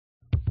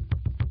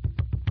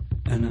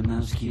And the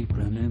mouse keep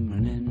running,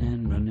 running,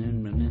 and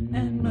running, running,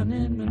 and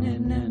running,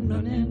 running, and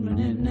running,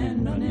 running,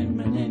 and running,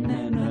 running,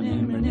 and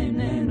running, running,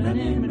 and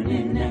running,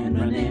 running, and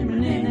running,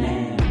 running,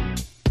 and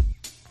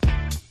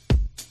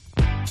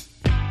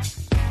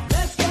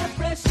let's get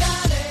fresh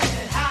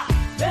started, ha!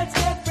 Let's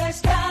get fresh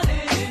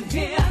started in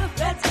here.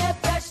 Let's get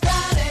fresh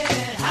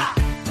started, ha!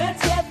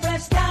 Let's get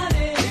fresh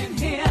started in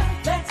here.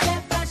 Let's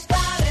get fresh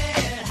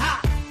started,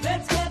 ha!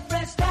 Let's get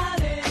fresh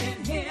started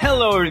in here.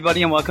 Hello,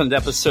 everybody, and welcome to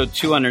episode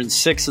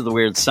 206 of the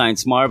Weird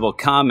Science Marvel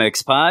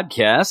Comics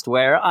podcast,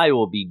 where I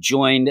will be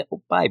joined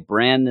by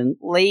Brandon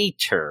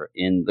later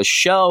in the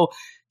show,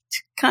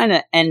 kind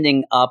of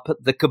ending up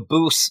the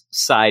caboose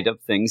side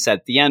of things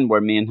at the end,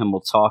 where me and him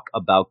will talk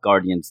about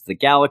Guardians of the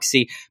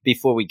Galaxy.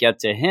 Before we get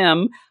to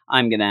him,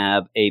 I'm going to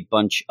have a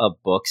bunch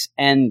of books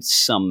and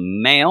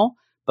some mail.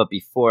 But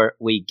before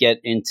we get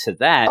into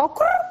that...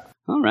 Okay.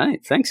 All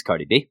right. Thanks,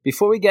 Cardi B.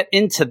 Before we get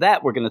into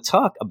that, we're going to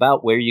talk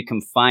about where you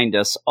can find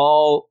us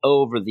all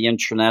over the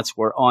intranets.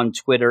 We're on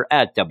Twitter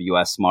at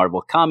WS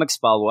Marvel Comics.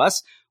 Follow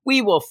us.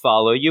 We will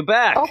follow you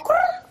back. Okay.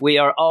 We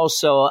are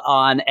also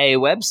on a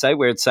website,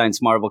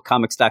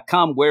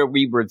 WeirdScienceMarvelComics.com, where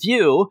we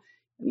review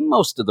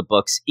most of the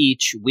books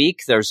each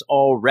week. There's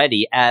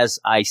already, as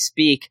I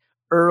speak,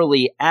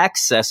 early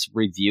access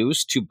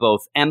reviews to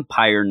both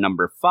Empire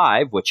number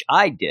 5, which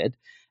I did,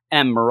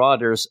 and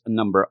Marauders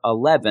number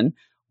 11,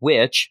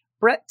 which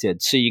Brett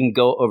did. So you can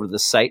go over the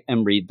site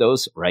and read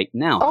those right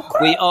now. Okay.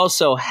 We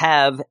also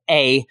have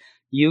a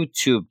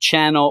YouTube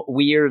channel,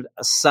 Weird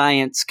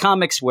Science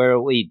Comics, where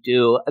we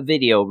do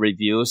video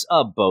reviews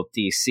of both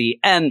DC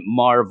and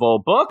Marvel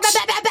books.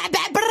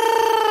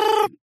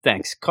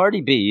 Thanks.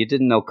 Cardi B. You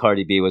didn't know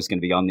Cardi B was going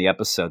to be on the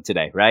episode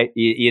today, right?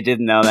 You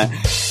didn't know that.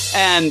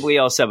 And we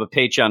also have a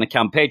Patreon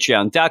account,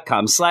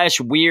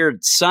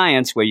 patreon.com/Weird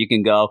Science, where you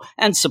can go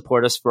and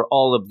support us for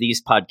all of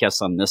these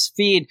podcasts on this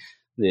feed.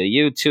 The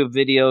YouTube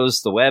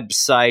videos, the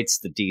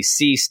websites, the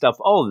DC stuff,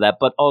 all of that.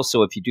 But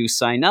also, if you do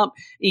sign up,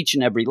 each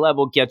and every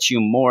level gets you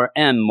more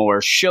and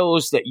more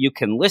shows that you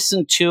can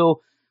listen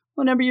to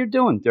whatever you're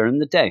doing during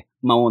the day.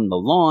 Mowing the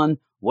lawn,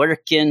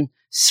 working,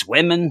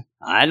 swimming.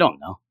 I don't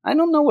know. I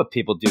don't know what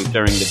people do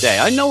during the day.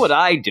 I know what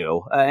I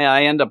do.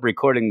 I end up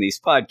recording these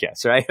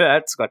podcasts, right?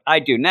 That's what I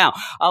do now.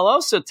 I'll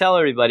also tell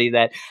everybody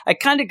that I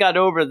kind of got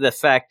over the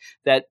fact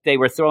that they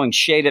were throwing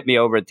shade at me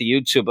over at the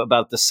YouTube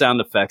about the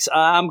sound effects.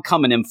 I'm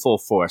coming in full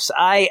force.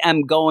 I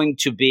am going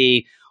to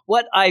be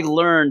what I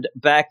learned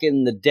back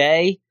in the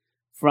day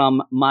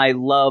from my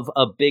love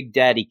of Big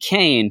Daddy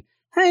Kane.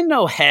 I ain't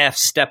no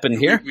half-stepping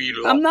here.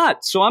 I'm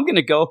not. So I'm going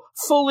to go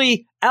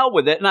fully out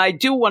with it. And I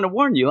do want to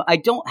warn you, I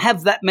don't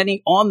have that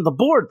many on the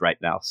board right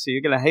now. So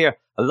you're going to hear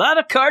a lot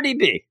of Cardi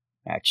B,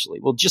 actually.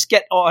 We'll just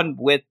get on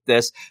with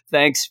this.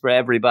 Thanks for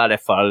everybody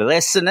for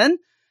listening.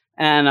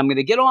 And I'm going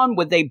to get on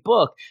with a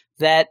book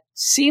that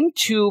seemed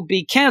to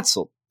be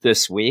canceled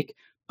this week,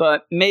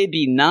 but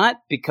maybe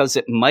not, because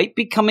it might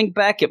be coming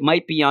back. It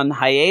might be on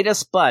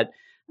hiatus, but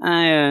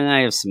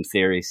I have some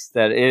theories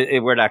that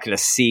we're not going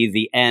to see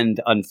the end,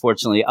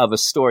 unfortunately, of a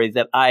story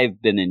that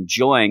I've been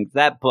enjoying.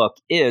 That book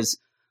is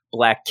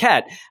Black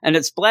Cat, and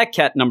it's Black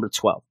Cat number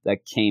 12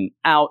 that came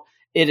out.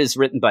 It is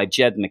written by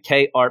Jed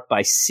MacKay, art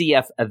by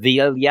C.F.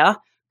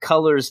 Avila,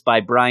 colors by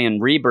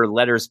Brian Reber,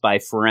 letters by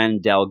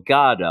Ferran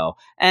Delgado,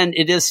 and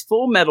it is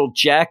Full Metal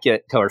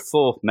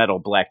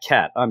Black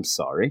Cat. I'm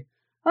sorry.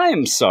 I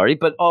am sorry,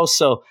 but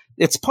also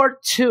it's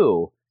part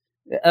 2.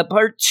 A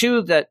part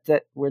 2 that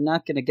we're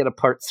not going to get a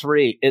part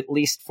 3, at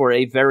least for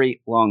a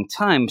very long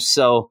time.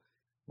 So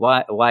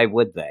why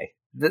would they?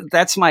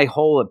 That's my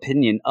whole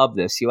opinion of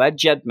this. You had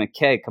Jed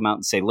MacKay come out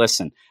and say,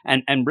 listen,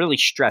 and really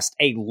stressed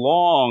a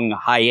long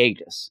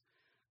hiatus.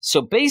 So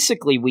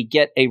basically we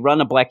get a run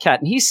of Black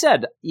Cat. And he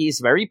said he's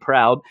very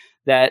proud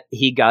that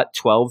he got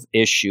 12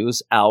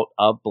 issues out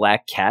of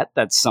Black Cat.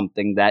 That's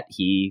something that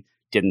he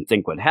didn't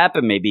think would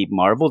happen. Maybe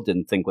Marvel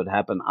didn't think would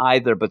happen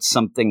either, but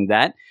something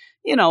that,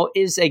 you know,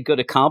 is a good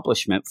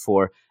accomplishment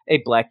for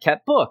a Black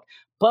Cat book.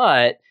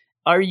 But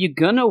are you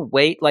going to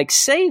wait? Like,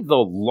 say the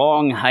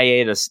long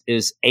hiatus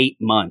is 8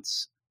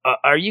 months.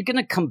 Are you going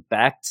to come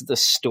back to the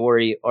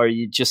story, or are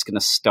you just going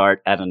to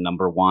start at a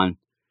number 1?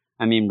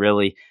 I mean,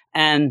 really?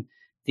 And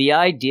the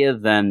idea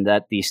then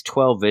that these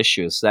 12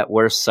 issues that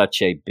were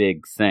such a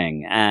big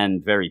thing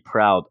and very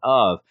proud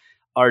of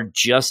are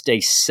just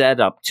a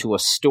setup to a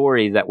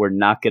story that we're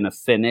not going to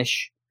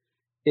finish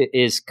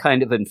is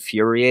kind of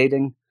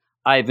infuriating.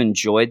 I've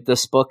enjoyed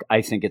this book.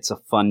 I think it's a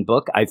fun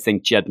book. I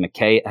think Jed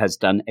MacKay has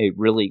done a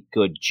really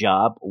good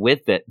job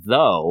with it,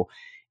 though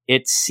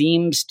it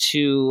seems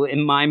to,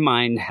 in my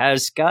mind,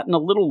 has gotten a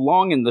little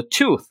long in the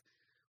tooth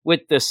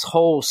with this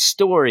whole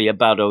story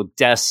about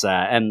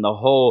Odessa and the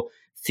whole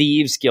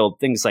Thieves Guild,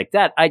 things like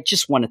that. I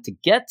just wanted to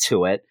get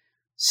to it.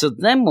 So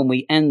then when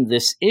we end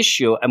this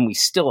issue, and we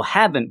still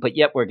haven't, but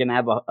yet we're going to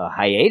have a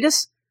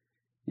hiatus,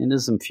 it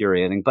is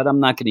infuriating. But I'm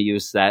not going to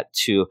use that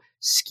to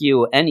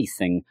skew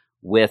anything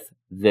with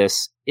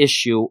this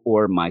issue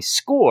or my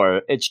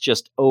score. It's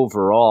just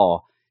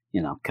overall,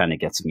 kind of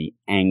gets me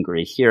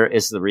angry. Here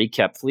is the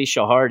recap.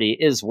 Felicia Hardy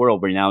is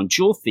world-renowned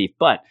jewel thief,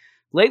 but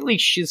lately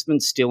she's been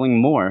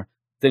stealing more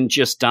than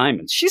just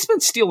diamonds. She's been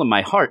stealing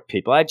my heart,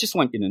 people. I just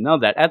want you to know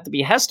that. At the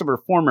behest of her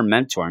former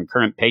mentor and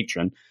current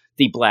patron,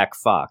 the Black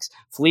Fox,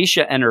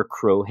 Felicia and her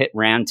crew hit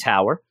Rand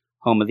Tower,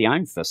 home of the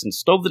Iron Fist, and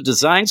stole the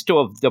designs to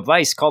a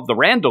device called the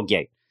Randall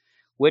Gate,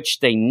 which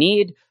they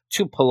need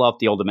to pull off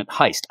the ultimate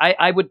heist.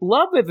 I would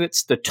love if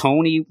it's the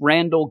Tony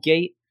Randall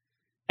Gate,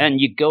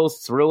 and you go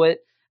through it,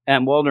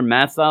 and Walter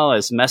Matthau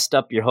has messed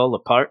up your whole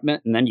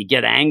apartment, and then you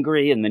get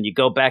angry, and then you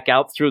go back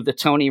out through the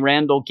Tony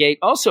Randall Gate.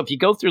 Also, if you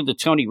go through the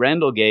Tony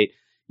Randall Gate,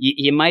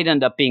 you might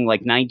end up being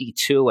like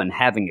 92 and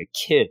having a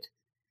kid.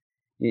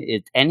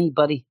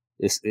 Anybody?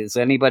 Is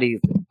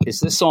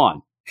this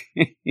on?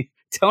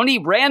 Tony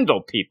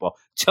Randall, people.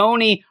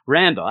 Tony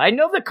Randall. I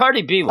know that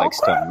Cardi B likes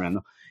Tony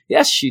Randall.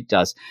 Yes, she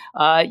does.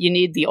 You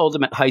need the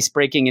ultimate heist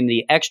breaking in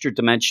the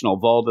extra-dimensional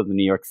vault of the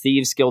New York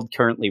Thieves Guild,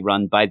 currently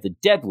run by the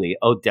deadly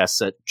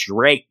Odessa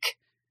Drake.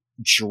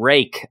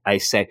 Drake, I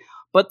say.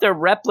 But their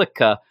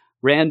replica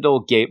Randall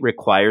Gate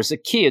requires a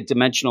key, a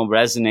dimensional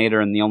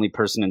resonator, and the only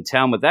person in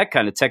town with that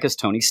kind of tech is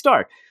Tony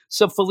Stark.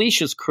 So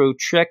Felicia's crew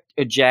tricked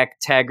Jack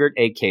Taggart,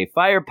 a.k.a.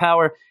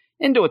 Firepower,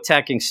 into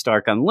attacking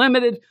Stark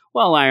Unlimited.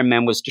 While Iron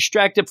Man was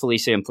distracted,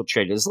 Felicia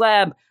infiltrated his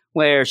lab,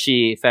 where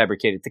she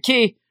fabricated the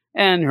key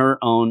and her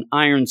own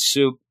iron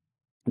suit.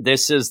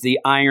 This is the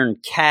Iron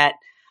Cat.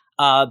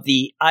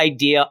 The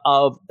idea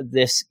of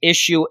this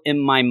issue in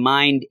my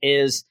mind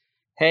is,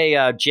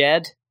 hey,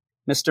 Jed,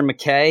 Mr.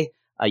 McKay,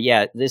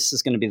 this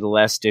is going to be the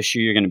last issue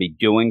you're going to be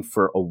doing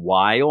for a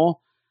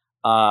while.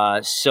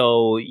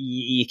 So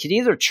you could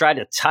either try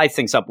to tie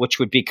things up, which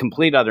would be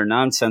complete utter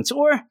nonsense,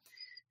 or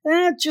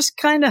just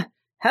kind of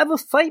have a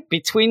fight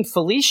between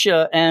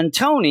Felicia and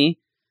Tony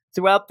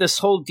throughout this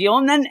whole deal,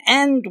 and then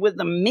end with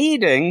a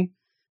meeting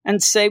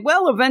and say,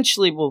 well,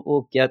 eventually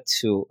we'll get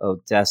to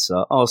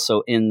Odessa.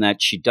 Also, in that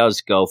she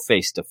does go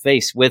face to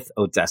face with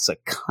Odessa,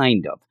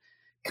 kind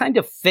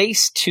of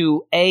face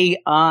to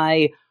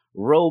AI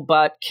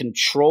robot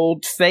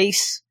controlled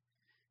face,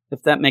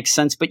 if that makes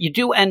sense. But you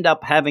do end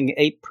up having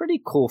a pretty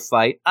cool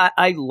fight.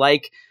 I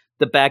like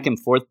the back and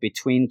forth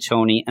between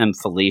Tony and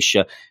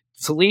Felicia.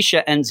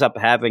 Felicia ends up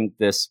having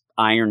this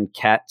Iron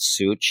Cat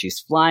suit.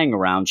 She's flying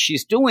around.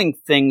 She's doing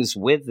things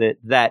with it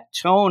that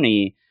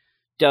Tony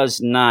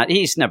does not,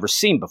 he's never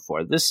seen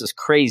before. This is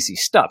crazy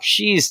stuff.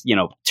 She's,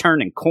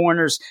 turning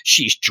corners.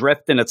 She's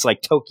drifting. It's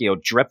like Tokyo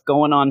Drift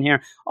going on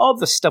here. All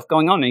this stuff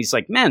going on. And he's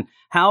like, man,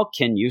 how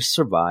can you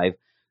survive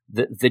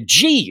the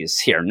G's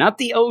here? Not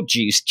the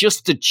OGs,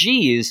 just the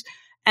G's.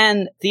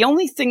 And the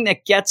only thing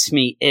that gets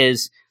me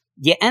is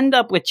you end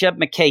up with Jed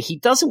McKay. He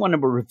doesn't want to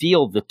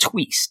reveal the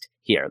twist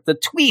here. The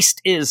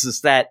twist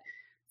is that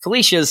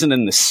Felicia isn't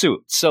in the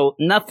suit, so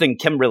nothing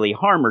can really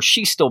harm her.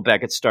 She's still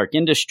back at Stark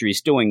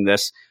Industries doing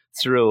this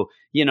through,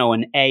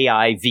 an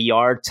AI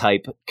VR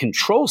type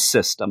control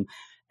system.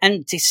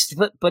 And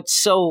but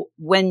so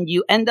when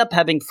you end up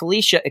having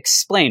Felicia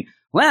explain,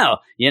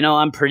 well,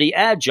 I'm pretty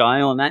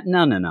agile, and that,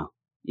 no,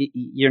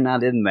 you're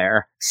not in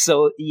there.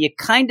 So you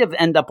kind of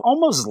end up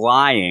almost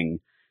lying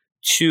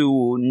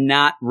to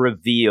not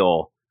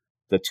reveal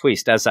the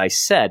twist, as I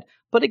said.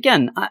 But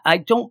again, I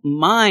don't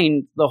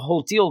mind the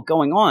whole deal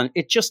going on.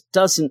 It just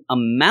doesn't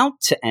amount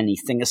to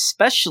anything,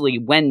 especially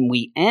when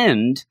we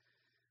end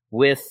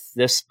with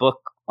this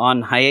book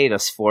on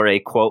hiatus for a,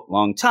 quote,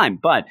 long time.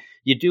 But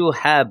you do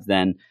have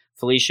then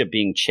Felicia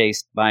being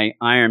chased by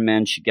Iron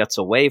Man. She gets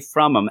away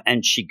from him,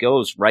 and she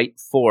goes right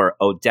for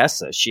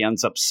Odessa. She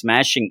ends up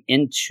smashing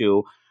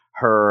into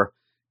her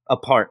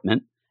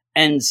apartment,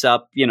 ends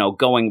up,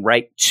 going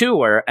right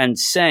to her and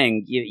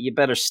saying, you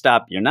better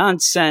stop your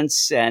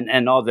nonsense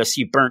and all this.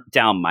 You burnt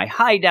down my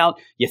hideout.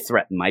 You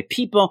threatened my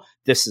people.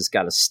 This has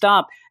got to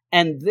stop.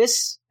 And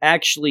this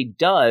actually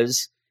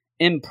does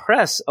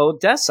impress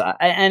Odessa.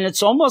 And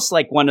it's almost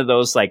like one of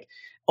those,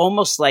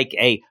 almost like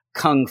a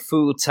kung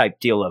fu type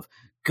deal of,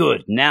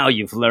 good, now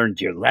you've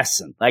learned your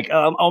lesson.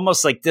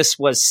 Almost like this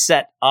was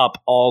set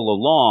up all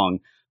along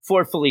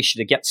for Felicia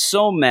to get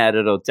so mad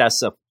at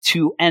Odessa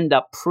to end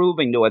up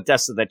proving to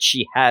Odessa that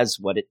she has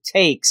what it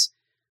takes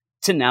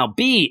to now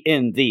be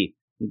in the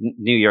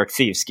New York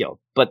Thieves Guild.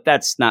 But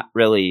that's not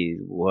really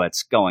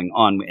what's going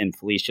on in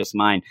Felicia's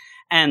mind.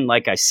 And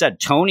like I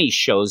said, Tony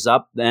shows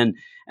up then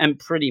and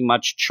pretty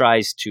much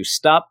tries to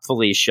stop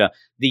Felicia.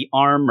 The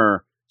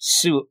armor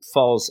suit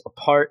falls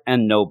apart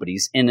and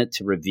nobody's in it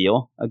to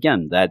reveal,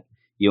 again, that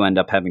you end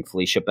up having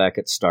Felicia back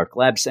at Stark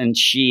Labs. And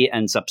she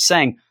ends up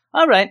saying,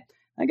 all right,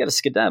 I got to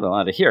skedaddle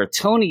out of here.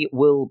 Tony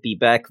will be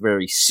back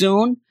very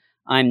soon.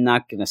 I'm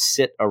not going to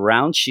sit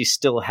around. She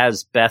still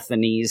has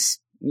Bethany's,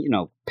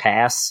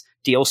 pass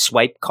deal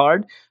swipe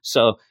card.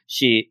 So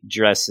she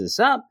dresses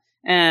up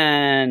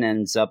and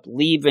ends up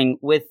leaving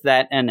with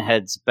that and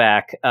heads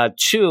back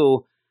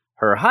to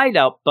her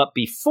hideout. But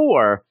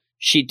before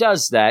she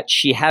does that,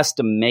 she has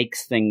to make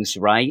things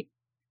right.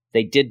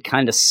 They did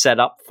kind of set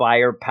up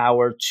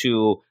Firepower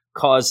to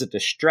cause a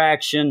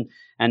distraction.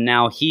 And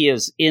now he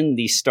is in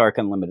the Stark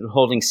Unlimited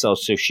holding cell,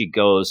 so she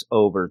goes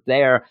over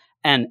there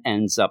and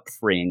ends up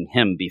freeing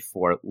him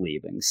before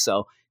leaving.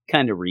 So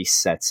kind of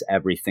resets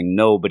everything.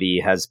 Nobody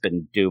has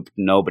been duped.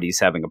 Nobody's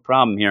having a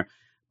problem here.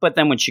 But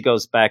then when she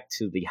goes back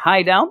to the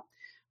hideout,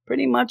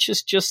 pretty much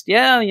it's just,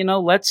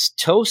 let's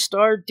toast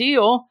our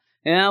deal.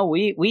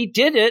 We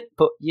did it,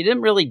 but you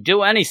didn't really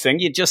do anything.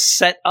 You just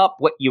set up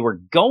what you were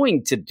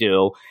going to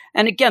do.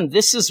 And again,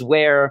 this is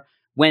where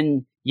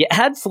when you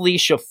had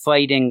Felicia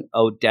fighting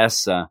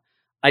Odessa,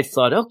 I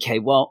thought, okay,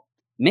 well,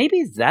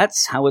 maybe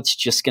that's how it's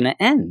just going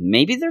to end.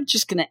 Maybe they're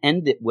just going to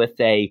end it with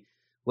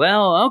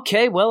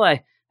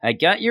I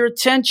got your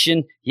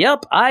attention.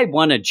 Yep, I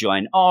want to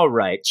join. All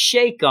right,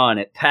 shake on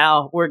it,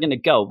 pal. We're going to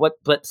go.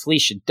 But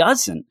Felicia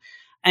doesn't.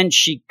 And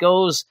she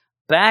goes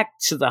back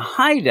to the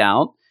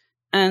hideout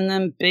and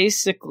then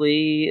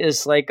basically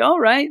is like, all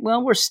right,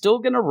 well, we're still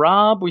going to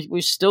rob.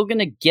 We're still going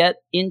to get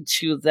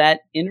into that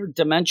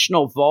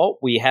interdimensional vault.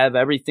 We have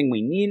everything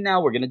we need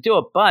now. We're going to do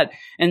it. But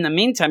in the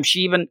meantime,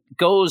 she even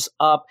goes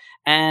up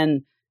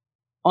and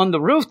on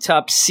the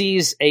rooftop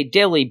sees a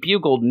Daily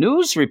Bugle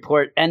news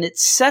report, and it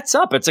sets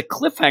up, it's a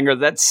cliffhanger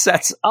that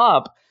sets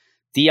up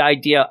the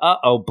idea,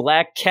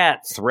 Black Cat,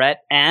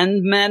 threat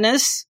and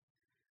menace.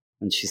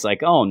 And she's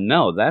like, oh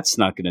no, that's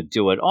not going to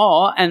do it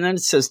all. And then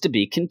it says to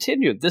be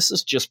continued. This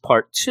is just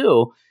part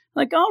 2.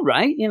 Like, all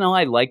right,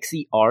 I like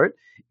the art.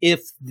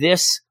 If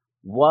this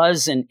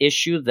was an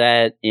issue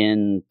that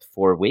in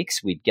 4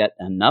 weeks we'd get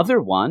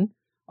another one,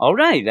 all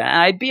right,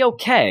 I'd be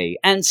okay.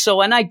 And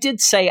I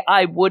did say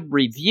I would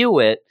review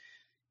it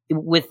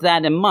with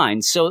that in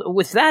mind. So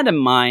with that in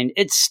mind,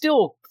 it's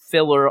still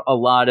filler, a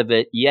lot of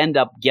it. You end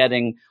up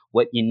getting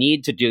what you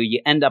need to do. You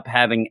end up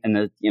having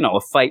a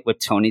fight with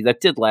Tony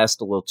that did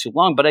last a little too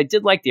long, but I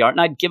did like the art,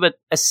 and I'd give it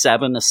a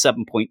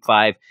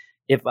 7.5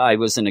 if I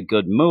was in a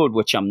good mood,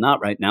 which I'm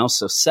not right now,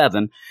 so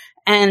 7.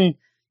 And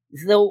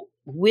though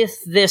with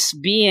this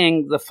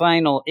being the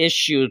final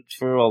issue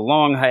for a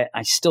long,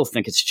 I still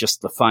think it's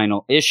just the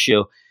final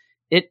issue.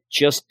 It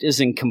just is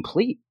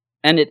incomplete.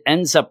 And it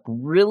ends up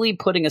really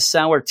putting a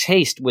sour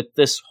taste with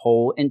this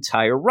whole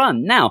entire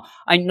run. Now,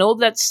 I know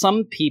that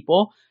some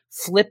people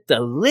flip the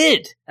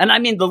lid. And I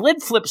mean, the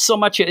lid flipped so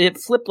much, it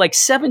flipped like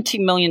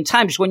 17 million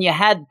times when you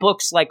had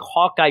books like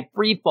Hawkeye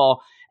Freefall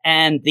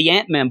and the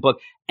Ant-Man book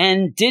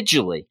and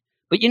digitally.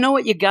 But you know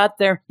what you got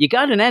there? You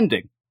got an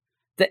ending.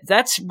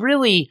 That's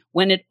really,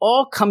 when it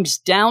all comes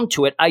down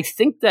to it, I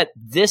think that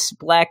this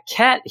Black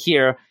Cat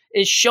here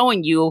is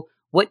showing you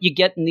what you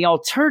get in the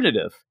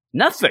alternative.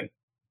 Nothing.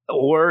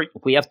 Or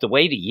we have to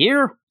wait a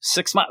year,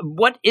 6 months.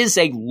 What is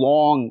a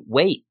long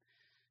wait?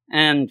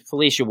 And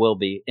Felicia will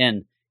be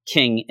in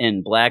King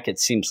in Black. It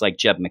seems like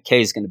Jed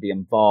MacKay is going to be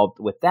involved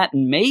with that.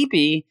 And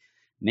maybe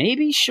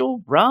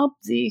she'll rob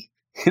the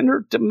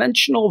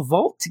interdimensional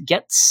vault to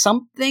get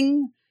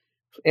something,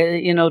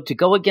 to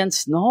go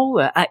against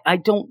Nola. I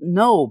don't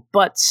know.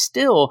 But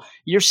still,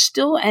 you're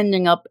still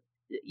ending up,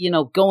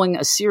 going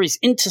a series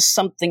into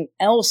something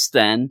else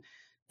then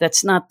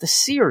that's not the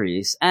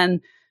series.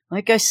 And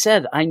like I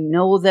said, I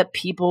know that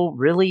people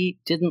really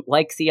didn't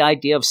like the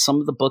idea of some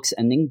of the books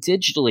ending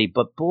digitally,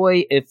 but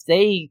boy, if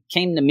they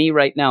came to me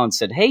right now and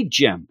said, hey,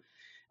 Jim,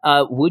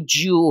 would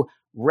you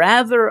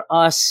rather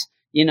us,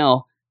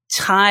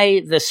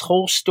 tie this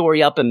whole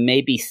story up in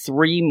maybe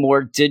 3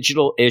 more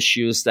digital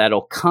issues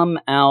that'll come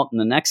out in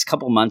the next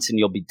couple months and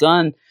you'll be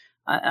done?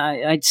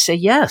 I'd say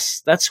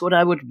yes, that's what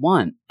I would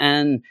want.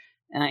 And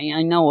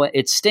I know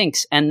it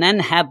stinks. And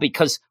then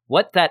because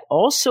what that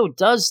also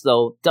does,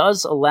 though,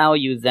 does allow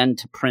you then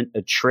to print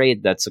a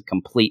trade that's a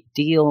complete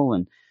deal.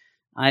 And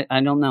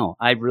I don't know.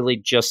 I really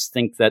just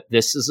think that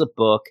this is a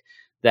book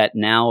that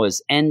now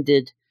is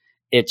ended.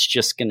 It's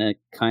just going to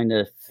kind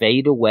of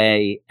fade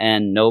away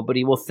and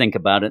nobody will think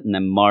about it. And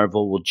then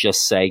Marvel will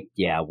just say,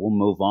 yeah, we'll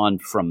move on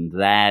from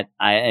that.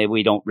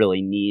 We don't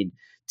really need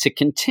to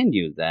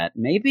continue that.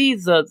 Maybe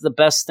the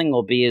best thing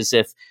will be is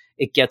if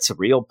it gets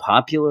real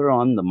popular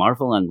on the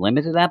Marvel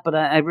Unlimited app, but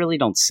I really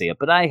don't see it.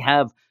 But I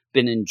have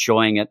been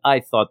enjoying it. I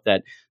thought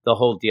that the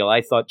whole deal,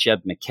 I thought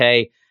Jed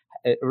MacKay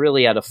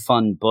really had a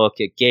fun book.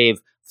 It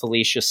gave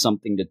Felicia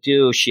something to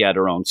do. She had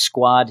her own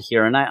squad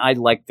here, and I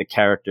liked the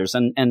characters.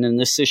 And in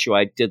this issue,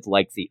 I did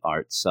like the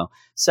art. So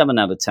 7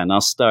 out of 10.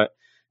 I'll start,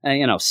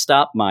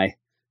 stop my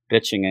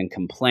bitching and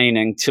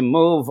complaining to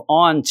move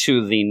on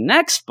to the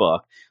next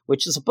book,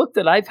 which is a book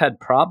that I've had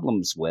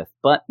problems with,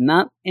 but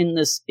not in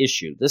this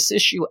issue. This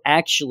issue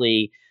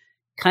actually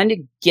kind of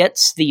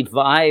gets the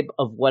vibe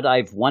of what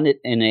I've wanted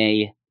in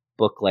a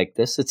book like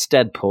this. It's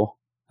Deadpool.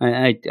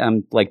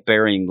 I'm like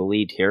burying the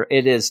lead here.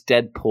 It is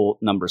Deadpool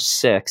number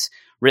 6,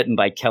 written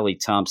by Kelly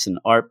Thompson,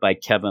 art by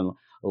Kevin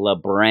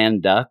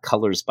LaBranda,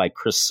 colors by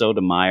Chris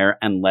Sotomayor,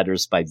 and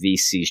letters by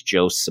VC's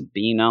Joe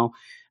Sabino.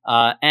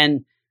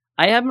 And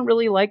I haven't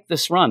really liked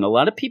this run. A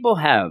lot of people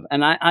have.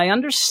 And I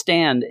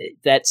understand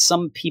that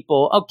some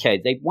people,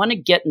 okay, they want to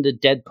get into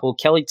Deadpool.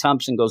 Kelly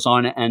Thompson goes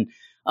on and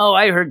oh,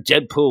 I heard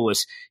Deadpool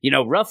was,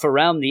 rough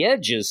around the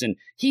edges. And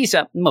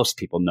most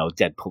people know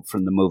Deadpool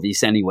from the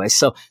movies anyway.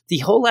 So the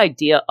whole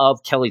idea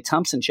of Kelly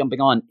Thompson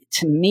jumping on,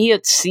 to me,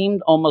 it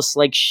seemed almost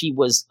like she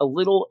was a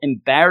little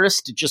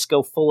embarrassed to just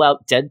go full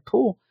out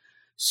Deadpool.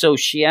 So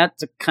she had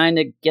to kind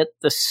of get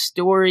the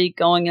story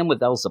going in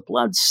with Elsa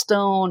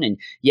Bloodstone, and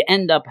you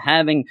end up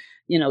having,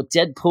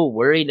 Deadpool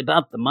worried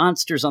about the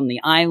monsters on the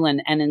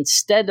island, and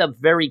instead of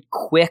very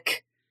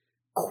quick,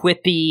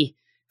 quippy,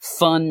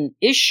 fun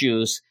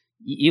issues,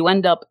 you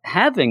end up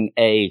having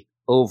a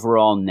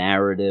overall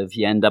narrative.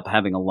 You end up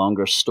having a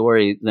longer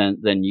story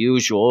than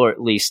usual, or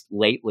at least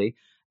lately,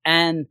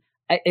 and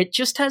it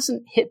just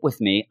hasn't hit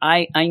with me.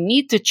 I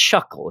need to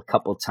chuckle a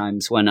couple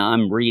times when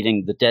I'm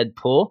reading the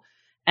Deadpool.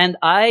 And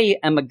I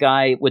am a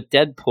guy with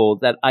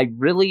Deadpool that I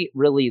really,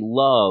 really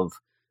love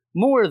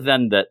more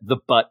than the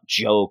butt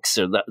jokes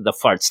or the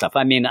fart stuff.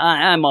 I mean,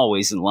 I'm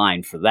always in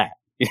line for that.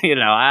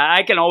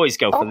 I can always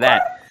go for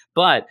that.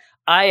 But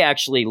I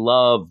actually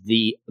love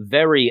the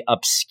very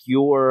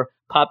obscure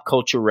pop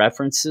culture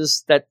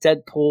references that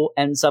Deadpool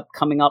ends up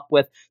coming up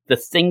with. The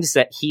things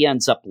that he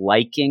ends up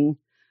liking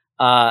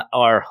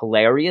are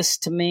hilarious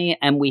to me,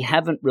 and we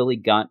haven't really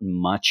gotten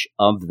much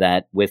of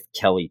that with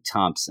Kelly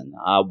Thompson.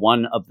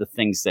 One of the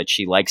things that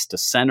she likes to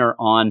center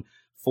on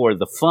for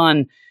the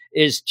fun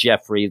is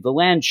Jeffrey the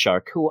Land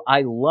Shark, who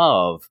I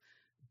love,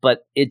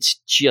 but it's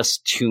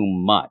just too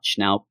much.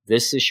 Now,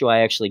 this issue,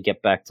 I actually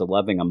get back to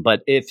loving him,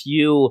 but if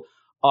you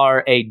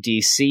are a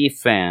DC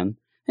fan,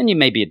 and you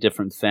may be a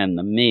different fan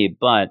than me,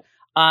 but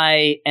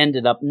I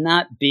ended up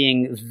not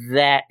being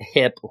that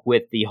hip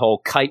with the whole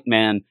Kite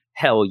Man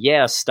hell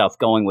yeah stuff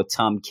going with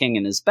Tom King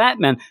and his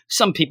Batman.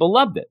 Some people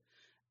loved it.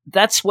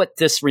 That's what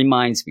this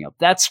reminds me of.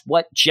 That's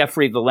what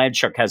Jeffrey the Land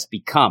Shark has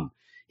become.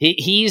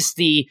 He's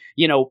the,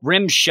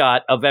 rim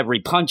shot of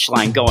every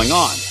punchline going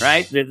on,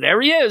 right?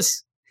 There he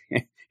is.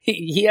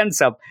 he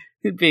ends up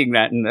being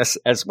that in this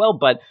as well.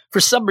 But for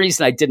some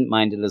reason, I didn't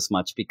mind it as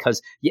much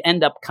because you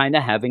end up kind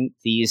of having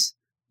these,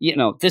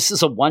 this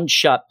is a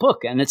one-shot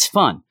book and it's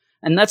fun.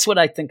 And that's what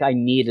I think I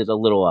needed a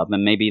little of.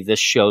 And maybe this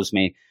shows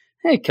me,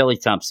 hey, Kelly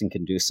Thompson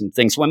can do some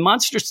things. When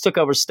monsters took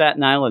over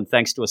Staten Island,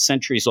 thanks to a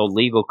centuries-old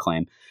legal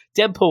claim,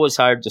 Deadpool was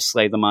hired to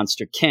slay the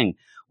Monster King.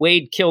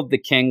 Wade killed the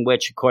king,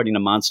 which, according to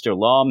monster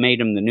law,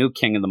 made him the new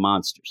king of the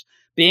monsters.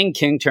 Being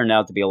king turned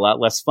out to be a lot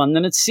less fun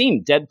than it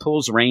seemed.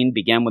 Deadpool's reign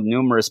began with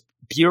numerous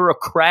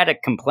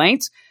bureaucratic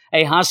complaints,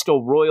 a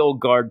hostile royal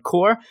guard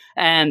corps,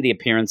 and the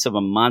appearance of a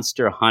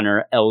monster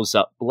hunter,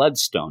 Elsa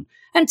Bloodstone,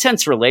 and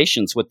tense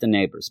relations with the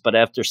neighbors. But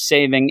after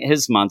saving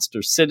his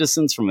monster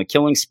citizens from a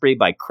killing spree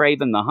by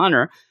Kraven the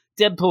Hunter,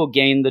 Deadpool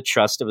gained the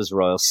trust of his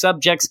royal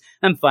subjects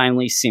and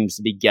finally seems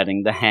to be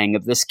getting the hang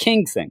of this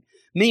king thing.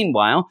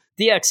 Meanwhile,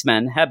 the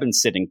X-Men have been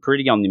sitting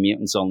pretty on the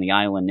mutants-only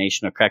island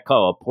nation of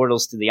Krakoa.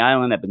 Portals to the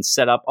island have been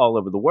set up all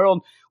over the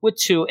world, with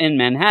 2 in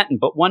Manhattan,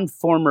 but one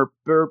former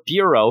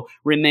bureau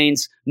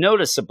remains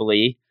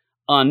noticeably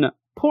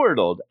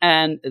unportaled,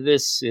 and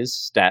this is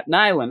Staten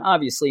Island,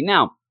 obviously.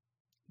 Now,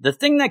 the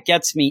thing that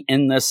gets me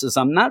in this is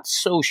I'm not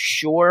so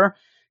sure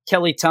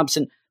Kelly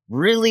Thompson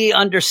really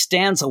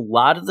understands a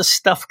lot of the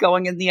stuff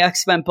going in the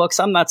X-Men books.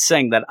 I'm not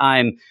saying that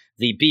I'm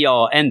the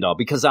be-all, end-all,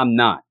 because I'm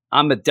not.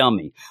 I'm a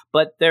dummy.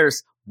 But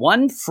there's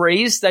one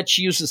phrase that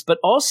she uses, but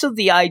also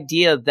the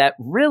idea that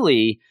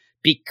really,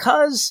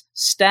 because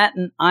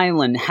Staten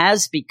Island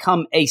has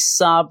become a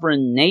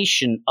sovereign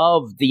nation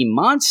of the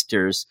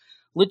monsters,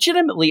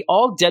 legitimately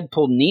all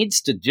Deadpool needs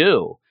to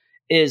do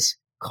is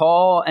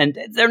call, and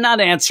they're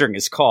not answering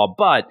his call,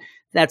 but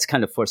that's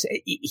kind of forced.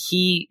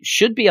 He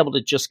should be able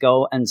to just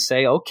go and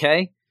say,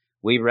 okay,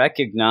 we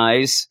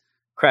recognize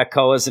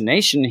Krakoa as a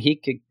nation. He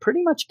could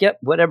pretty much get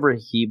whatever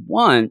he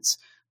wants.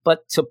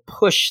 But to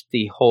push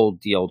the whole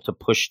deal, to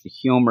push the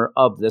humor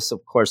of this,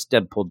 of course,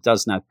 Deadpool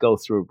does not go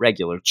through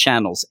regular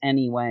channels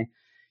anyway.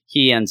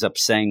 He ends up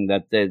saying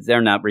that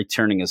they're not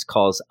returning his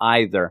calls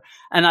either.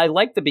 And I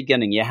like the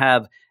beginning. You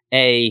have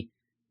a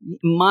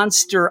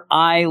Monster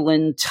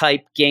Island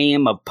type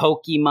game of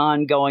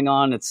Pokemon going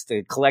on. It's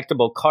the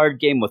collectible card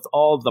game with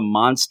all the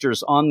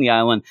monsters on the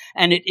island.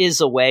 And it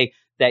is a way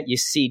that you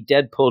see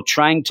Deadpool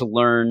trying to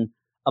learn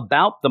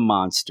about the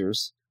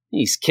monsters.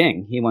 He's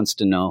king. He wants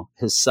to know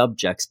his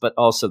subjects, but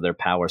also their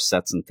power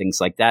sets and things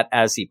like that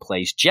as he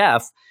plays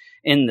Jeff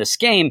in this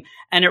game.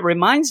 And it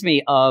reminds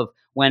me of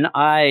when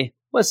I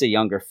was a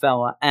younger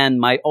fella and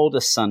my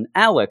oldest son,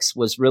 Alex,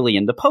 was really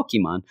into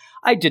Pokemon.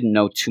 I didn't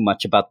know too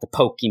much about the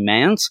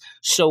Pokemans,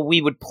 so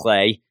we would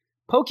play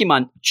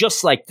Pokemon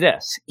just like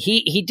this.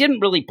 He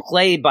didn't really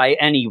play by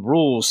any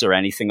rules or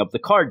anything of the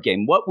card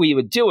game. What we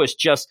would do is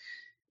just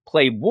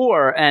play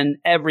war, and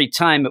every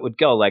time it would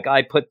go, like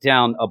I put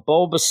down a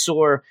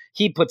Bulbasaur,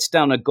 he puts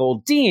down a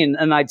Goldeen,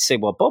 and I'd say,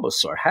 well,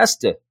 Bulbasaur has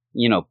to,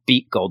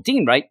 beat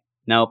Goldeen, right?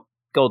 No,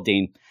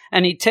 Goldeen.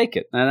 And he'd take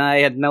it. And I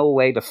had no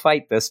way to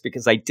fight this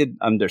because I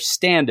didn't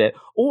understand it.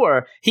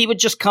 Or he would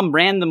just come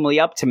randomly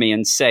up to me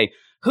and say,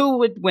 who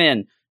would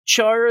win,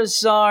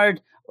 Charizard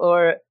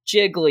or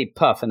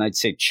Jigglypuff? And I'd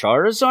say,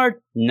 Charizard?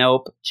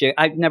 Nope.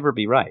 I'd never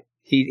be right.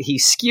 he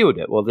skewed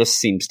it. Well, this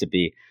seems to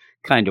be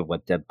kind of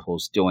what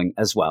Deadpool's doing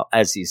as well.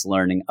 As he's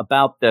learning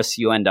about this,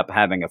 you end up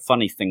having a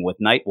funny thing with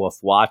Nightwolf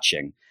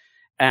watching,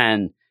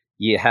 and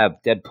you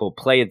have Deadpool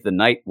play the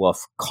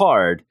Nightwolf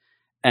card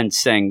and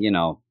saying,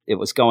 it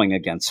was going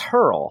against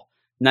Hurl.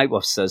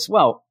 Nightwolf says,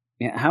 well,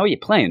 how are you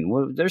playing?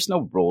 Well, there's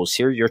no rules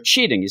here. You're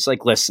cheating. He's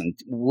like, listen,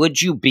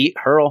 would you beat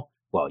Hurl?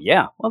 Well,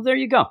 yeah. Well, there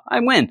you go. I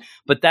win.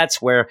 But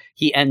that's where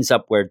he ends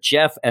up, where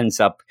Jeff ends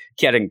up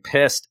getting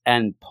pissed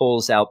and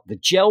pulls out the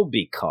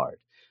Jelby card.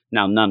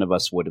 Now, none of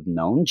us would have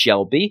known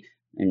Jelby,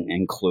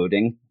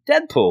 including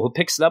Deadpool, who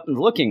picks it up and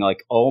looking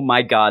like, oh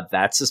my God,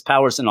 that's his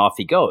powers, and off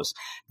he goes.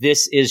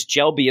 This is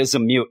Jelby as a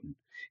mutant.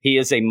 He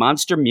is a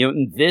monster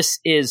mutant. This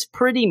is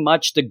pretty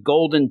much the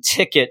golden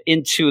ticket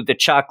into the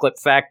chocolate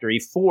factory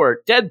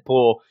for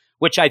Deadpool,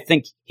 which I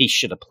think he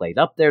should have played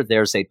up there.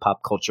 There's a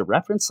pop culture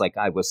reference like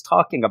I was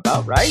talking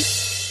about,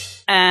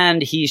 right?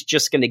 And he's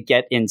just going to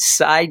get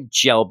inside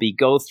Jelby,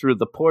 go through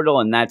the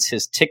portal, and that's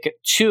his ticket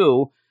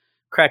to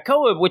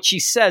Krakoa, which he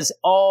says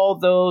all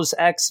those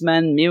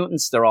X-Men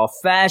mutants, they're all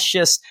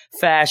fascist.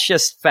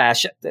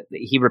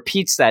 He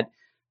repeats that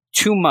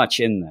too much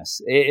in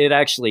this. It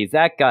actually,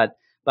 that got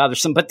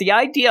bothersome. But the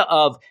idea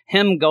of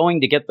him going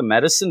to get the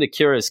medicine to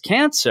cure his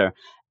cancer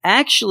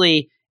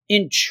actually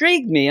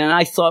intrigued me. And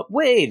I thought,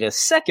 wait a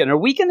second, are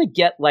we going to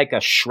get like a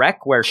Shrek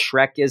where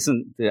Shrek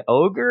isn't the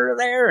ogre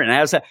there? And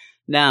as a,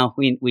 no,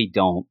 we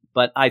don't.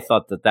 But I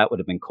thought that would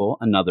have been cool.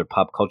 Another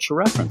pop culture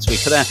reference we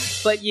could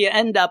have. But you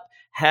end up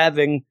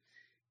having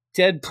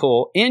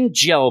Deadpool in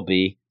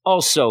Jelby,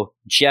 also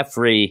Jeff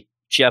the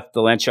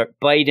Land Shark,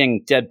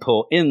 biting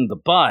Deadpool in the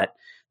butt.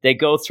 They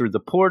go through the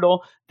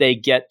portal. They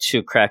get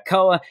to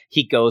Krakoa.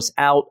 He goes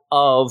out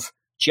of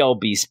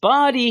Jelby's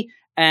body.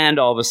 And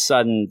all of a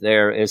sudden,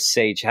 there is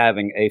Sage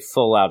having a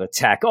full-out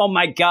attack. Oh,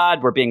 my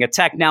God, we're being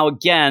attacked now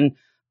again.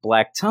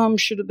 Black Tom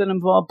should have been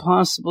involved,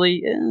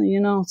 possibly,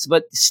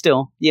 but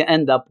still, you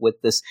end up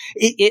with this.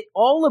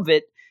 All of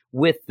it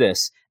with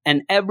this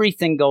and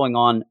everything going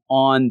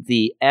on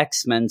the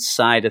X-Men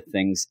side of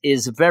things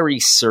is very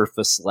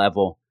surface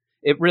level.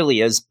 It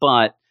really is,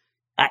 but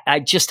I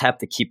just have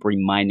to keep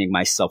reminding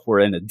myself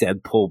we're in a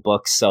Deadpool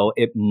book, so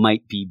it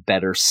might be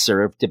better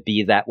served to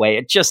be that way.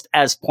 It just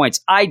as points,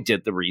 I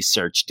did the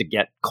research to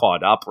get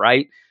caught up,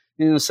 right?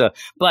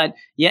 But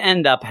you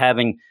end up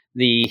having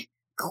the,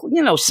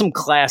 some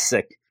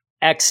classic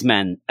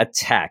X-Men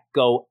attack,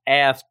 go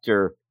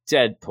after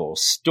Deadpool,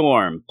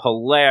 Storm,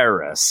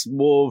 Polaris,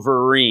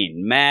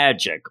 Wolverine,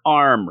 Magic,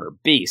 Armor,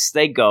 Beast.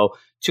 They go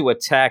to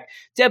attack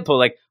Deadpool.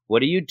 Like,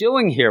 what are you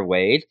doing here,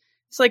 Wade?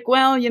 It's like,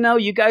 well,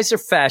 you guys are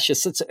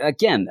fascists. It's,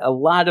 again, a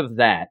lot of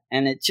that.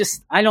 And it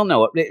just, I don't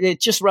know, it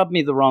just rubbed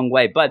me the wrong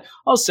way. But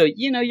also,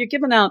 you're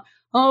giving out,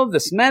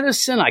 this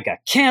medicine. I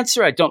got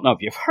cancer. I don't know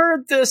if you've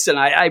heard this. And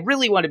I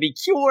really want to be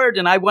cured.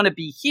 And I want to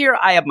be here.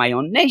 I have my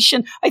own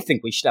nation. I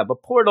think we should have a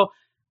portal.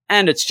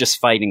 And it's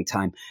just fighting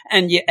time.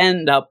 And you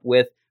end up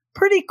with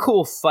pretty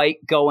cool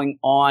fight going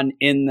on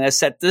in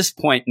this. At this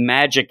point,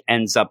 Magic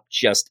ends up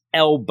just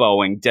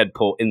elbowing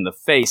Deadpool in the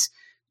face.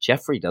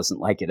 Jeffrey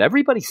doesn't like it.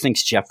 Everybody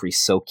thinks Jeffrey's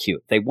so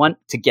cute. They want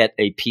to get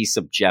a piece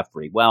of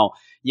Jeffrey. Well,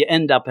 you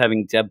end up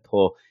having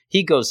Deadpool.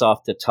 He goes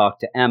off to talk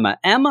to Emma.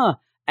 Emma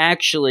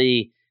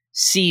actually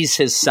sees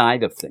his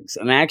side of things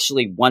and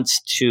actually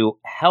wants to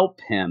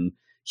help him.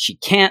 She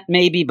can't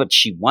maybe, but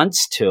she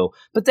wants to.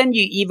 But then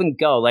you even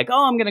go like,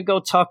 I'm going to go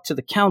talk to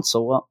the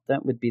council. Well,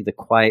 that would be the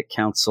Quiet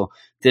Council.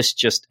 This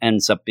just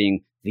ends up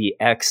being the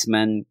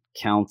X-Men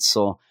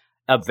Council,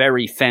 a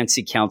very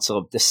fancy council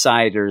of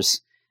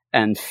deciders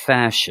and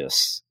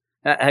fascists.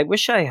 I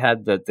wish I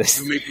had the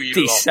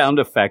sound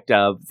effect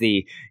of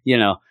the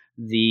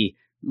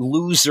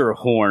loser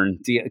horn,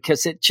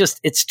 because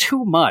it's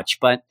too much.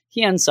 But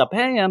he ends up,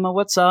 hey, Emma,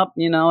 what's up?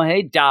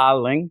 Hey,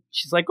 darling.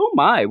 She's like, oh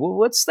my, well,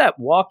 what's that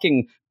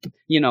walking,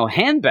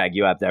 handbag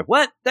you have there?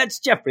 What? That's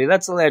Jeffrey.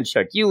 That's the Land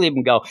Shark. You leave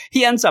him go.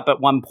 He ends up at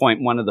one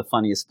point, one of the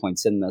funniest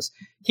points in this,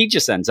 he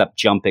just ends up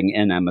jumping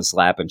in Emma's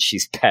lap and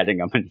she's petting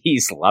him and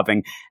he's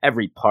loving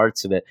every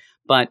parts of it.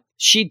 But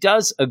she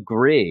does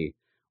agree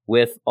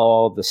with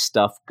all the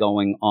stuff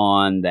going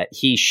on that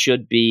he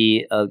should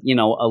be,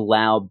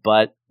 allowed,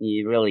 but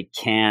you really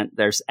can't.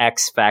 There's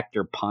X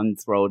Factor pun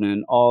thrown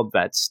in, all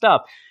that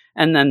stuff.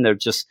 And then they're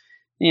just,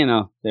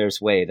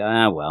 there's Wade.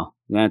 Well,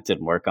 that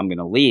didn't work. I'm going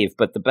to leave.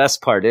 But the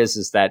best part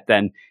is that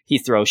then he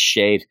throws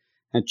shade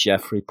at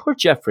Jeffrey. Poor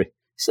Jeffrey.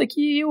 He's like,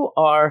 you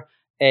are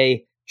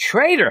a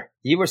traitor.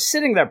 You were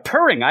sitting there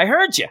purring. I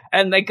heard you.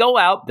 And they go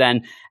out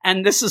then.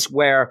 And this is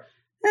where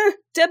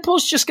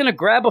Deadpool's just going to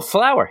grab a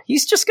flower.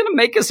 He's just going to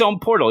make his own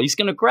portal. He's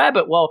going to grab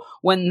it. Well,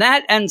 when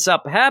that ends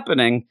up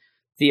happening,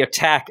 the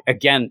attack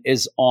again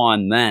is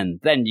on then.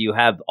 Then you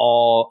have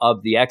all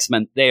of the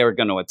X-Men. They are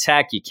going to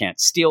attack. You can't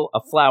steal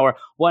a flower.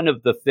 One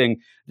of the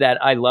thing that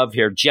I love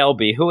here,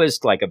 Jelby, who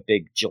is like a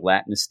big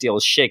gelatinous steel,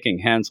 is shaking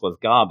hands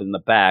with Gob in the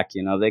back.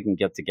 They can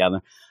get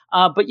together.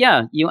 But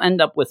yeah, you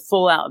end up with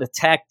full out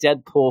attack,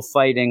 Deadpool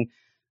fighting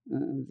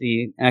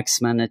the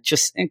X-Men.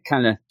 It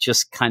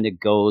kind of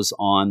goes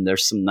on.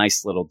 There's some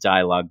nice little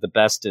dialogue. The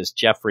best is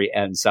Jeffrey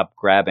ends up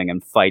grabbing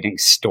and fighting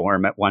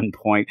Storm at one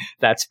point.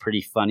 That's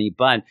pretty funny,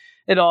 but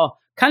it all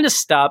kind of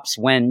stops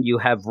when you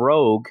have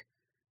Rogue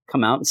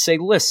come out and say,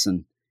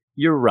 listen,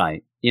 you're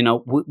right. You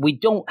know, we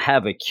don't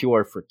have a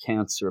cure for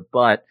cancer,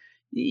 but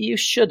you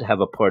should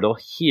have a portal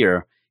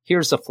here.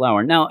 Here's a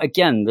flower. Now,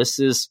 again, this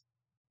is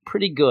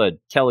pretty good.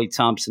 Kelly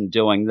Thompson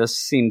doing this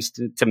seems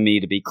to me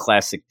to be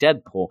classic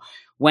Deadpool.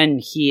 When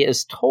he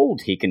is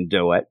told he can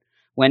do it,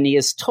 when he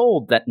is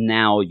told that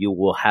now you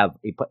will have,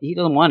 he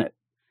doesn't want it.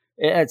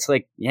 It's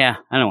like, yeah,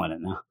 I don't want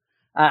it now.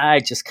 I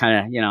just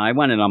kind of, I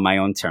want it on my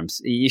own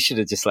terms. You should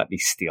have just let me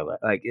steal it.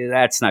 Like,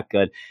 that's not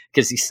good.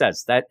 Because he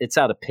says that it's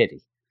out of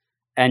pity.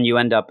 And you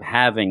end up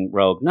having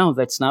Rogue. No,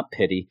 that's not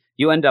pity.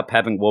 You end up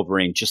having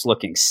Wolverine just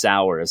looking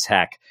sour as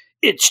heck.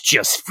 It's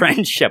just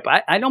friendship.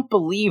 I don't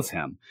believe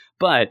him.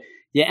 But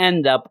you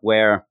end up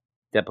where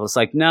Deadpool's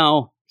like,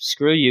 no,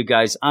 screw you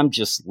guys. I'm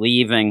just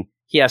leaving.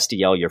 He has to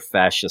yell, you're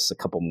fascists a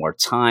couple more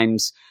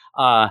times.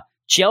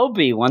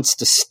 Jelby wants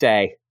to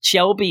stay.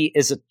 Jelby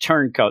is a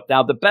turncoat.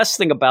 Now, the best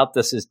thing about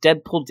this is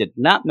Deadpool did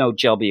not know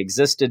Jelby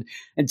existed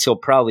until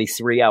probably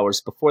 3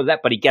 hours before that,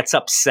 but he gets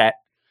upset.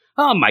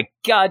 Oh, my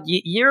God,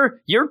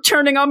 you're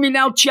turning on me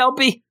now,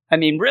 Jelby? I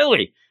mean,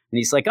 really? And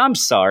he's like, I'm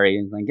sorry.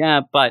 And like,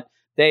 yeah, but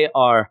they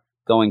are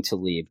going to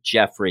leave,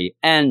 Jeffrey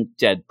and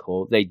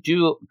Deadpool. They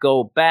do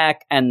go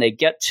back and they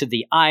get to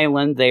the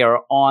island. They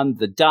are on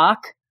the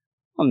dock,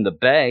 on the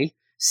bay,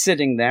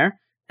 sitting there,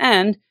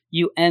 and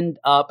you end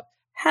up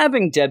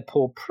having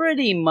Deadpool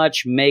pretty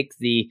much make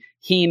the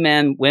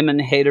He-Man Women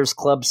Haters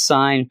Club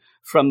sign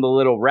from the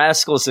Little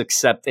Rascals,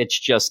 except it's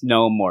just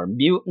no more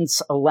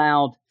mutants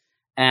allowed,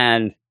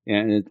 and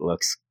it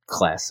looks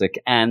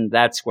classic. And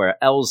that's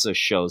where Elsa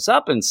shows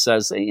up and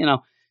says, hey, did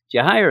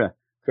you hire a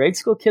grade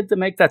school kid to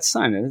make that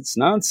sign? And it's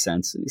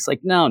nonsense. And he's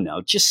like,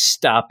 no, just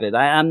stop it.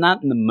 I'm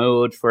not in the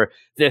mood for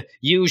the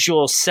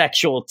usual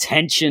sexual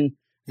tension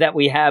that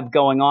we have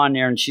going on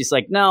there. And she's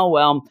like, no,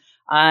 well,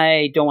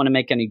 I don't want to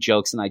make any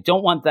jokes, and I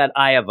don't want that.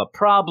 I have a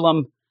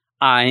problem.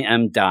 I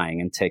am dying,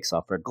 and takes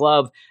off her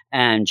glove,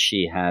 and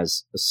she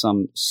has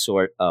some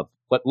sort of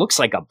what looks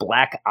like a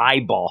black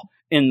eyeball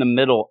in the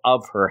middle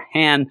of her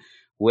hand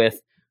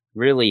with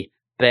really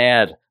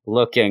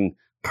bad-looking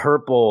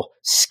purple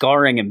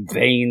scarring and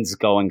veins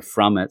going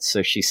from it.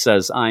 So she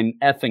says, I'm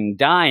effing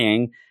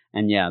dying.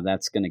 And yeah,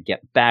 that's going to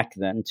get back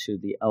then to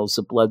the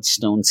Elsa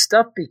Bloodstone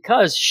stuff,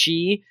 because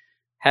she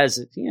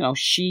has,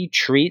 she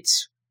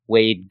treats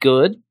Wade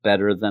good,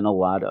 better than a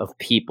lot of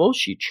people.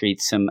 She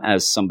treats him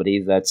as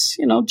somebody that's,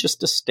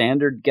 just a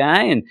standard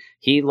guy, and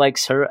he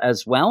likes her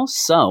as well.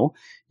 So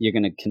you're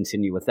going to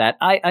continue with that.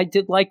 I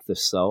did like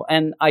this, though.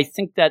 And I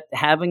think that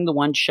having the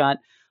one shot,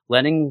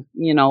 letting,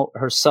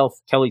 herself,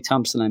 Kelly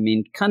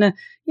Thompson, kind of,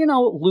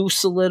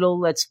 loose a little,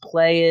 let's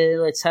play it,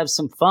 let's have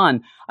some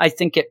fun. I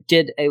think it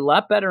did a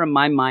lot better in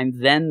my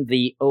mind than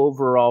the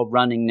overall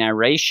running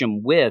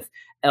narration with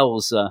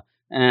Elsa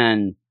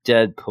and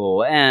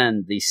Deadpool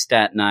and the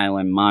Staten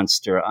Island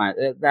monster,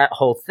 that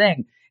whole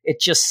thing. It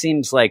just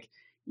seems like,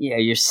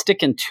 you're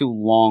sticking too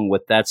long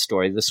with that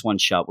story. This one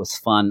shot was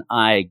fun.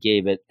 I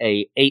gave it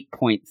a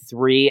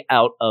 8.3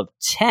 out of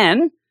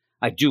 10.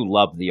 I do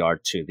love the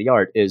art too. The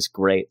art is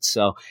great.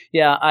 So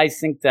yeah, I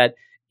think that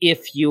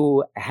if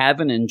you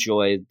haven't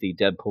enjoyed the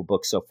Deadpool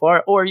book so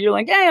far, or you're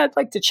like, hey, I'd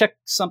like to check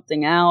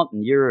something out,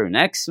 and you're an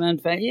X-Men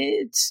fan,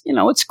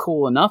 it's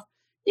cool enough.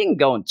 You can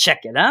go and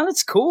check it out.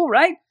 It's cool,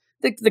 right?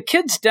 The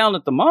kids down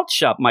at the malt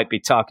shop might be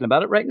talking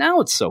about it right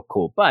now. It's so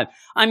cool. But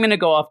I'm going to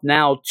go off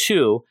now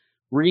to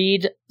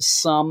read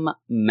some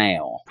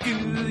mail.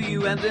 Do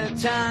you have the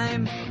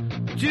time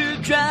to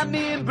drop me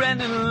and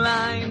Brendan a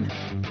line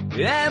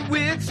at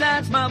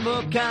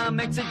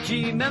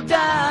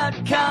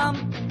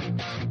weirdsciencemarblecomics@gmail.com?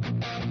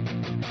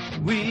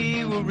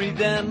 We will read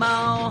them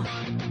all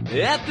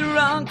at the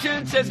wrong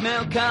turn, says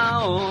mail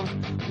call,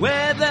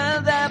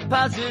 whether they're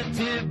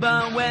positive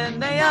or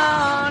when they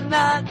are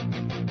not.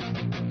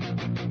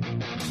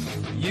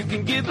 You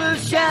can give a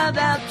shout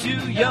out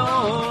to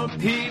your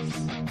peeps.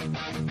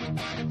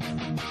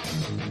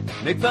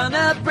 Make fun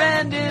of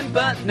Brandon,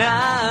 but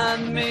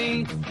not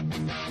me.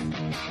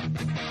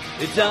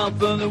 It's all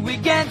for the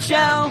weekend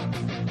show.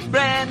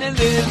 Brandon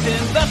lives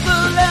in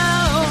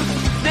Buffalo.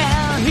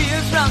 Now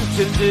here's wrong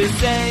to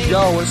say.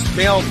 Yo, it's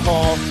mail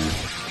call.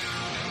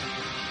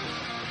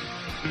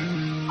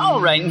 All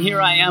right, and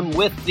here I am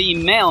with the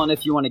mail, and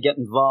if you want to get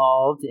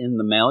involved in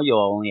the mail,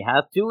 you'll only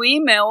have to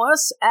email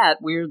us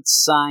at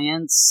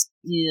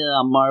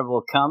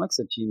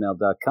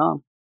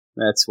weirdscience@marvelcomics@gmail.com.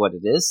 That's what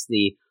it is.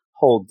 The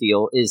whole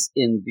deal is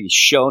in the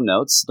show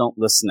notes. Don't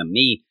listen to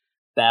me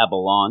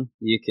babble on.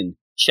 You can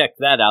check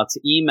that out to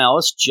email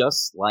us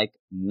just like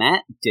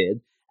Matt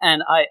did.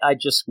 And I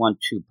just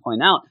want to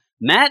point out,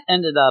 Matt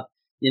ended up,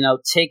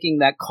 taking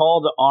that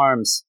call to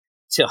arms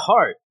to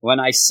heart when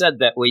I said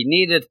that we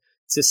needed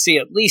to see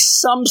at least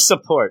some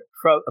support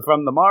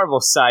from the Marvel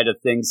side of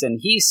things,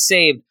 and he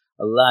saved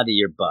a lot of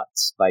your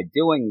butts by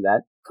doing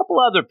that. A couple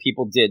other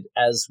people did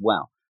as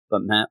well.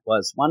 but Matt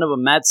was one of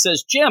them. Matt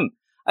says, Jim,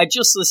 I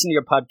just listened to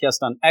your podcast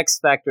on X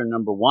Factor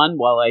 #1.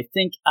 While I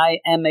think I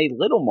am a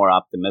little more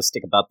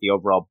optimistic about the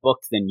overall book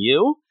than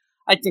you,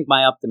 I think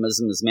my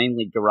optimism is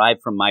mainly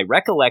derived from my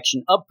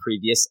recollection of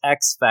previous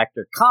X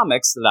Factor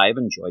comics that I have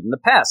enjoyed in the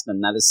past,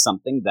 and that is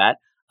something that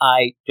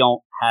I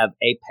don't have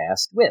a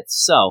past with.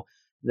 So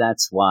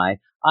that's why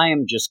I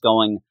am just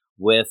going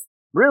with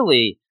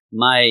really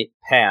my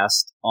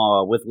past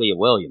with Leah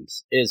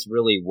Williams is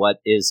really what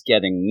is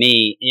getting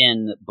me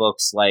in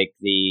books like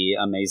The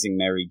Amazing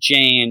Mary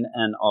Jane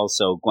and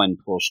also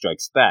Gwenpool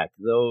Strikes Back.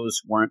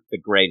 Those weren't the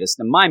greatest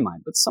in my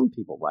mind, but some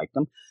people liked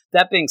them.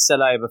 That being said,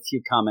 I have a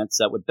few comments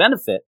that would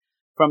benefit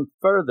from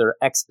further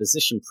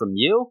exposition from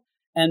you.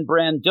 And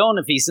Brandon,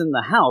 if he's in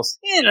the house,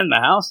 he ain't in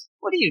the house.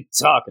 What are you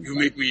talking about? You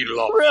make me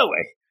laugh.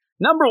 Really?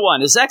 Number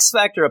 1, is X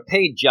Factor a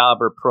paid job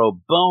or pro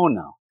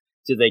bono?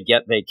 Do they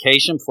get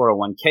vacation,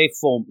 401k,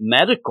 full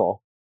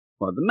medical?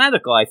 Well, the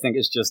medical, I think,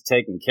 is just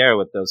taken care of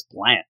with those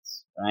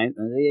plans, right?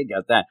 You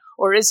got that.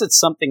 Or is it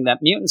something that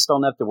mutants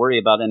don't have to worry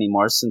about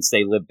anymore since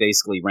they live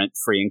basically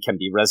rent-free and can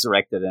be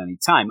resurrected at any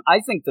time? I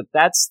think that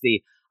that's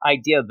the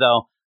idea,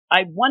 though.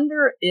 I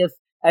wonder if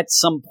at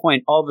some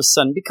point, all of a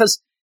sudden,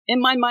 because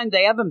in my mind,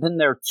 they haven't been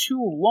there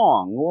too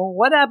long. Well,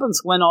 what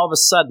happens when all of a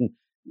sudden,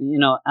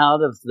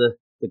 out of the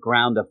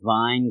ground, a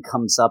vine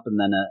comes up and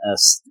then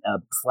a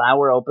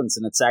flower opens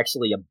and it's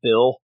actually a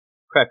bill?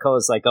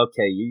 Krakoa's like,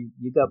 okay, you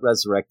got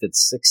resurrected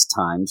 6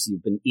 times.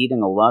 You've been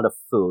eating a lot of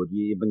food.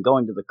 You've been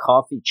going to the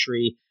coffee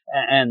tree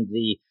and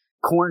the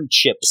corn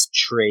chips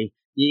tree.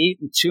 You've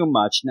eaten too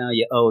much. Now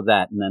you owe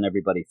that. And then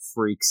everybody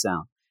freaks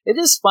out. It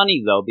is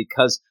funny, though,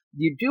 because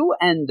you do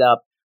end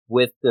up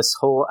with this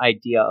whole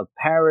idea of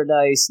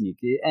paradise.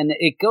 And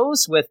it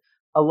goes with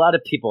a lot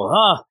of people,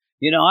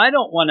 I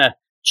don't want to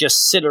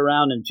just sit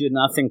around and do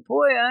nothing.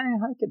 Boy,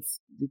 I could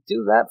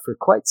do that for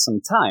quite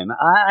some time.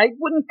 I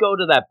wouldn't go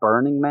to that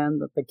Burning Man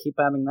that they keep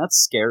having. That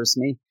scares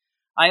me.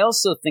 I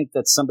also think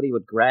that somebody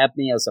would grab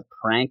me as a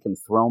prank and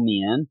throw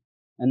me in,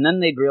 and then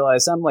they'd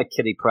realize I'm like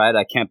Kitty Pryde.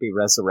 I can't be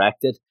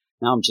resurrected.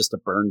 Now I'm just a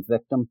burn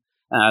victim.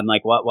 I'm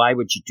like, why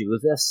would you do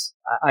this?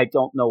 I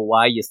don't know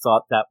why you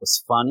thought that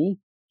was funny,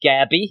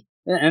 Gabby.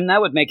 And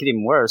that would make it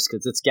even worse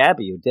because it's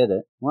Gabby who did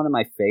it. One of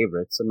my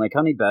favorites. I'm like,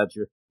 Honey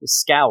Badger,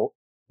 Scout.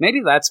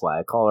 Maybe that's why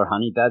I call her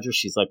Honey Badger.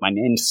 She's like, my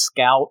name's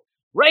Scout.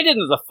 Right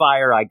into the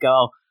fire I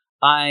go.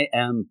 I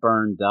am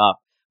burned up.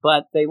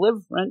 But they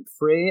live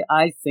rent-free.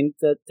 I think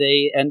that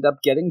they end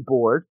up getting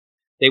bored.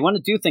 They want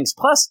to do things.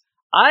 Plus,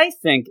 I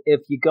think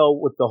if you go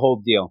with the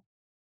whole deal,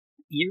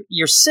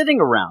 you're sitting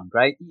around,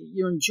 right?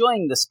 You're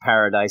enjoying this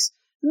paradise.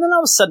 And then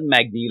all of a sudden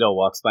Magneto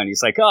walks by and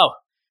he's like, oh,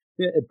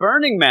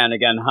 Burning Man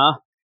again, huh?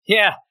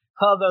 Yeah.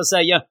 Oh, those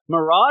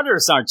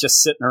marauders aren't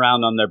just sitting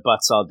around on their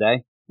butts all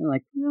day. I'm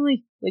like,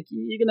 really? Like,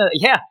 you're going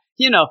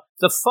to,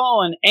 the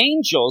fallen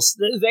angels,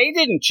 they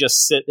didn't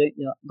just sit,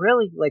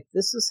 really? Like,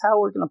 this is how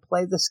we're going to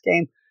play this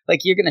game?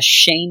 Like, you're going to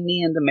shame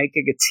me into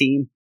making a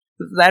team?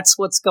 That's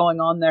what's going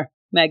on there,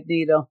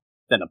 Magneto.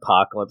 Then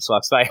Apocalypse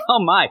walks by.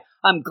 Oh, my.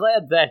 I'm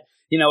glad that,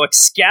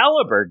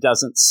 Excalibur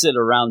doesn't sit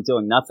around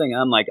doing nothing.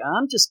 I'm like,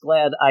 I'm just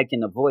glad I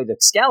can avoid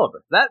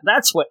Excalibur.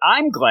 That's what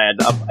I'm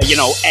glad of,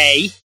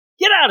 A.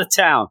 Get out of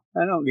town.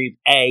 I don't need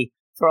A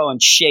throwing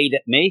shade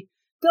at me.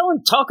 Go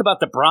and talk about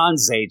the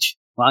Bronze Age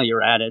while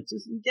you're at it.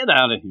 Just get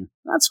out of here.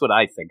 That's what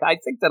I think. I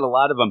think that a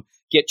lot of them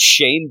get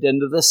shamed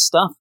into this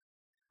stuff.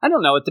 I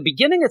don't know. At the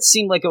beginning, it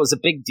seemed like it was a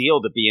big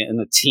deal to be in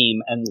the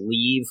team and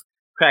leave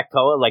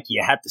Krakoa. Like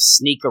you had to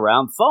sneak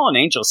around. Fallen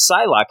Angel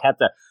Psylocke had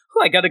to,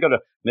 I got to go to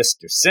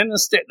Mr.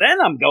 Sinister.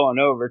 Then I'm going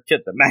over to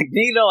the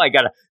Magneto. I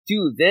got to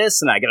do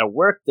this and I got to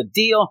work the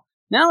deal.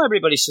 Now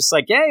everybody's just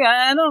like, hey,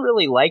 I don't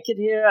really like it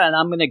here, and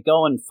I'm going to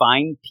go and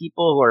find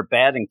people who are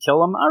bad and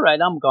kill them. All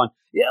right, I'm going.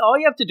 Yeah, all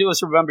you have to do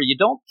is remember, you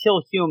don't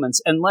kill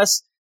humans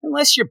unless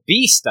you're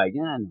Beast. I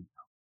don't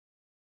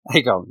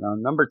know.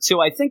 Number 2,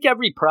 I think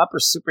every proper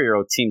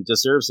superhero team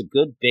deserves a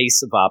good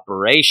base of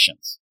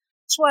operations.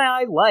 That's why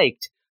I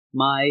liked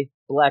my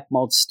Black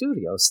Mold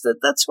Studios.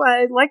 That's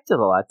why I liked it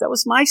a lot. That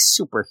was my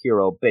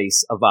superhero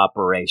base of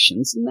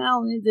operations.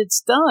 Now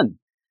it's done.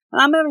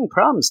 And I'm having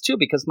problems, too,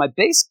 because my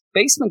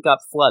basement got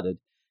flooded.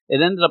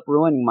 It ended up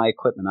ruining my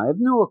equipment. I have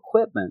new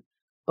equipment,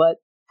 but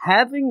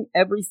having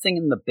everything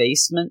in the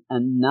basement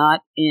and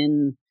not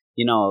in,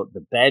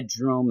 the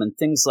bedroom and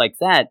things like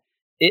that,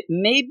 it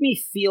made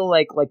me feel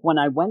like when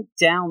I went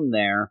down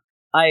there,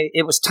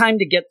 it was time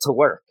to get to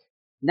work.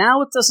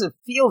 Now it doesn't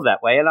feel that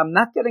way, and I'm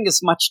not getting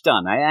as much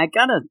done. I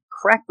got to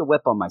crack the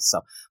whip on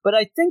myself. But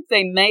I think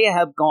they may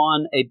have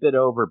gone a bit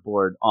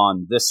overboard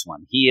on this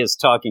one. He is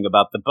talking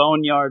about the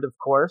Boneyard, of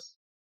course.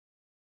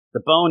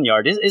 The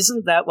Boneyard,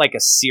 isn't that like a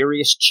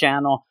serious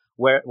channel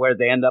where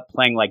they end up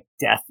playing like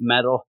death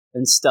metal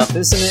and stuff,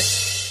 isn't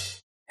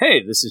it?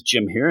 Hey, this is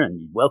Jim here,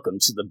 and welcome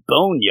to the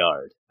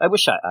Boneyard. I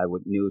wish I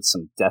would knew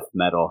some death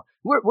metal.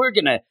 We're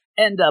going to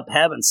end up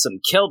having some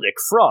Celtic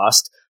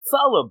frost,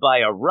 followed by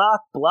a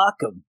rock block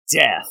of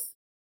death.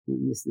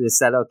 Is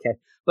that okay?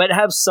 But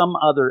have some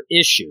other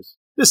issues.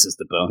 This is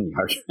the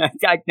Boneyard.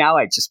 Now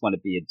I just want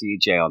to be a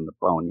DJ on the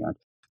Boneyard.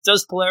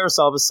 Does Polaris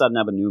all of a sudden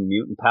have a new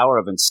mutant power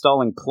of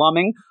installing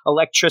plumbing,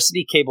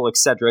 electricity, cable,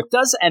 etc.? It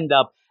does end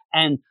up,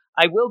 and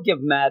I will give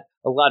Matt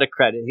a lot of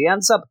credit. He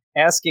ends up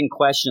asking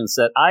questions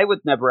that I would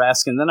never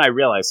ask, and then I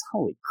realize,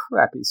 holy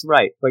crap, he's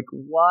right. Like,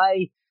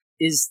 why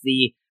is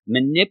the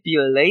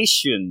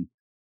manipulation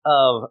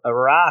of a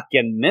rock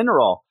and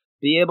mineral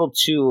be able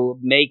to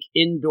make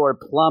indoor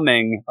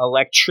plumbing,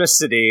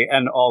 electricity,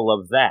 and all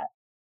of that?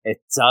 It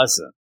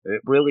doesn't.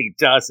 It really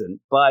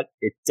doesn't, but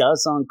it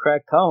does on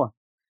Krakoa.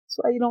 That's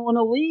why you don't want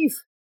to leave.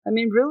 I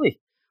mean, really.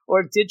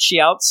 Or did she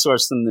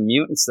outsource them the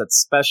mutants that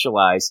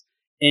specialize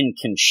in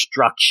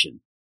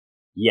construction?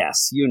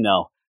 Yes, you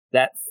know,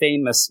 that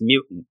famous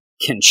mutant,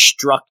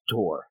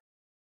 Constructor.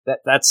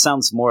 That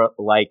sounds more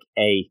like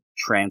a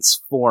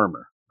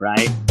transformer,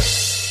 right?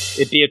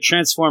 It'd be a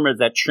transformer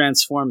that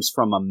transforms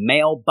from a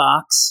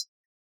mailbox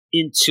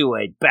into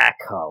a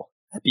backhoe.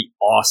 That'd be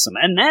awesome.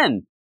 And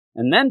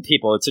then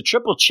people, it's a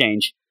triple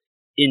change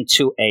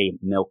into a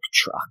milk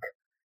truck.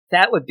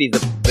 That would be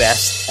the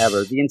best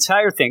ever. The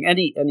entire thing,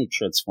 any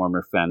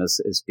Transformer fan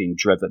is being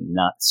driven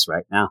nuts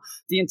right now.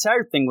 The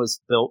entire thing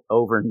was built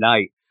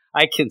overnight.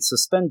 I can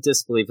suspend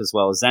disbelief as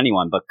well as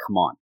anyone, but come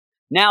on.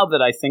 Now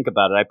that I think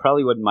about it, I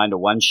probably wouldn't mind a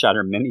one-shot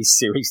or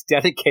mini-series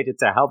dedicated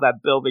to how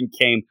that building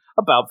came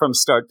about from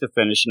start to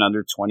finish in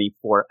under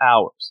 24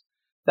 hours.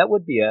 That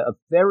would be a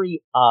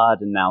very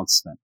odd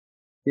announcement.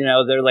 You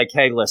know, they're like,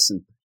 hey,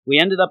 listen, we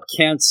ended up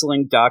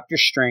canceling Doctor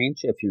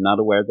Strange. If you're not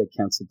aware, they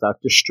canceled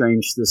Doctor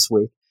Strange this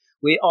week.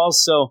 We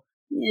also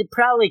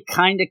probably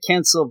kind of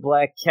canceled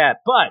Black Cat,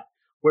 but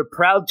we're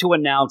proud to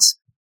announce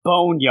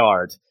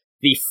Boneyard,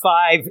 the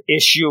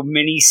 5-issue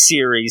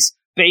miniseries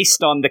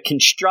based on the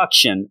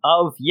construction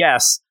of,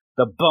 yes,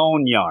 the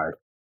Boneyard.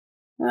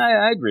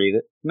 I'd read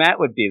it. Matt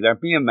would be there.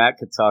 Me and Matt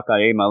could talk on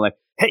email like,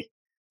 hey,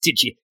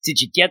 did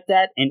you get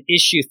that in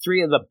issue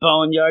 3 of the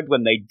Boneyard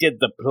when they did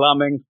the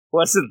plumbing?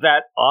 Wasn't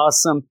that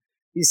awesome?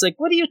 He's like,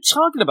 what are you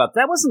talking about?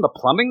 That wasn't the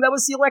plumbing. That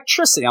was the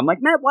electricity. I'm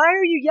like, Matt, why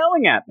are you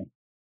yelling at me?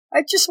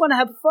 I just want to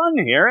have fun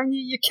here, and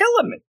you're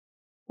killing me.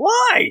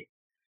 Why?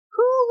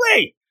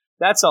 Hoo-wee.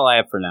 That's all I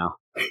have for now.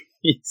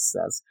 He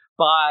says,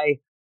 bye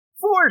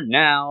for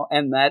now.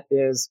 And that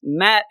is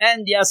Matt.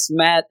 And yes,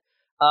 Matt,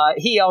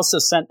 he also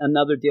sent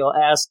another deal,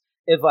 asked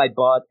if I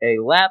bought a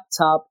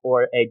laptop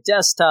or a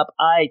desktop.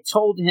 I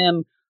told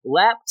him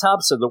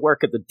laptops are the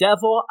work of the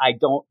devil. I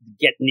don't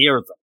get near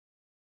them.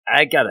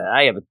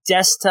 I have a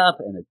desktop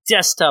and a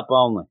desktop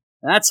only.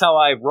 And that's how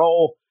I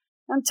roll.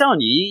 I'm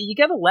telling you, you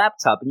get a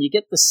laptop and you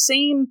get the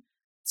same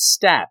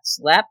stats.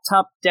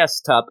 Laptop,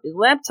 desktop.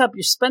 Laptop,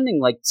 you're spending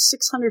like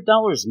 $600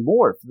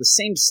 more for the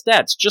same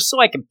stats just so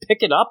I can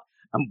pick it up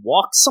and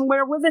walk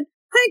somewhere with it.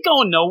 I ain't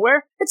going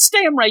nowhere. It's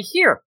staying right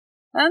here.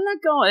 I'm not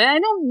going. I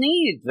don't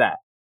need that.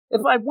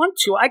 If I want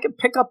to, I could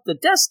pick up the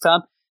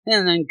desktop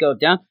and then go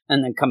down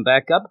and then come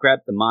back up,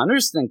 grab the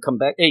monitors, then come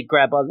back. Hey,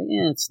 grab all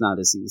the. It's not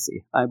as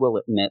easy, I will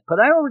admit. But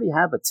I already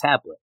have a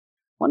tablet.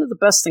 One of the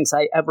best things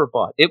I ever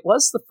bought. It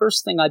was the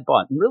first thing I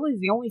bought, and really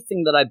the only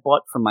thing that I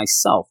bought for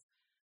myself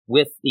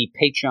with the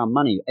Patreon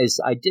money is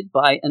I did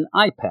buy an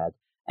iPad,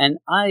 and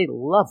I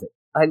love it.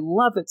 I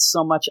love it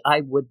so much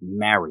I would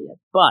marry it.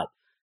 But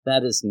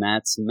that is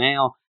Matt's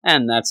mail,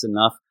 and that's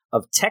enough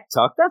of Tech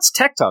Talk. That's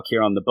Tech Talk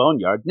here on the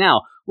Boneyard.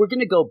 Now, we're going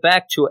to go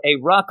back to a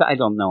rock. I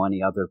don't know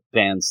any other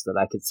bands that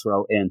I could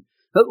throw in,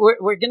 but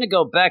we're going to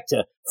go back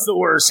to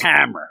Thor's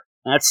Hammer.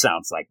 That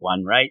sounds like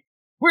one, right?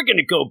 We're going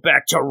to go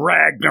back to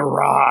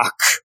Ragnarok.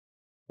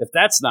 If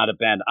that's not a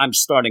band, I'm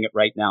starting it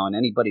right now, and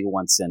anybody who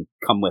wants in,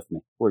 come with me.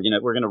 We're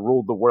gonna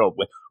rule the world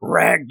with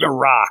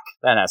Ragnarok.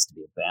 That has to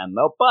be a band,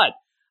 though. But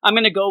I'm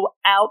going to go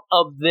out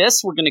of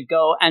this. We're going to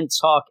go and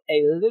talk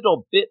a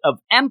little bit of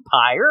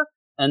Empire,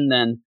 and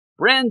then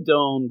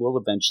Brandon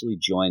will eventually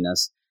join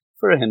us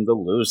for him to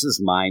lose his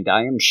mind,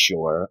 I am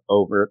sure,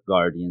 over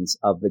Guardians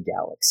of the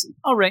Galaxy.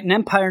 All right, in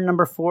Empire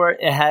number 4,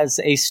 it has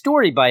a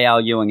story by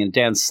Al Ewing and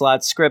Dan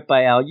Slott, script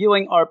by Al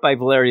Ewing, art by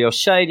Valerio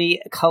Scheide,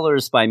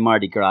 colors by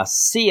Marty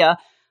Gracia,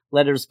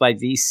 letters by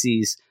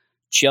VC's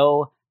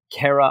Joe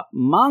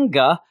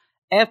Caramanga.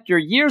 After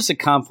years of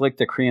conflict,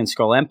 the Kree and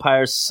Skrull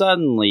Empire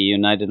suddenly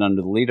united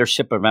under the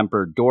leadership of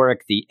Emperor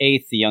Doric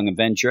VIII, the Young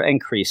Avenger,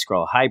 and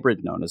Kree-Skrull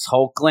hybrid known as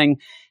Hulkling.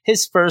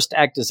 His first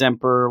act as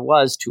Emperor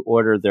was to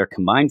order their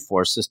combined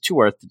forces to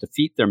Earth to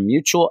defeat their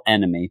mutual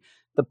enemy,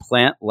 the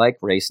plant-like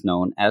race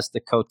known as the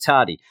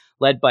Kotati.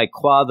 Led by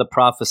Qua, the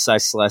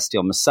prophesied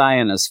celestial messiah,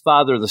 and his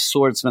father, the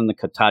swordsman, the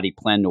Kotati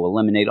planned to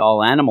eliminate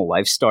all animal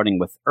life, starting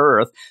with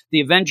Earth.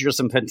 The Avengers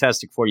and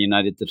Fantastic Four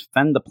united to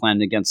defend the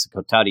planet against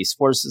the Kotati's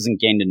forces and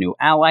gained a new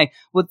ally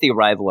with the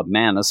arrival of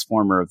Manus,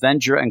 former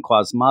Avenger and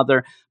Qua's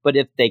mother. But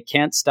if they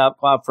can't stop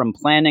Qua from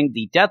planning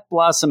the Death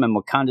Blossom and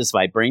Wakanda's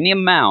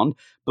Vibranium Mound,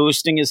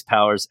 boosting his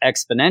powers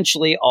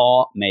exponentially,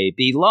 all may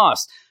be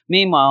lost.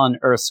 Meanwhile, in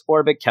Earth's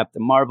orbit,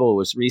 Captain Marvel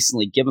was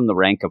recently given the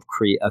rank of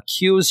Kree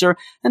Accuser,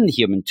 and the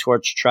Human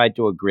Torch tried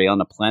to agree on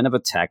a plan of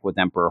attack with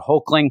Emperor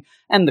Hulkling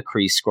and the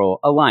Kree Skrull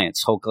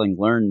Alliance. Hulkling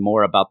learned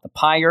more about the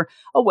Pyre,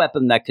 a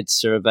weapon that could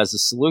serve as a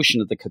solution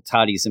to the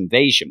Kotati's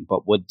invasion,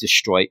 but would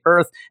destroy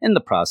Earth in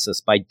the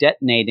process by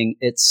detonating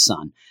its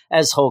sun.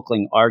 As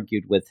Hulkling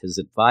argued with his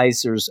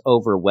advisors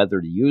over whether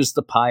to use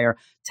the Pyre,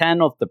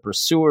 Tanith the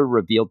Pursuer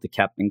revealed to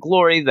Captain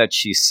Glory that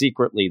she's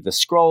secretly the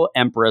Skrull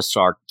Empress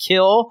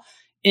Arkil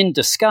in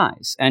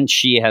disguise, and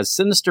she has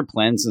sinister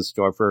plans in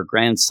store for her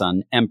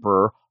grandson,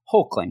 Emperor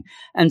Hulkling.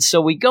 And so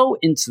we go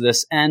into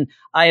this, and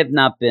I have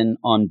not been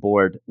on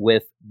board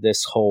with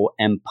this whole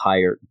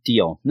Empire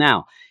deal.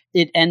 Now,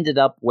 it ended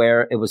up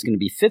where it was going to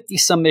be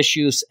 50-some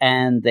issues,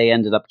 and they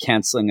ended up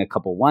canceling a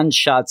couple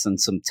one-shots and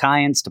some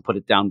tie-ins to put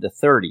it down to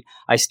 30.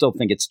 I still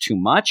think it's too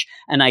much,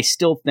 and I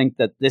still think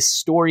that this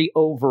story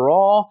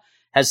overall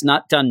has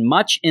not done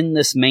much in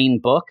this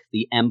main book,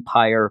 the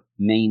Empire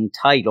main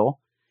title.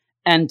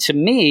 And to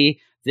me,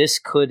 this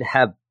could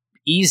have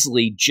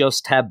easily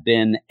just have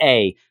been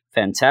a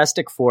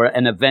Fantastic Four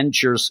and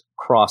Avengers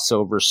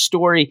crossover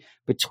story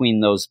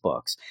between those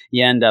books.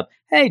 You end up,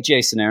 hey,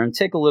 Jason Aaron,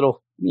 take a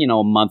little,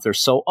 a month or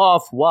so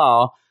off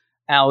while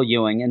Al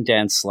Ewing and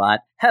Dan Slott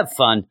have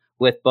fun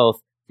with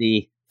both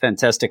the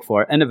Fantastic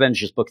Four and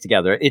Avengers book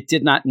together. It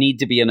did not need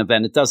to be an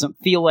event. It doesn't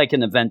feel like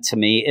an event to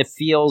me. It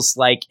feels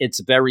like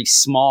it's very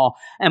small.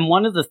 And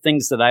one of the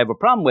things that I have a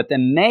problem with,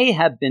 and may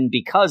have been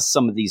because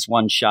some of these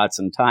one-shots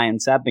and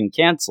tie-ins have been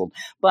canceled,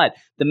 but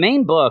the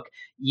main book,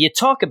 you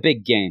talk a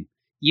big game.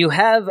 You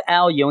have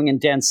Al Ewing and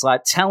Dan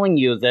Slott telling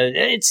you that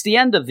it's the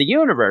end of the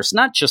universe,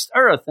 not just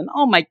Earth. And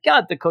oh my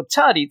God, the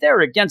Kotati,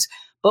 they're against.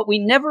 But we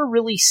never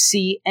really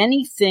see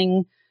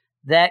anything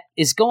that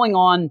is going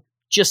on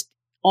just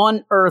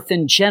on Earth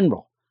in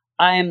general.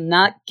 I am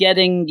not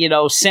getting,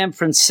 San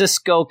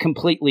Francisco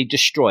completely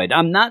destroyed.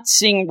 I'm not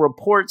seeing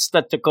reports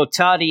that the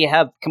Kotati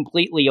have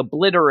completely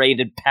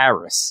obliterated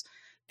Paris.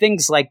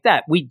 Things like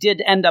that. We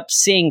did end up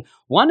seeing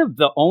one of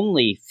the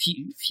only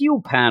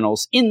few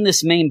panels in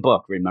this main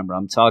book, remember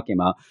I'm talking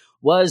about,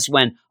 was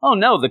when, oh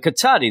no, the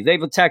Kotati,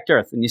 they've attacked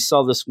Earth. And you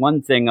saw this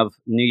one thing of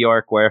New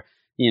York where,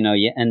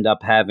 you end up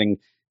having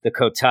the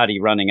Kotati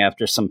running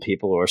after some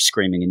people who are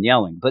screaming and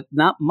yelling, but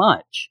not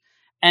much.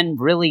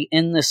 And really,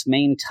 in this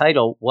main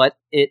title, what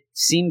it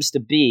seems to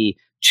be,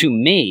 to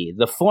me,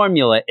 the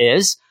formula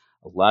is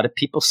a lot of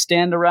people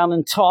stand around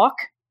and talk.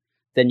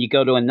 Then you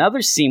go to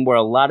another scene where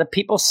a lot of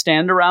people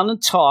stand around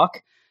and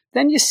talk.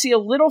 Then you see a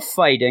little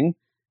fighting,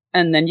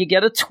 and then you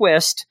get a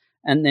twist,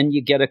 and then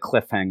you get a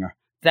cliffhanger.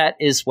 That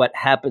is what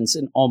happens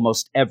in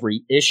almost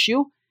every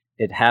issue.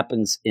 It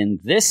happens in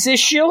this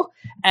issue.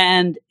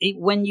 And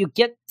when you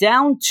get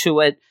down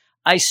to it,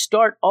 I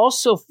start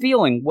also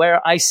feeling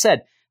where I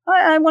said,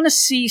 I want to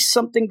see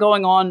something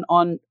going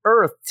on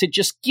Earth to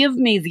just give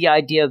me the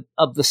idea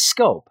of the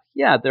scope.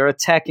 Yeah, they're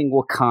attacking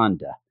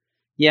Wakanda.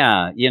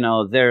 Yeah,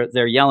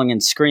 they're yelling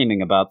and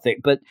screaming about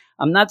things. But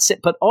I'm not.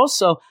 But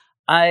also,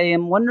 I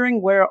am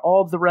wondering where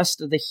all the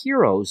rest of the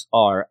heroes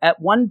are. At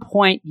one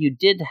point, you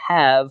did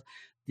have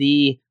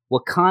the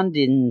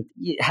Wakandan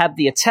have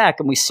the attack,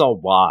 and we saw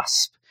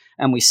Wasp,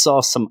 and we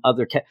saw some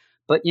other.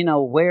 But,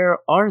 where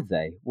are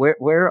they?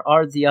 Where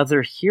are the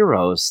other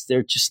heroes?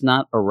 They're just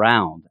not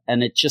around.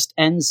 And it just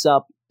ends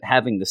up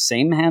having the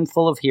same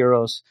handful of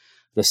heroes,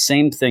 the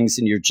same things,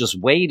 and you're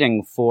just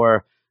waiting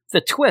for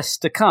the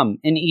twist to come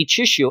in each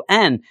issue.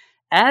 And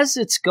as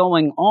it's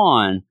going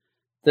on,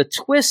 the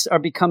twists are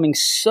becoming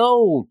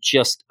so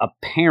just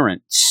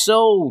apparent,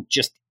 so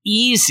just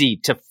easy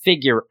to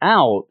figure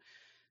out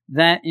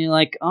that you're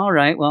like, all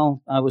right,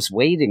 well, I was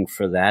waiting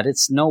for that.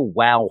 It's no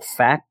wow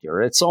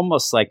factor. It's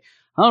almost like,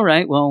 all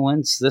right, well,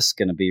 when's this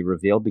going to be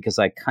revealed? Because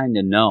I kind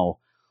of know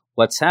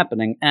what's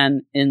happening.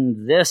 And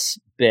in this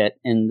bit,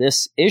 in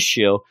this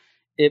issue,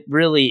 it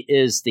really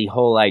is the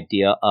whole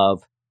idea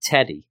of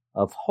Teddy,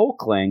 of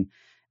Hulkling.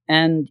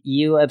 And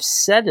you have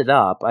set it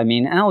up. I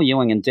mean, Al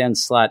Ewing and Dan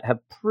Slott have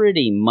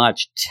pretty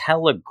much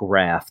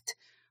telegraphed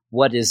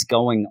what is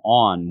going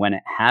on when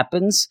it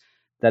happens,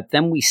 that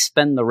then we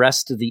spend the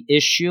rest of the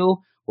issue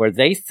where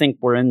they think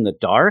we're in the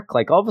dark.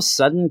 Like all of a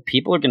sudden,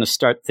 people are going to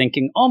start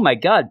thinking, oh my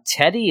God,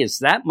 Teddy is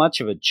that much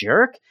of a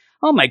jerk?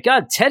 Oh my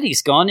God,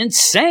 Teddy's gone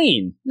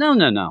insane.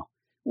 No.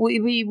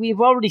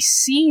 We've already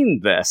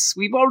seen this.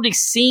 We've already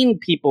seen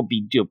people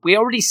be duped. We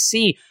already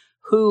see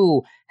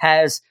who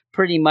has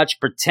pretty much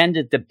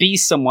pretended to be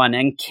someone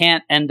and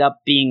can't end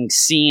up being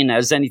seen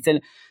as anything.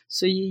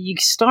 So you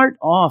start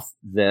off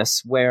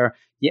this where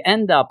you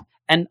end up,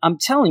 and I'm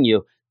telling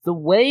you, the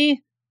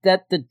way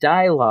that the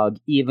dialogue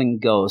even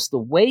goes, the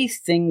way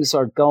things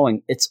are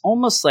going, it's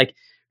almost like,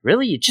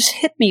 really, you just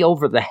hit me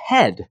over the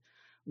head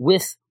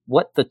with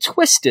what the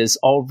twist is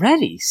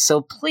already.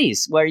 So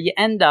please, where you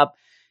end up,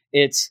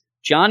 it's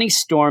Johnny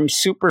Storm,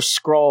 Super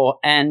Skrull,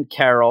 and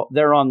Carol.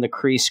 They're on the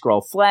Kree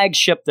Skrull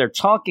flagship. They're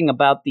talking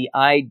about the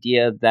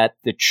idea that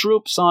the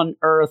troops on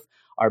Earth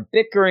are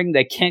bickering.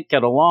 They can't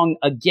get along.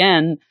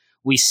 Again,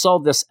 we saw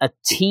this a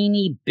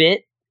teeny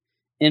bit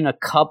in a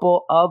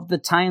couple of the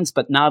tie-ins,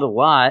 but not a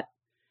lot.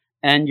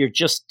 And you're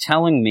just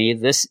telling me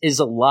this is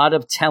a lot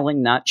of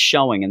telling, not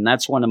showing. And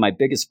that's one of my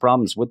biggest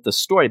problems with the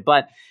story.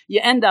 But you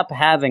end up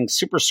having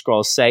Super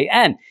Skrull say,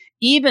 and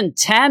even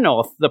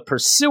Tanith, the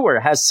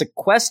pursuer, has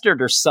sequestered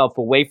herself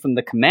away from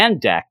the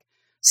command deck.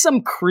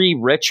 Some Kree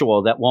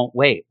ritual that won't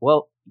wait.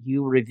 Well,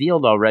 you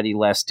revealed already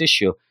last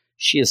issue,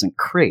 she isn't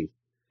Kree.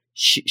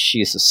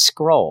 She is a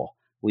Skrull.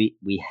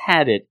 We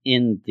had it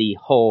in the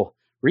whole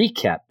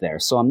recap there,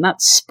 so I'm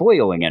not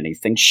spoiling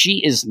anything.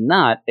 She is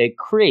not a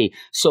Kree.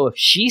 So if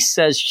she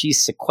says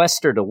she's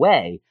sequestered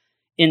away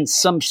in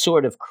some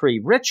sort of Kree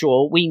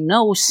ritual, we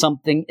know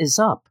something is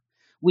up.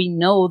 We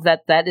know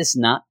that that is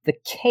not the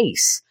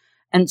case.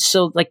 And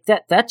so like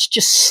that's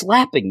just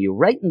slapping you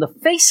right in the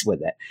face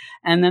with it.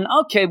 And then,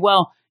 okay,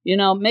 well,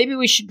 maybe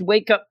we should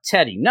wake up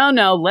Teddy.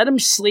 No, let him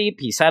sleep.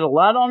 He's had a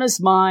lot on his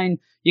mind.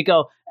 You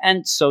go,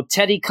 and so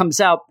Teddy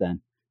comes out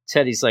then.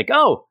 Teddy's like,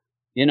 oh,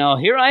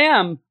 here I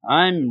am.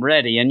 I'm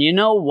ready. And you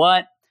know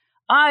what?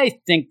 I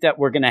think that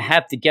we're going to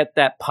have to get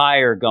that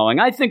pyre going.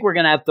 I think we're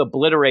going to have to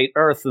obliterate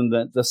Earth and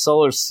the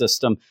solar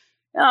system.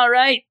 All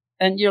right.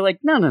 And you're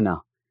like,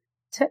 no.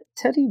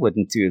 Teddy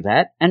wouldn't do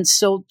that. And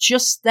so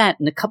just that,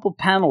 and a couple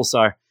panels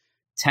are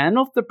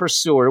Tanith the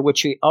Pursuer,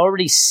 which we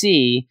already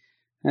see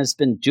has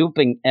been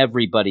duping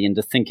everybody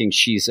into thinking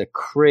she's a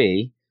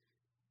Kree,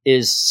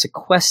 is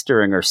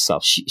sequestering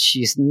herself.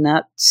 She's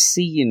not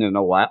seen in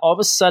a while. All of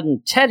a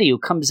sudden, Teddy, who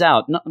comes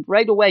out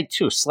right away,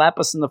 too, slap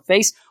us in the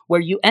face,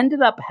 where you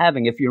ended up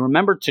having, if you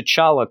remember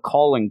T'Challa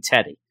calling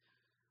Teddy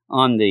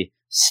on the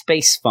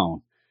space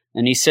phone,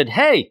 and he said,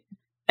 hey,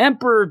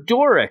 Emperor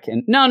Doric,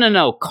 and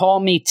no, call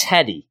me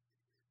Teddy.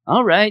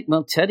 All right,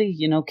 well, Teddy,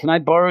 can I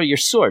borrow your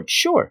sword?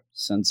 Sure.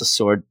 Sends a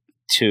sword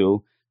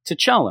to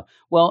T'Challa.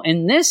 Well,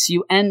 in this,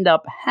 you end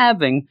up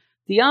having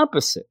the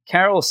opposite.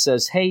 Carol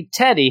says, hey,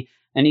 Teddy,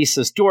 and he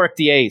says, Doric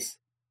the Eighth.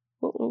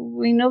 Well,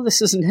 we know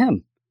this isn't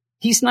him.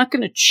 He's not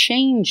going to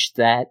change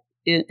that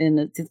in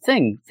the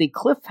thing, the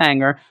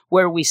cliffhanger,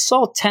 where we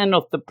saw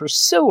Tanith the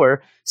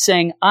Pursuer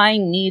saying, I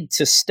need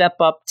to step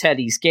up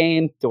Teddy's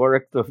game,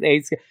 Doric the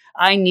Eighth.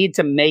 I need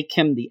to make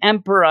him the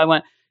Emperor. I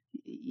went,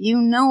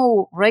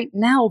 right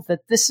now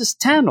that this is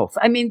Tanith.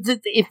 I mean,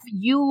 if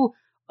you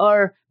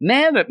are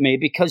mad at me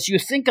because you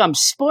think I'm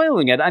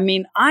spoiling it, I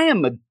mean, I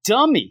am a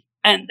dummy.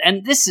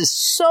 And this is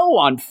so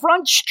on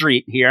Front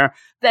Street here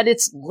that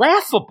it's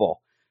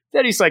laughable.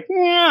 That he's like,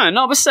 yeah, and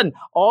all of a sudden,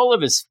 all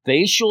of his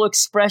facial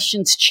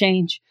expressions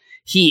change.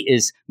 He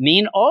is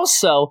mean.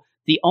 Also,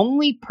 the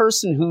only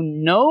person who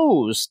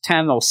knows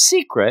Tanith's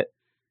secret,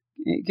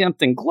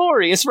 Captain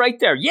Glory, is right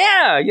there.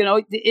 Yeah,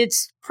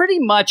 it's pretty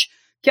much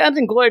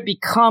Captain Glory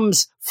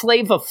becomes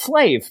Flava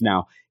Flav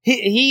now.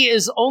 He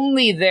is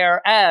only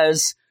there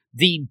as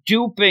the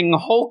duping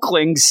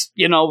Hulklings,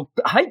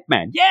 hype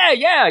man.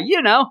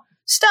 Yeah,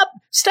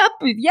 stop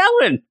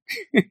yelling.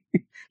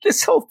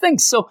 This whole thing.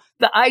 So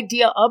the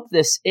idea of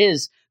this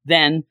is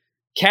then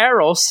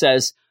Carol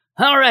says,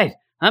 all right,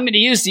 I'm going to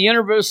use the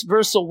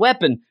universal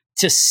weapon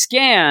to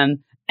scan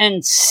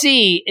and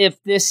see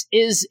if this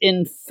is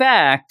in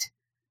fact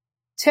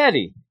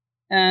Teddy.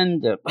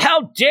 And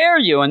how dare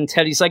you? And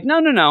Teddy's like,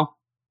 no.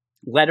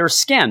 Let her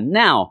scan.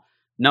 Now,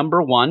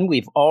 number one,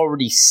 we've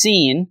already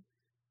seen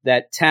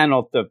that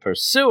Tanith the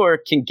Pursuer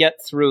can get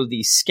through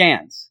these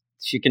scans.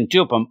 She can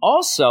dupe them.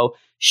 Also,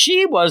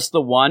 she was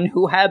the one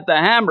who had the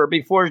hammer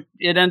before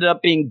it ended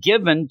up being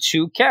given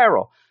to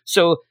Carol.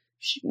 So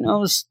she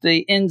knows the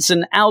ins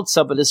and outs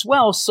of it as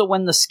well. So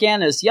when the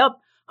scan is,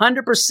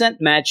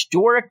 100% match,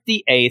 Doric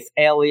the Eighth,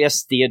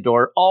 alias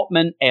Theodore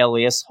Altman,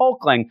 alias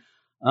Hulkling.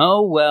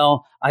 Oh,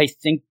 well, I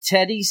think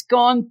Teddy's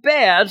gone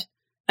bad.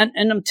 And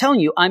I'm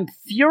telling you, I'm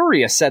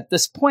furious at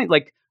this point.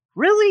 Like,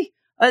 really?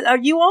 Are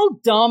you all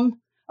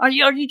dumb? Are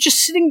you just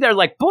sitting there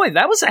like, boy,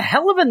 that was a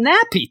hell of a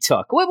nap he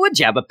took. What would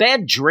you have, a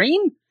bad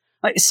dream?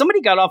 Somebody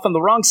got off on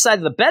the wrong side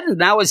of the bed and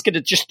now is going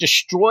to just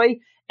destroy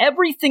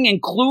everything,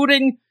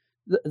 including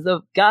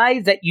the guy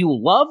that you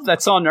love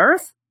that's on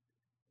Earth?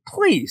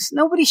 Please,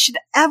 nobody should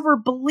ever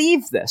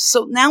believe this.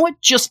 So now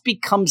it just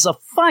becomes a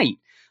fight.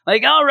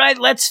 Like, all right,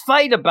 let's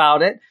fight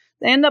about it.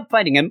 They end up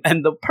fighting him.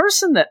 And the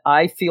person that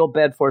I feel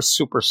bad for is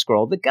Super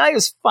Skrull. The guy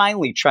is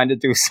finally trying to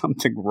do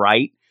something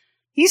right.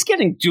 He's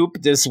getting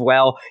duped as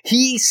well.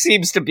 He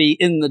seems to be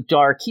in the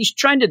dark. He's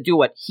trying to do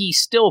what he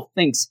still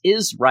thinks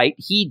is right.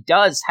 He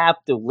does have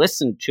to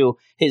listen to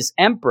his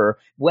emperor,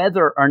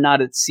 whether or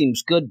not it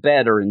seems good,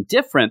 bad, or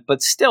indifferent.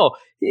 But still,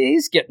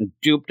 he's getting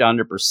duped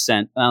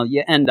 100%. Well,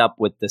 you end up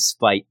with this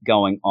fight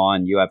going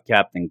on. You have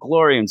Captain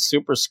Glory and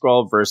Super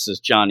Skrull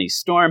versus Johnny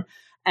Storm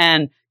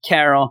and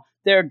Carol.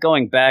 They're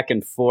going back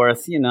and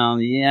forth. You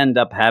end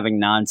up having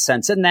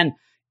nonsense. And then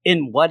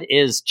in what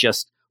is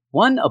just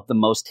one of the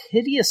most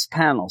hideous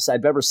panels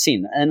I've ever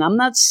seen, and I'm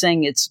not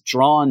saying it's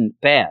drawn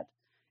bad.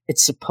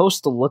 It's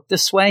supposed to look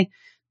this way.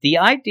 The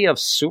idea of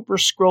Super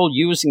Skrull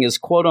using his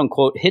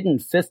quote-unquote hidden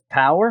fifth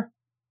power,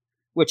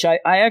 which I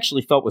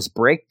actually thought was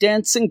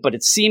breakdancing, but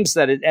it seems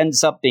that it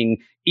ends up being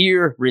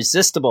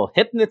irresistible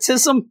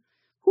hypnotism.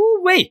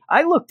 wait,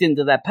 I looked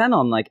into that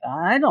panel. I'm like,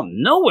 I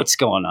don't know what's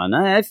going on.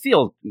 I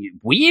feel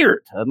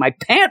weird. My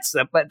pants,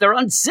 they're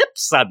unzipped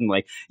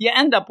suddenly. You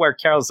end up where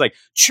Carol's like,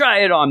 try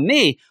it on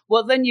me.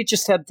 Well, then you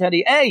just have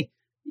Teddy, hey,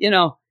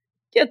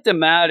 get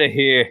them out of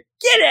here.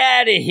 Get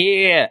out of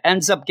here.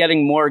 Ends up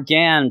getting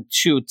Morgan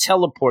to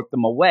teleport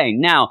them away.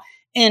 Now,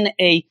 in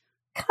a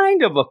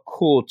kind of a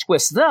cool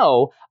twist,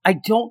 though, I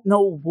don't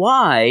know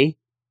why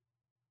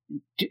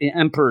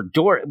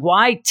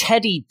why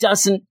Teddy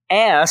doesn't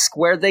ask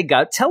where they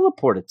got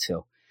teleported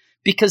to.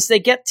 Because they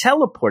get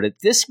teleported.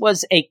 This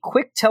was a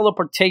quick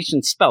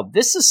teleportation spell.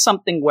 This is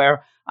something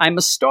where I'm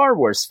a Star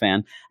Wars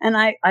fan. And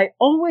I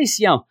always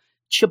yell,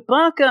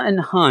 Chewbacca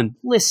and Han,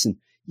 listen,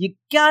 you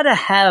gotta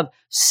have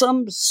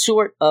some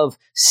sort of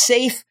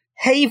safe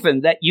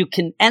haven that you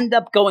can end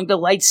up going to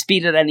light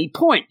speed at any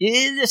point.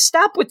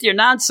 Stop with your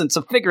nonsense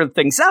of figuring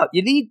things out.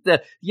 You need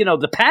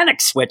the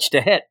panic switch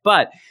to hit,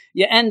 but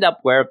you end up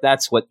where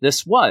that's what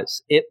this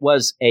was. It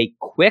was a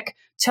quick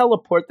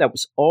teleport that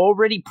was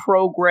already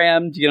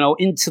programmed,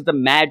 into the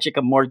magic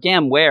of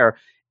Morgan, where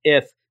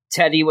if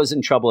Teddy was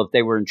in trouble, if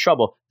they were in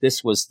trouble,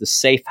 this was the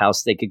safe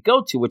house they could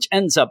go to, which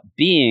ends up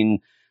being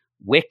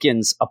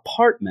Wiccan's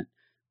apartment.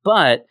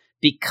 But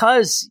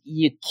because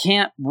you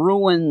can't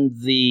ruin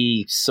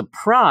the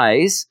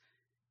surprise,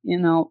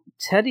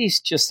 Teddy's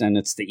just, and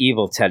it's the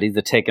evil Teddy,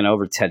 the taken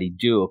over Teddy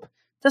dupe,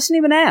 doesn't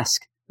even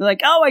ask. They're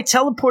like, oh, I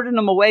teleported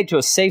him away to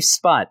a safe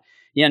spot.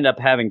 You end up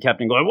having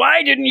Captain going,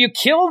 why didn't you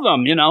kill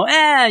them?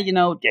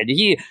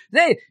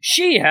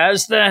 She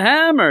has the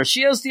hammer.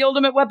 She has the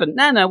ultimate weapon.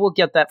 No, we'll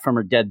get that from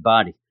her dead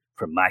body.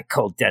 From my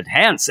cold dead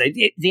hands.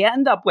 They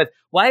end up with,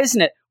 why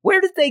isn't it?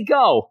 Where did they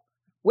go?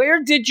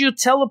 Where did you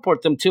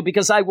teleport them to?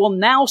 Because I will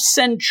now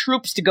send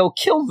troops to go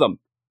kill them.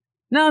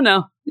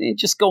 No, they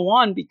just go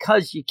on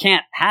because you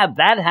can't have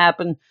that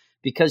happen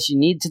because you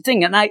need to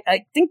think. And I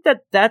think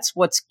that's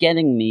what's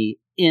getting me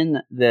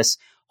in this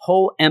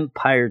whole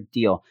Empire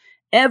deal.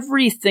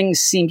 Everything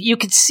seemed, you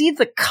could see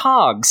the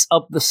cogs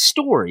of the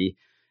story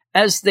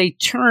as they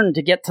turn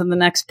to get to the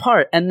next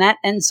part. And that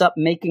ends up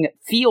making it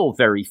feel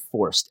very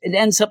forced. It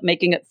ends up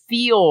making it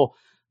feel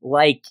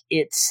like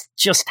it's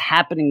just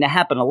happening to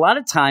happen. A lot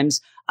of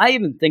times, I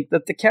even think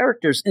that the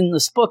characters in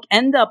this book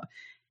end up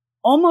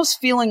almost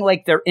feeling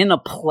like they're in a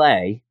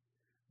play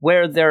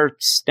where they're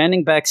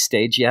standing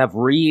backstage. You have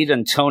Reed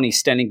and Tony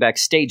standing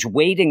backstage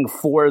waiting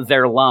for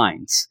their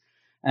lines.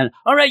 And,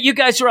 all right, you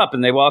guys are up.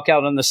 And they walk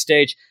out on the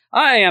stage.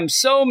 I am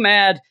so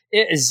mad.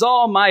 It is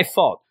all my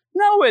fault.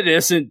 No, it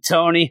isn't,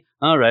 Tony.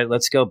 All right,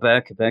 let's go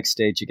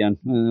backstage again.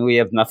 We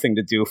have nothing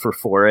to do for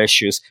 4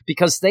 issues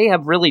because they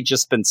have really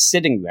just been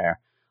sitting there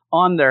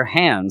on their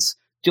hands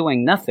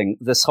doing nothing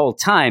this whole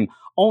time,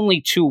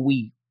 only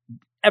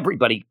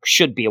everybody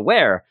should be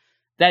aware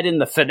that in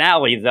the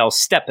finale, they'll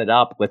step it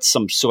up with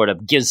some sort of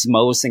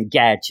gizmos and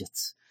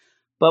gadgets.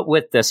 But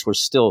with this, we're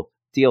still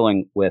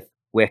dealing with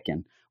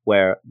Wiccan,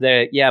 where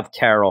you have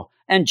Carol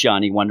and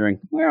Johnny wondering,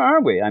 where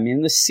are we? I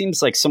mean, this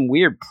seems like some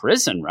weird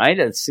prison, right?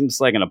 It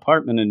seems like an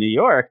apartment in New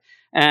York.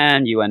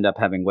 And you end up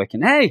having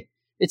Wiccan. Hey,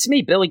 it's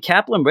me, Billy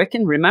Kaplan,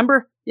 Wiccan,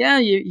 remember? Yeah,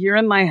 you're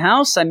in my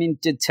house. I mean,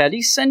 did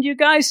Teddy send you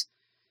guys?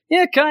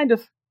 Yeah, kind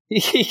of.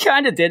 He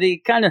kind of did. He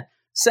kind of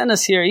sent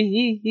us here.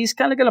 He's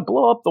kind of going to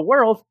blow up the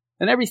world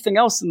and everything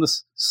else in the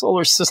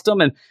solar system.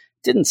 And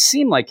didn't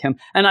seem like him.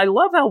 And I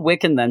love how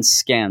Wiccan then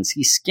scans.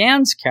 He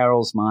scans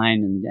Carol's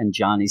mind and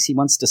Johnny's. He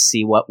wants to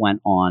see what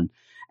went on.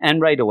 And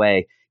right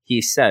away,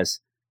 he says,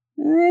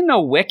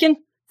 no Wiccan.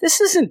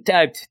 This isn't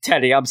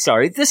Teddy. I'm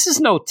sorry. This is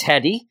no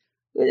Teddy.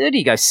 Are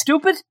you guys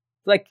stupid?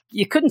 Like,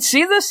 you couldn't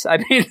see this? I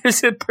mean,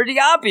 this is pretty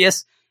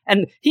obvious.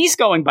 And he's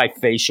going by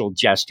facial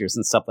gestures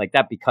and stuff like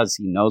that because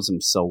he knows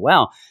him so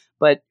well.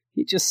 But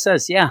he just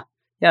says, yeah,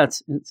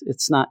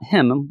 it's not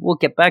him. And we'll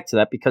get back to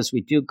that because we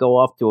do go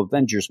off to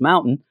Avengers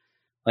Mountain.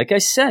 Like I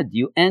said,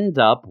 you end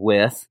up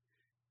with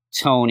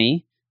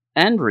Tony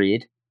and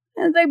Reed,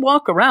 and they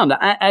walk around.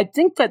 I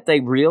think that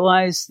they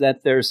realize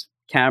that there's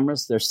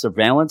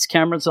surveillance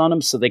cameras on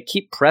them, so they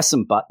keep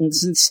pressing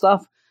buttons and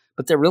stuff,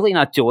 but they're really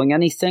not doing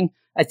anything.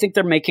 I think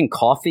they're making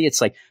coffee.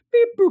 It's like,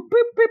 beep, boop,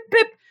 beep, beep,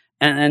 beep.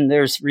 And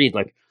there's Reed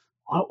like,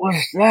 what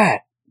was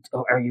that?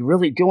 Are you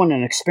really doing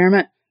an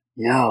experiment?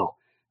 No,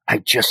 I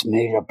just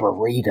made a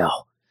burrito.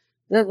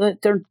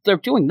 They're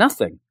doing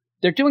nothing.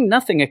 They're doing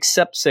nothing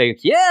except say,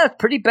 yeah, it's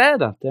pretty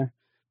bad out there.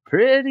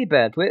 Pretty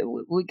bad.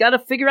 We got to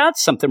figure out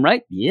something,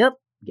 right? Yep,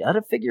 got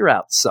to figure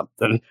out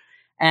something.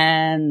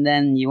 And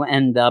then you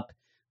end up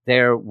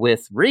there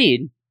with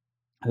Reed,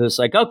 who's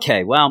like,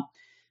 okay, well,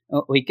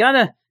 we got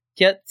to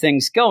get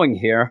things going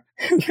here.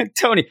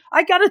 Tony,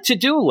 I got a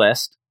to-do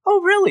list.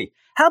 Oh, really?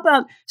 How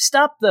about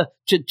stop the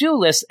to-do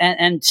list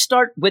and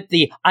start with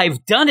the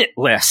I've done it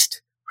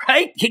list,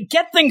 right? You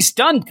get things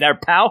done there,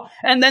 pal.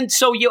 And then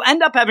so you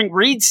end up having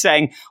Reed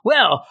saying,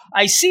 well,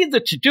 I see the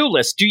to-do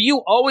list. Do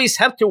you always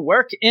have to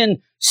work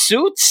in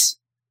suits?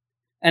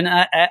 And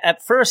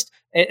at first,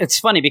 it's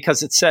funny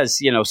because it says,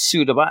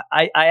 suit of,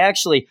 I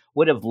actually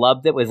would have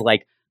loved it with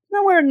like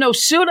I'm wearing no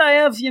suit. I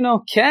have,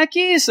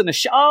 khakis and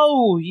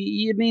oh,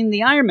 you mean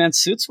the Iron Man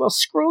suits? Well,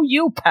 screw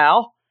you,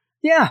 pal.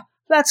 Yeah,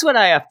 that's what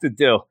I have to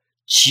do,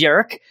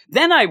 jerk.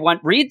 Then I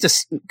want Reed to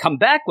come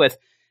back with,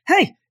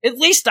 hey, at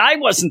least I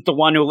wasn't the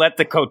one who let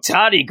the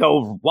Kotati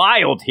go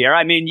wild here.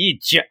 I mean,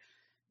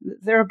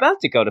 they're about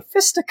to go to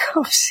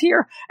fisticuffs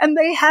here, and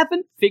they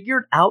haven't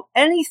figured out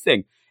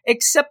anything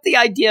except the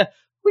idea,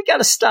 we got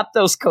to stop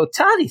those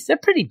Kotatis. They're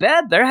pretty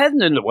bad. They're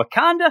heading into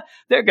Wakanda.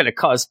 They're going to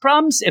cause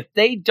problems if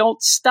they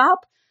don't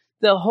stop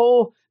the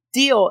whole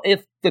deal.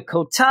 If the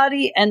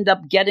Kotati end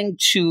up getting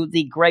to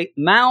the Great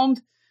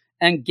Mound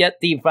and get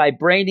the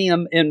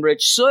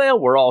vibranium-enriched soil,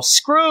 we're all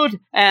screwed,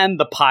 and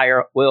the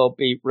pyre will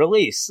be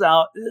released.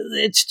 So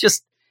it's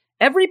just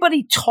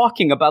everybody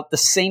talking about the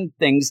same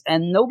things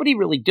and nobody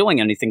really doing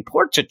anything.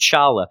 Poor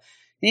T'Challa,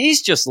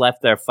 he's just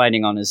left there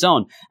fighting on his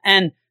own.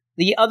 And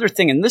the other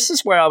thing, and this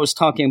is where I was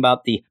talking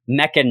about the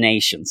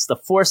machinations, the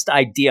forced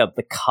idea of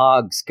the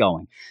cogs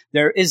going.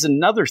 There is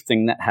another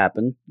thing that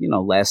happened,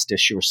 last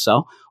issue or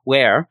so,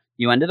 where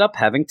you ended up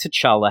having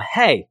T'Challa,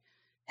 hey,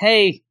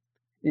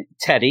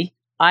 Teddy,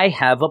 I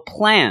have a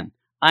plan.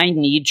 I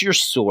need your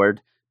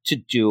sword to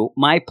do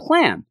my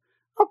plan.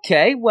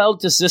 Okay, well,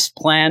 does this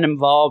plan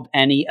involve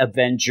any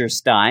Avengers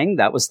dying?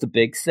 That was the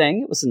big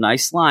thing. It was a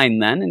nice line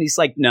then. And he's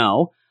like,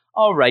 no.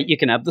 All right, you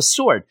can have the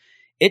sword.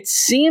 It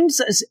seems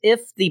as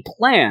if the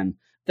plan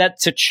that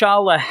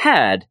T'Challa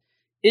had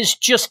is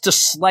just to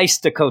slice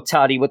the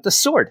Kotati with the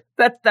sword.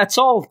 That's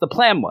all the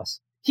plan was.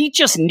 He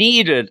just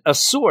needed a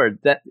sword.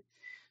 There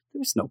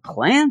was no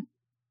plan.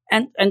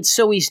 And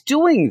so he's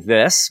doing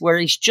this where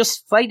he's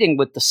just fighting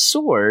with the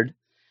sword.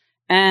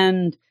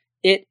 And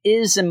it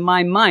is, in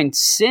my mind,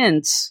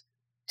 since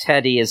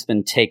Teddy has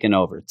been taken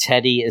over,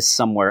 Teddy is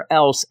somewhere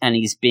else and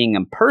he's being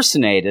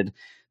impersonated.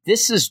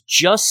 This is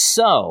just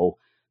so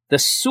the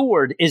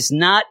sword is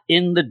not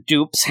in the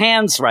dupe's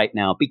hands right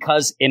now,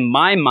 because in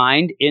my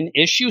mind, in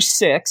issue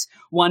 6,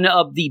 one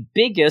of the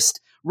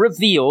biggest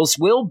reveals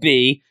will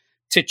be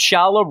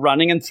T'Challa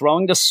running and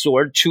throwing the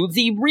sword to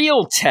the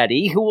real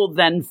Teddy, who will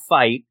then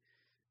fight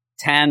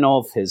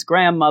Tanolf, his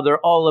grandmother,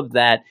 all of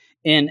that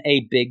in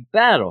a big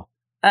battle.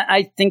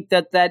 I think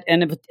that,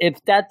 and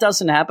if that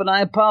doesn't happen,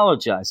 I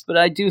apologize. But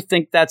I do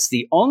think that's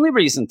the only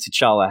reason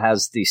T'Challa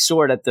has the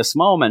sword at this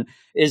moment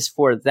is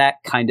for that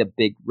kind of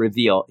big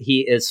reveal.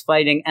 He is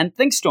fighting and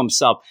thinks to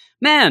himself,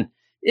 man,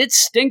 it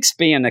stinks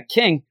being a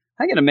king.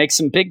 I got to make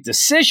some big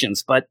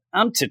decisions, but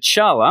I'm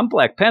T'Challa. I'm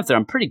Black Panther.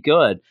 I'm pretty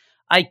good.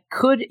 I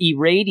could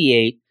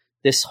irradiate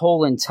this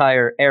whole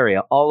entire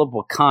area, all of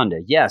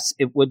Wakanda. Yes,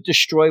 it would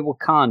destroy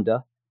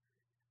Wakanda.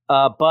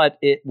 But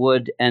it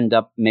would end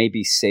up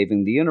maybe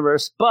saving the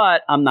universe.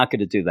 But I'm not going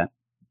to do that.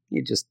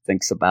 He just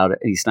thinks about it.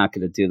 He's not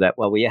going to do that.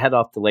 Well, we head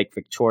off to Lake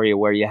Victoria,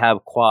 where you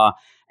have Kwa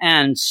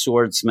and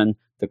Swordsman,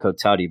 the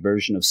Kotati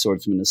version of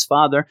Swordsman, his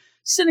father,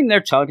 sitting there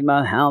talking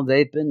about how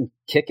they've been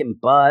kicking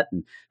butt.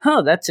 And,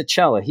 that's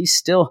T'Challa. He's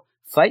still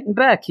fighting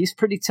back. He's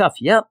pretty tough.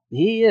 Yep,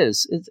 he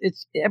is.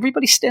 It's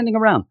everybody's standing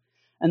around.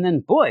 And then,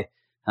 boy,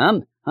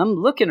 I'm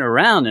looking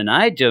around, and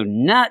I do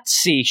not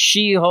see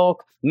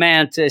She-Hulk,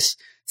 Mantis,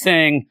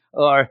 Thing,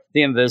 or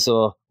the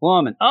Invisible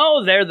Woman.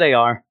 Oh, there they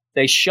are.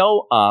 They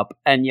show up,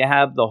 and you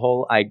have the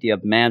whole idea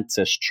of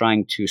Mantis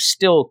trying to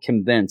still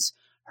convince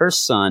her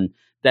son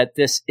that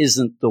this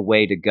isn't the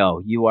way to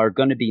go. You are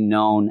going to be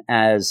known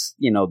as,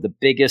 the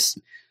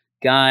biggest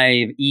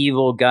guy,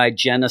 evil guy,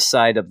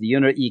 genocide of the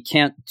universe. You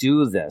can't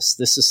do this.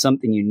 This is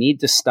something you need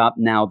to stop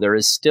now. There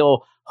is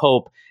still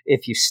hope.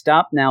 If you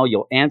stop now,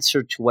 you'll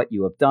answer to what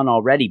you have done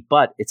already,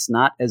 but it's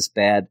not as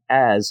bad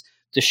as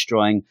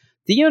destroying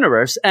the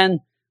universe. And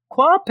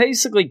Kwa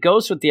basically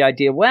goes with the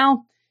idea,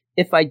 well,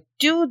 if I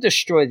do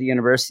destroy the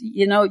universe,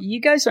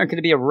 you guys aren't going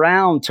to be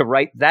around to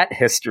write that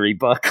history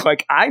book.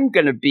 Like, I'm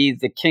going to be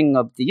the king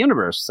of the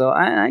universe, so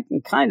I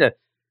can kind of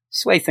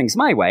sway things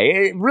my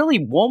way. It really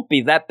won't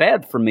be that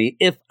bad for me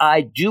if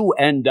I do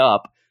end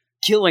up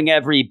killing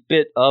every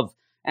bit of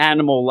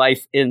animal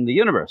life in the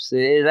universe.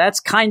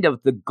 That's kind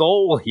of the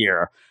goal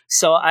here.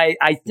 So I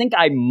think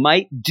I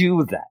might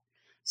do that.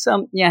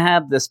 So you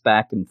have this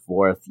back and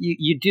forth.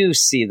 You do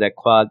see that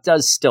Kwa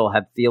does still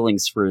have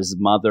feelings for his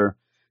mother.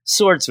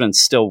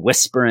 Swordsman's still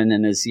whispering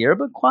in his ear,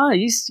 but Kwa,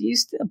 he's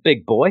a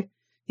big boy.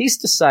 He's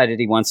decided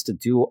he wants to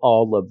do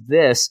all of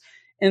this.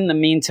 In the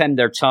meantime,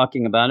 they're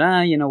talking about,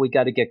 we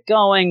got to get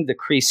going. The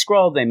Kree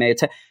Skrull, they may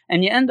attack.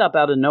 And you end up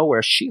out of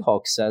nowhere,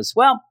 She-Hulk says,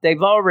 well,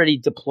 they've already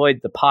deployed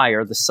the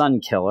Pyre, the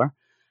Sun Killer.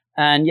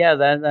 And yeah,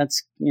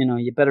 that's,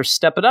 you better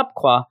step it up,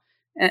 Kwa.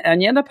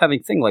 And you end up having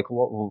a thing like,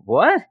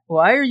 what?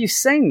 Why are you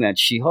saying that,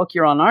 She-Hulk?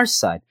 You're on our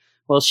side.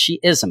 Well, she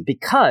isn't,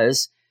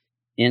 because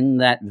in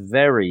that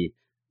very,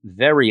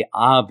 very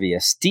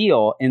obvious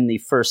deal in the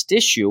first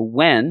issue,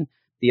 when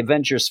the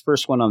Avengers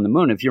first went on the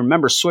moon, if you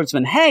remember,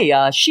 Swordsman, hey,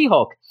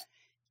 She-Hulk,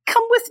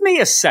 come with me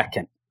a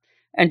second.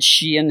 And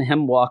she and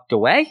him walked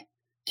away,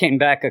 came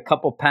back a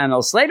couple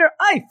panels later.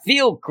 I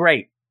feel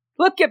great.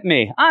 Look at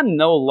me. I'm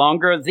no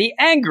longer the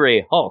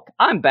angry Hulk.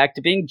 I'm back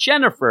to being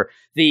Jennifer,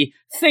 the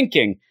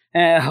thinking,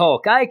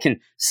 Hulk, I can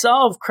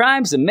solve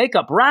crimes and make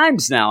up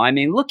rhymes now. I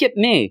mean, look at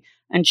me.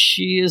 And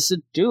she is a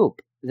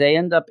dupe. They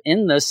end up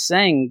in this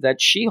saying that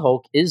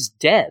She-Hulk is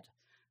dead,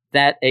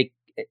 that a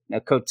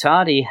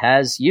Kotati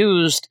has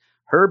used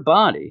her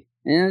body.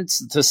 And it's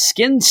the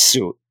skin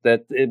suit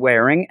that they're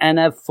wearing and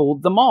have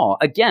fooled them all.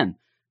 Again,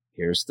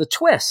 here's the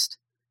twist.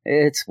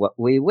 It's what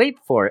we wait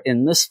for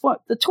in this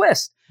the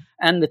twist.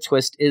 And the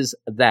twist is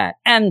that.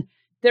 And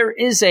there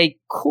is a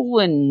cool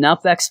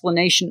enough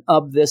explanation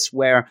of this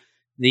where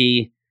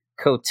the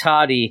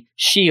Kotati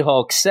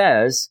She-Hulk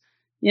says,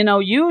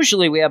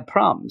 usually we have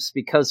problems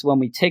because when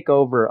we take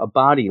over a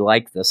body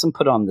like this and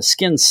put on the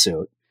skin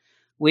suit,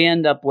 we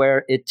end up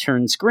where it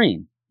turns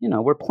green.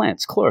 We're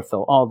plants,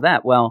 chlorophyll, all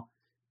that. Well,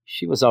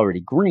 she was already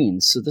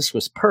green, so this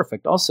was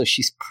perfect. Also,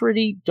 she's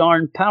pretty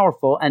darn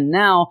powerful. And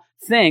now,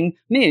 Thing,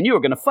 me and you are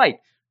going to fight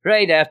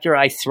right after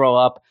I throw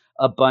up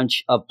a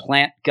bunch of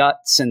plant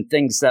guts and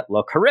things that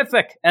look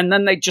horrific. And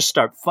then they just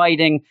start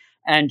fighting.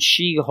 And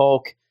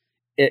She-Hulk,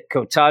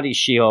 Kotati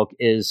She-Hulk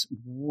is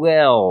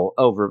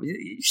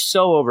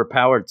so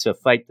overpowered to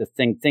fight the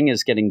Thing. Thing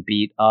is getting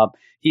beat up.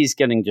 He's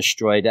getting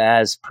destroyed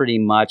as pretty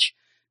much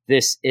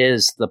this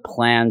is the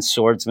plan.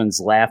 Swordsman's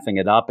laughing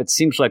it up. It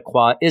seems like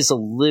Qua is a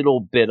little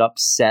bit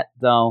upset,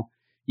 though.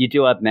 You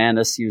do have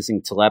Manus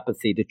using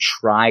telepathy to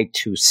try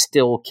to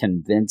still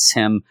convince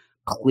him,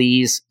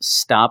 please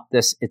stop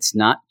this. It's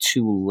not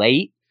too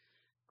late.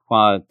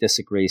 Qua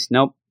disagrees.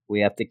 Nope,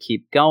 we have to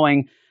keep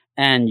going.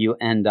 And you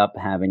end up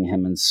having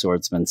him and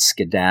Swordsman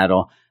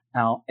skedaddle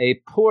out a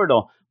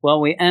portal.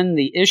 Well, we end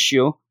the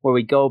issue where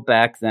we go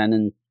back then,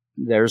 and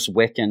there's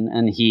Wiccan,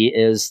 and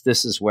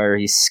this is where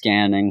he's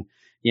scanning,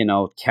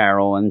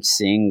 Carol and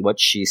seeing what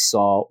she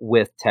saw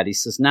with Teddy.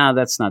 Says, nah,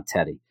 that's not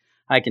Teddy.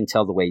 I can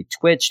tell the way he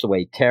twitched, the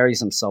way he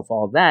carries himself,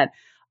 all that.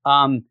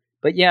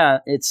 But yeah,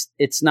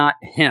 it's not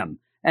him.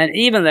 And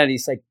even that,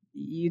 he's like,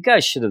 you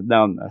guys should have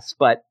known this.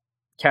 But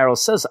Carol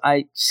says,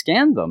 I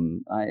scanned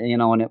them,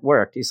 and it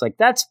worked. He's like,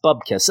 that's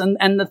Bubkiss.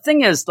 And the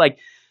thing is, like,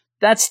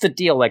 that's the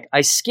deal. Like,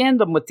 I scanned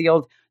them with the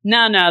old,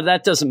 no,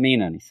 that doesn't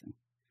mean anything.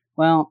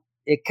 Well,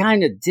 it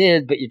kind of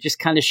did, but you're just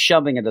kind of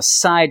shoving it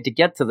aside to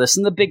get to this.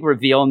 And the big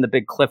reveal and the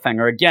big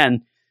cliffhanger,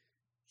 again,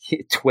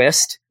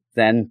 twist,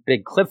 then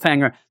big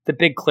cliffhanger. The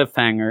big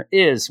cliffhanger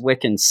is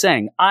Wiccan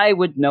saying, I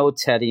would know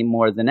Teddy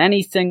more than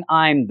anything.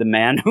 I'm the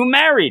man who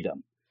married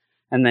him.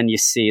 And then you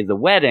see the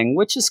wedding,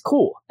 which is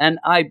cool. And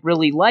I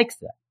really like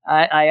that.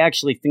 I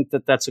actually think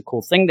that that's a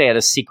cool thing. They had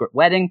a secret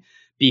wedding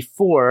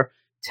before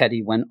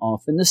Teddy went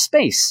off into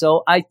space.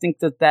 So I think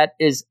that that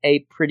is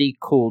a pretty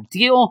cool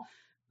deal.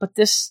 But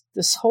this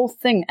whole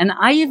thing, and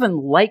I even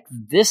like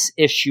this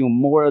issue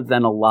more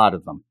than a lot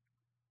of them.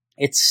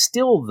 It's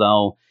still,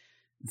 though,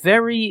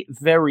 very,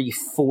 very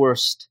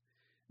forced,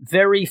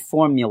 very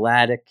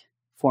formulaic.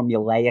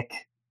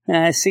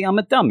 See, I'm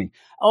a dummy.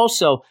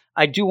 Also,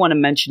 I do want to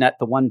mention at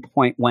the one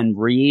point when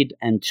Reed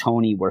and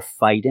Tony were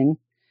fighting,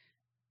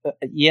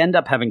 you end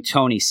up having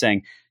Tony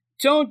saying,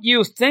 don't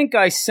you think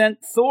I sent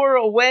Thor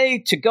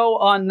away to go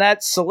on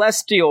that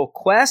celestial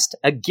quest?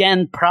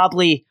 Again,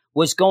 probably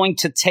was going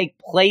to take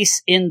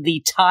place in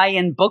the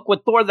tie-in book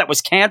with Thor that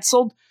was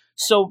canceled.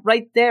 So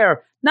right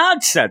there,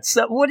 nonsense.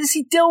 What is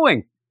he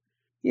doing?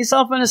 He's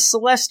off on a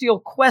celestial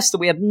quest that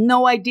we have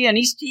no idea. And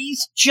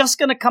he's just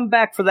going to come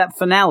back for that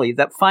finale,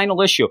 that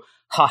final issue.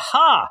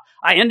 Ha!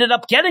 I ended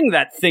up getting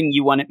that thing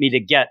you wanted me to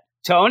get,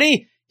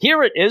 Tony.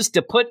 Here it is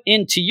to put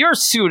into your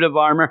suit of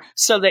armor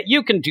so that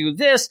you can do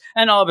this.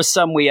 And all of a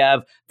sudden we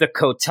have the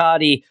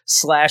Kotati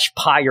 /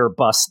 Pyre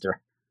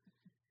Buster.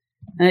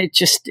 And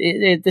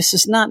this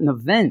is not an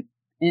event.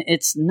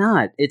 It's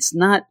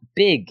not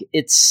big.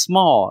 It's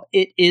small.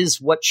 It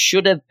is what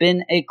should have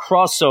been a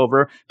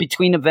crossover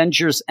between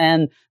Avengers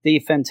and the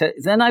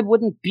Fantastic. Then I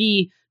wouldn't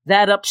be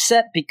that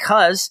upset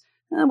because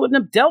I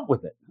wouldn't have dealt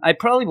with it. I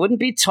probably wouldn't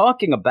be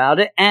talking about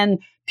it. And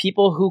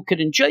people who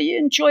could enjoy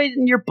it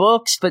in your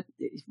books, but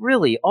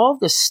really all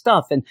this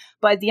stuff. And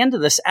by the end of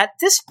this, at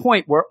this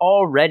point, we're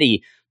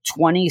already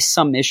 20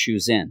 some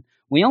issues in.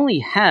 We only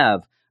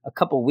have a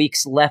couple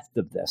weeks left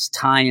of this,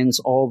 tie-ins,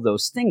 all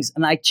those things.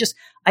 And I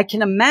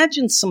can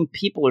imagine some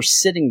people are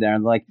sitting there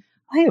and like,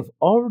 I have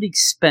already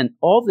spent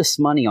all this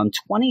money on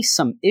 20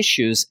 some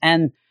issues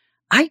and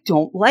I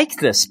don't like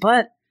this,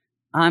 but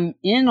I'm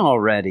in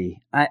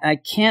already. I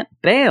can't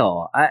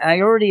bail.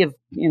 I already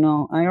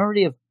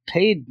have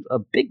paid a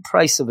big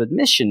price of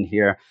admission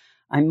here.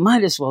 I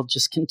might as well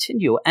just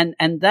continue.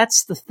 And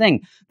that's the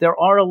thing. There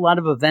are a lot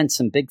of events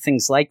and big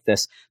things like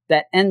this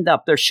that end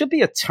up, there should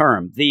be a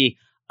term,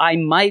 I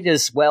might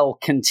as well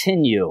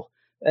continue.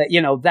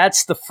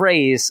 That's the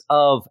phrase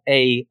of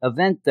a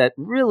event that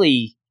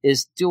really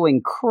is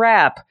doing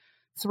crap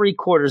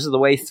 3/4 of the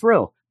way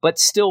through, but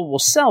still will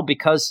sell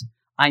because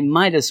I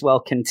might as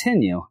well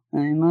continue.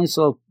 I might as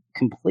well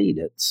complete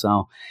it.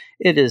 So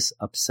it is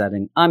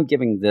upsetting. I'm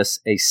giving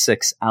this a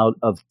 6 out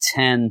of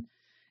 10.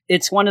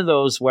 It's one of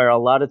those where a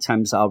lot of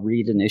times I'll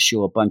read an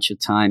issue a bunch of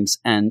times,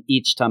 and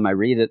each time I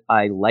read it,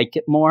 I like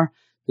it more.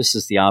 This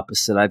is the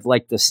opposite. I've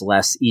liked this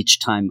less each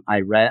time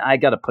I read. I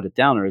got to put it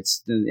down, or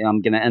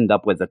I'm going to end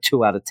up with a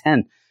 2 out of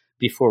 10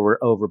 before we're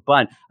over.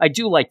 But I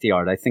do like the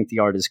art. I think the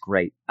art is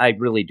great. I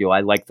really do.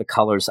 I like the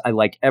colors. I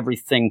like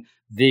everything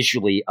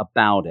visually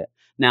about it.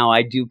 Now,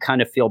 I do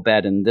kind of feel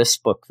bad in this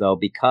book, though,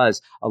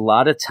 because a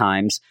lot of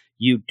times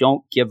you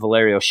don't give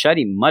Valerio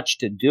Scheide much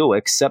to do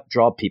except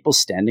draw people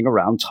standing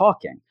around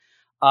talking.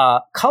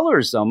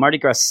 Colors, though, Marty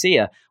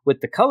Garcia,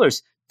 with the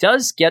colors,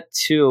 does get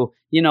to,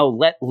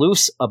 let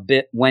loose a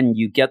bit when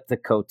you get the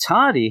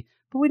Cotati,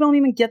 but we don't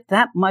even get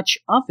that much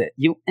of it.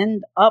 You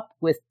end up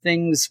with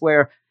things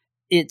where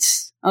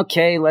it's,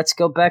 okay, let's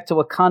go back to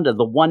Wakanda,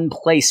 the one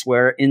place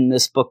where in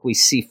this book we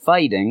see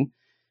fighting,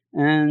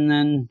 and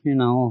then,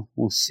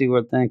 we'll see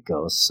where that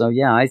goes. So,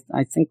 yeah,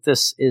 I think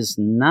this is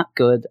not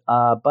good,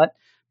 but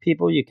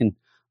people, you can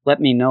let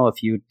me know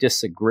if you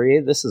disagree.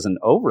 This is an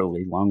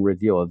overly long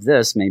review of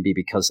this, maybe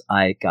because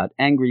I got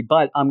angry,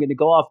 but I'm going to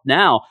go off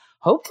now.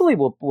 Hopefully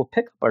we'll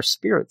pick up our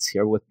spirits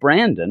here with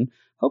Brandon.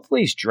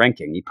 Hopefully he's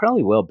drinking. He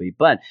probably will be.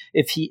 But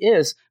if he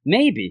is,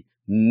 maybe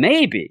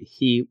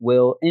he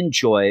will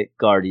enjoy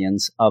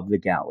Guardians of the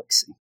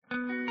Galaxy.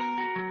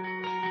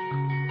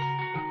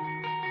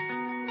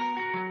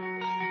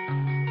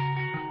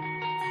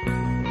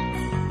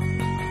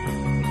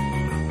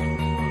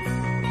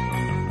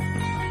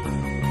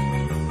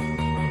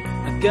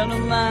 I got a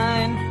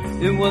line,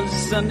 it was a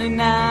Sunday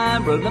night,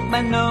 wrote up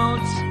my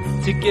notes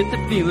to get the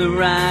feeling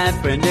right.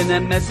 Brendan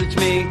had messaged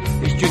me,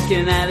 he's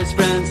drinking at his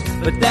friends,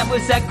 but that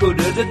was at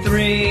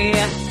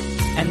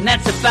 2:45. And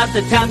that's about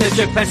the time the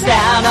jerk passed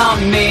out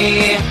on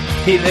me.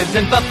 He lives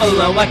in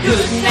Buffalo, I could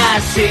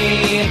not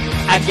see.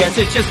 I guess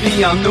it's just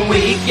beyond the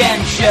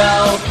weekend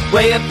show.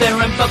 Way up there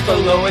in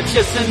Buffalo, it's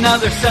just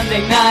another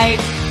Sunday night.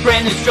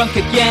 Brandon's drunk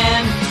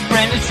again,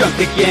 Brandon's drunk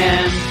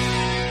again.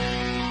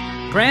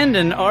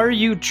 Brandon, are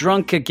you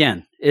drunk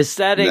again? Is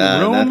that a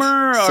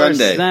rumor, or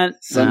Sunday. Is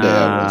that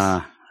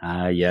Sunday?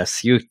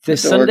 yes.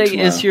 This Sunday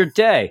is your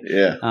day.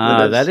 Yeah,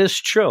 that is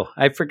true.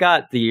 I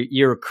forgot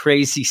your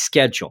crazy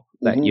schedule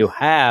that you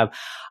have.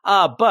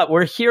 But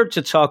we're here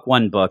to talk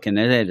one book, and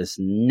it is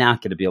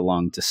not going to be a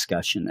long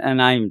discussion.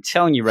 And I'm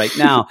telling you right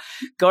now,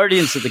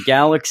 Guardians of the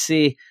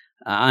Galaxy,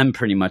 I'm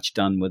pretty much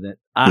done with it.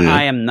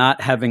 I am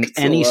not having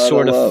any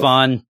sort of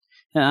fun.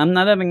 I'm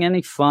not having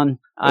any fun.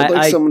 I'd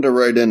like someone to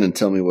write in and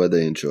tell me why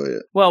they enjoy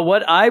it. Well,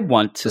 what I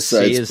want to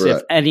see is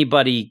if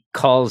anybody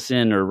calls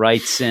in or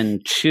writes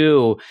in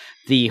to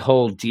the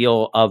whole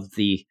deal of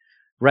the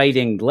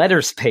writing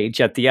letters page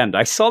at the end.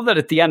 I saw that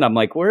at the end. I'm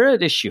like, we're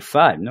at issue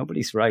 5.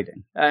 Nobody's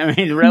writing. I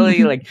mean,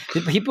 really, like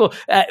people,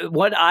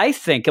 what I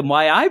think and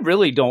why I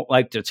really don't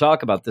like to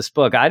talk about this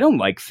book, I don't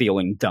like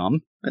feeling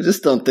dumb. I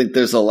just don't think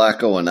there's a lot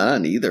going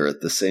on either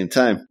at the same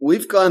time.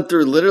 We've gone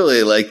through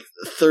literally like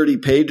 30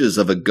 pages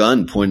of a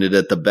gun pointed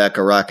at the back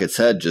of Rocket's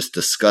head just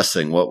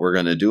discussing what we're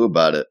going to do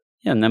about it.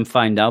 Yeah, and then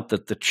find out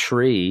that the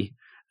tree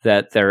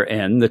that they're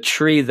in, the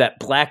tree that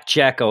Black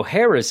Jack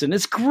O'Hare is in,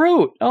 is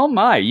Groot. Oh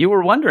my, you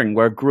were wondering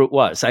where Groot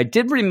was. I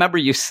did remember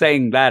you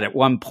saying that at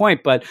one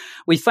point, but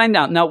we find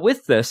out. Now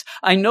with this,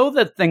 I know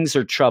that things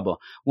are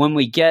trouble when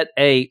we get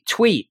a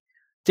tweet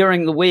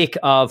during the week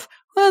of,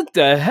 what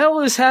the hell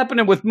is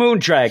happening with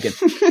Moondragon?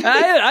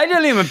 I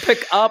didn't even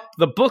pick up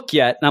the book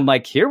yet. And I'm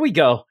like, here we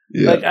go.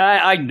 Yeah. Like,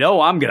 I know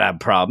I'm going to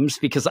have problems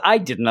because I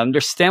didn't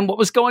understand what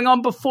was going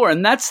on before.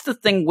 And that's the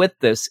thing with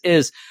this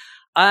is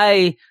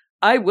I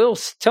will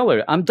tell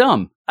her I'm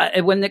dumb.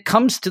 When it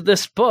comes to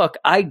this book,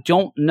 I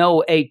don't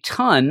know a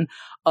ton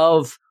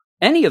of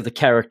any of the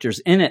characters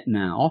in it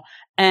now.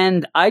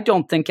 And I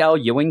don't think Al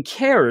Ewing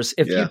cares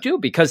if you do,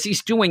 because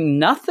he's doing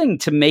nothing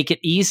to make it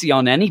easy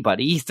on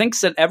anybody. He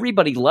thinks that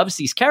everybody loves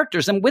these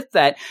characters. And with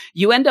that,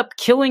 you end up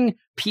killing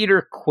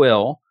Peter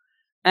Quill.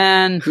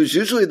 And who's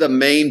usually the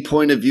main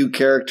point of view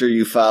character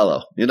you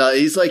follow. You know,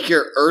 he's like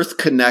your Earth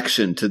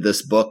connection to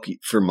this book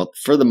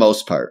for the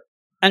most part.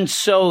 And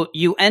so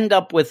you end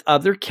up with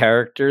other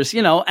characters,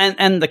 you know,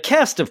 and the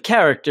cast of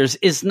characters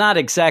is not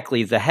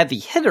exactly the heavy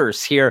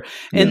hitters here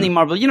in the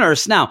Marvel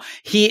Universe. Now,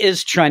 he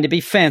is trying to be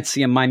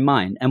fancy in my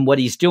mind, and what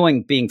he's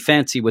doing being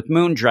fancy with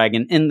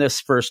Moondragon in this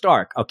first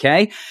arc,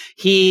 okay?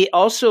 He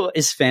also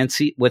is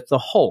fancy with the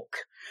Hulk.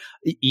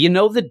 You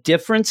know, the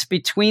difference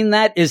between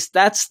that is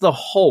that's the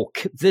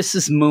Hulk. This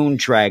is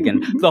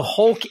Moondragon. The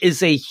Hulk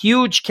is a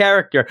huge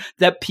character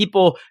that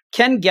people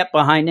can get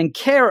behind and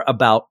care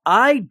about.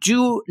 I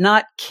do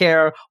not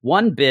care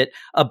one bit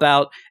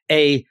about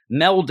a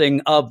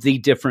melding of the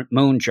different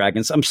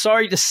Moondragons. I'm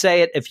sorry to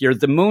say it. If you're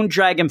the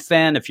Moondragon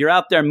fan, if you're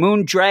out there,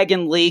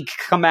 Moondragon League,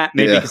 come at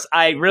me because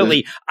I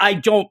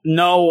don't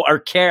know or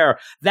care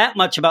that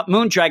much about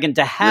Moondragon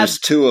to have. There's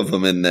 2 of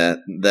them in that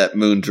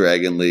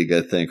Moondragon League,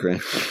 I think,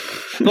 right?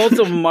 Both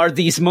of them are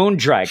these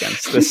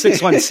Moondragons, the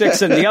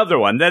 616 and the other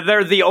one.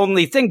 They're the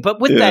only thing. But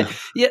with that,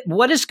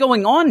 what is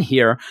going on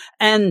here?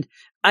 And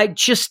I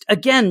just,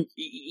 again,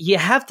 you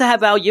have to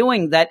have Al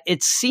Ewing that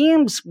it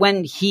seems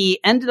when he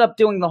ended up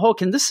doing the Hulk,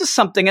 and this is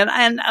something,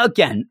 and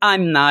again,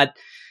 I'm not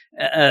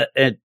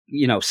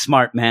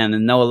smart man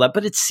and know a lot.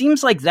 But it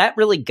seems like that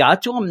really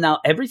got to him. Now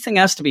everything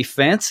has to be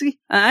fancy.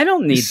 I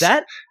don't need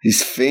that.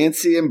 He's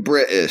fancy and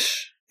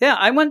British. Yeah,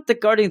 I want the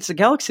Guardians of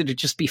the Galaxy to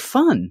just be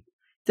fun.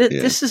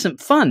 This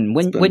isn't fun.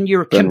 When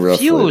you're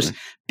confused,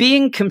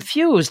 being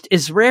confused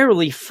is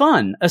rarely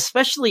fun,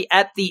 especially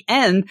at the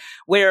end,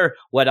 where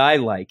what I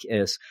like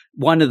is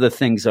one of the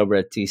things over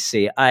at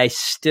DC, I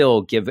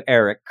still give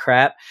Eric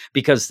crap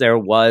because there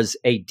was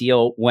a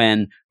deal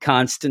when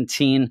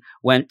Constantine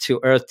went to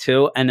Earth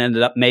 2 and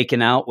ended up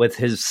making out with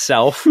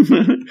himself.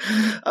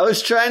 I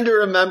was trying to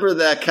remember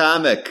that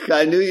comic.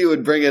 I knew you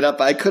would bring it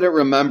up. I couldn't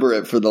remember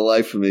it for the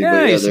life of me.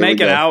 Yeah, he's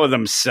making out with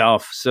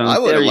himself. So I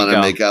wouldn't want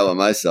to make out with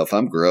myself.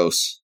 I'm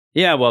gross.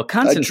 Yeah, well,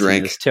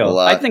 Constantine is too.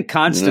 I think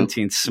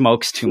Constantine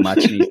smokes too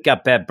much and he's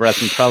got bad breath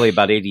and probably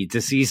about 80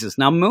 diseases.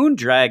 Now,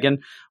 Moondragon,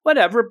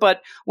 whatever,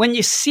 but when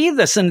you see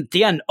this and at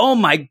the end, oh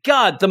my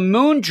God, the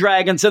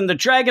Moondragons and the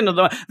Dragon of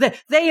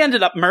they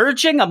ended up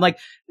merging. I'm like,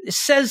 it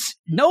says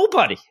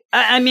nobody.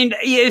 I mean,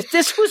 if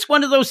this was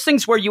one of those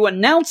things where you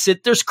announce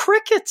it, there's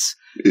crickets.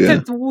 Yeah.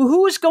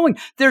 Who is going?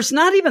 There's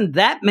not even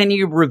that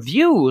many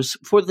reviews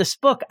for this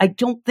book. I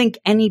don't think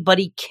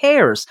anybody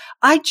cares.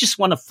 I just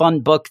want a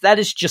fun book. That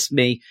is just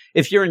me.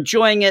 If you're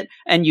enjoying it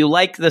and you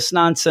like this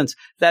nonsense,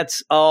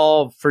 that's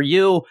all for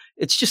you.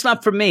 It's just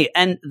not for me.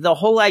 And the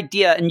whole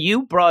idea, and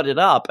you brought it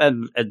up,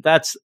 and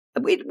that's,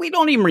 we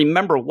don't even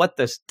remember what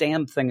this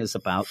damn thing is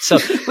about. So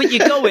when you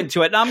go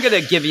into it, and I'm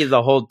going to give you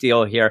the whole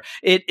deal here.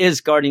 It is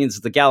Guardians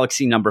of the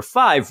Galaxy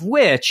 #5,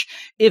 which,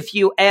 if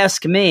you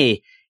ask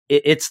me,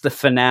 it's the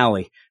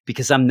finale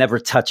because I'm never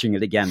touching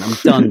it again. I'm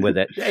done with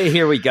it.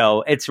 Here we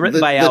go. It's written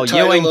by Al Ewing. The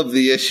title of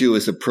the issue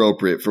is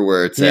appropriate for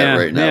where it's at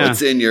right now. Yeah.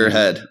 It's in your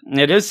head.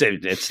 It is.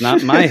 It's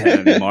not my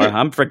head anymore.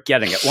 I'm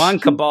forgetting it. Juan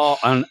Cabal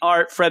on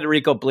art,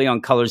 Federico Blee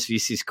on colors,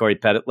 VC's Corey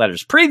Pettit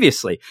letters.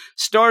 Previously,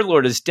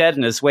 Star-Lord is dead.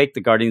 In his wake,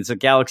 the Guardians of the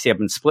Galaxy have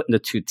been split into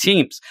two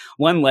teams,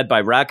 one led by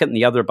Rocket and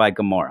the other by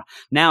Gamora.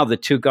 Now, the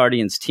two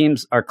Guardians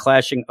teams are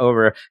clashing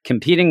over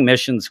competing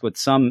missions, with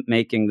some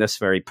making this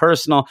very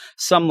personal,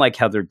 some like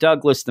Heather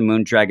Douglas, the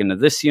Moondragon of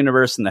this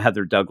universe, and the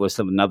Heather Douglas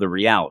of another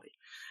reality.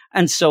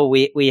 And so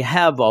we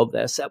have all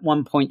this. At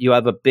one point, you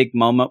have a big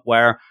moment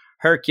where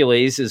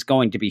Hercules is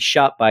going to be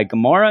shot by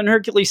Gamora, and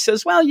Hercules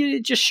says, well,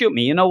 you just shoot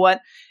me. You know what?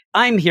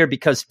 I'm here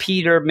because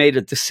Peter made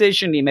a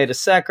decision. He made a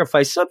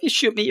sacrifice. So if you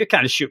shoot me, you're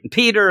kind of shooting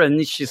Peter.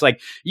 And she's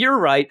like, you're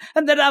right.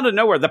 And then out of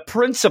nowhere, the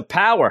Prince of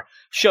Power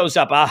shows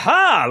up.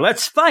 Aha,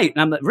 let's fight.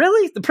 And I'm like,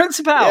 really? The Prince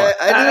of Power? Yeah,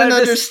 I didn't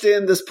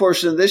understand this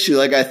portion of the issue.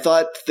 Like, I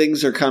thought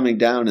things are coming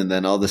down, and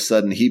then all of a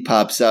sudden he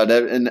pops out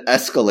and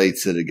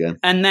escalates it again.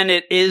 And then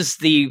it is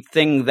the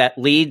thing that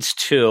leads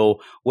to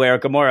where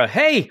Gamora,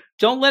 hey,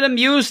 don't let him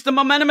use the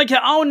momentum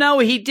again. Oh, no,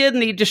 he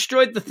didn't. He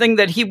destroyed the thing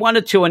that he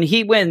wanted to, and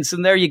he wins.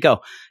 And there you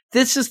go.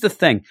 This is the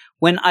thing.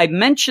 When I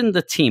mentioned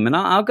the team, and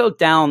I'll go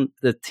down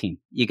the team,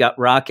 you got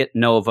Rocket,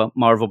 Nova,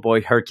 Marvel Boy,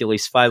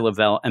 Hercules,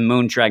 Phyla-Vell, and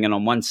Moondragon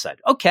on one side.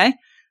 Okay,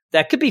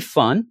 that could be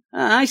fun.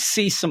 I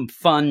see some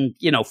fun,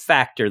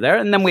 factor there.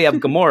 And then we have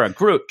Gamora,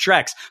 Groot,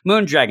 Drax,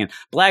 Moondragon,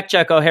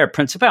 Blackjack O'Hare,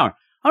 Prince of Power.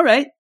 All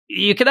right,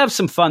 you could have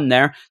some fun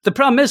there. The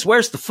problem is,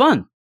 where's the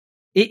fun?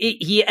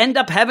 You end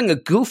up having a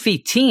goofy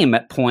team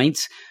at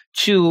points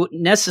to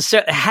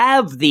necessarily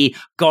have the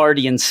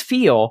Guardians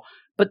feel,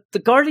 but the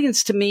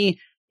Guardians, to me,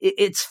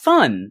 it's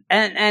fun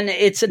and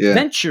it's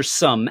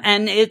adventuresome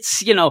and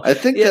it's, I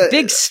think that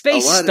big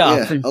space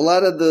stuff. A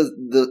lot of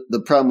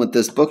the problem with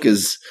this book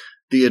is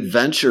the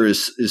adventure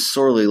is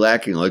sorely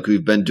lacking. Like,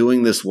 we've been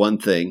doing this one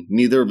thing.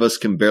 Neither of us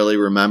can barely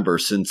remember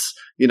since,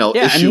 issue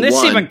and this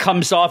 1. even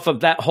comes off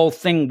of that whole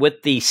thing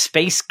with the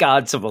space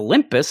gods of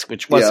Olympus,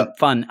 which wasn't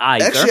fun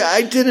either. Actually,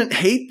 I didn't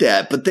hate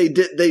that, but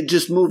they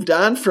just moved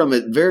on from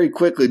it very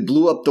quickly,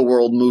 blew up the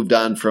world, moved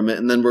on from it.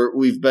 And then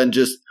we've been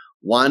just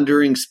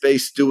wandering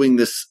space doing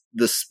this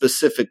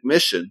specific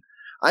mission.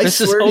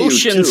 This is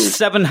Ocean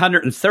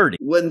 730.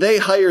 When they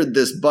hired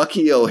this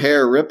Bucky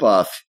O'Hare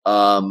ripoff,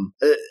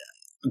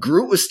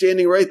 Groot was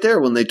standing right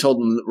there when they told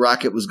him that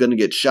Rocket was going to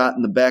get shot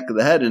in the back of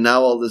the head, and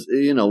now all this,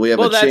 we have a change of heart.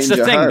 Well, that's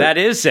the thing. That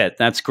is it.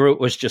 That's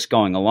Groot was just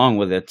going along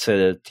with it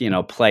to,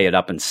 play it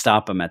up and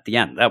stop him at the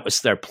end. That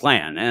was their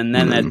plan. And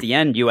then at the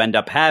end, you end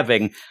up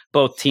having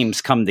both teams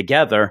come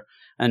together.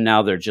 And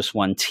now they're just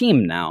one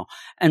team now.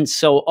 And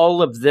so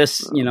all of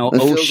this,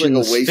 Ocean's feels like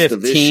a waste 15.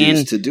 Of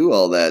issues to do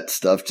all that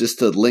stuff just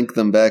to link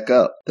them back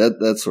up.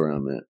 That's where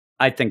I'm at.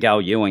 I think Al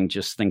Ewing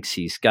just thinks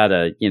he's got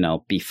to,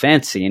 be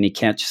fancy and he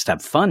can't just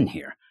have fun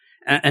here.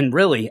 And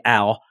really,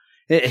 Al,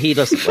 he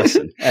doesn't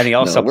listen. And he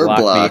also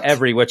blocked me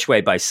every which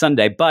way by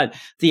Sunday. But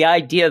the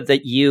idea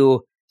that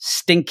you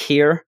stink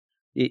here,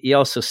 you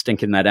also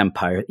stink in that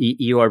empire.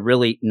 You are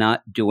really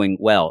not doing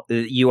well.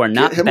 You are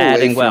not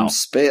batting well.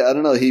 I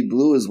don't know. He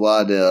blew his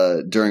wad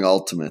during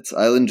Ultimates.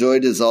 I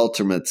enjoyed his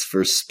Ultimates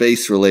for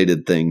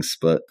space-related things,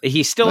 but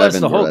he still has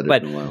the hope.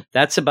 But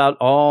that's about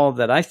all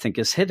that I think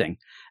is hitting.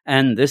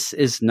 And this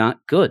is not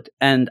good.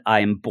 And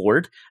I'm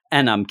bored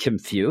and I'm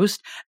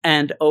confused.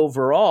 And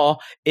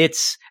overall,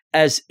 it's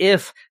as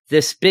if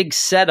this big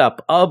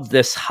setup of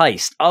this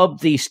heist,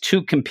 of these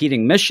two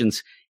competing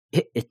missions,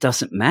 it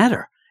doesn't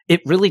matter.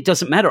 It really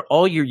doesn't matter.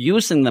 All you're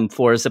using them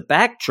for is a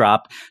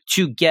backdrop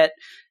to get,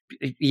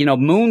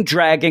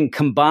 Moondragon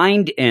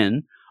combined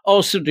in,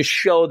 also to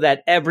show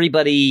that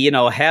everybody,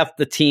 half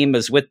the team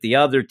is with the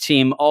other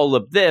team, all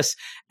of this,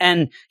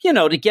 and,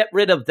 to get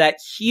rid of that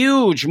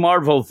huge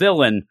Marvel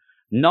villain,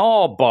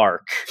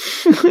 Nullbark.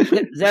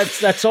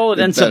 That's all it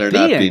ends up being.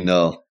 Better not be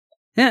Null.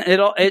 Yeah,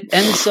 it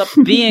ends up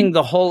being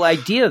the whole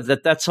idea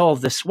that that's all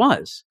this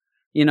was.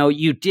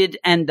 You did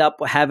end up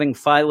having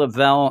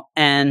Phyla-Vell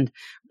and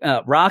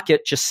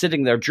Rocket just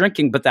sitting there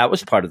drinking, but that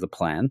was part of the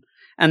plan.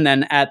 And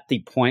then at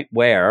the point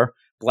where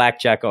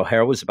Blackjack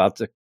O'Hara was about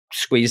to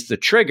squeeze the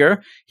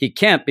trigger, he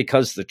can't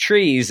because the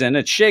tree's and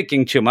it's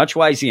shaking too much.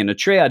 Why is he in a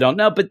tree? I don't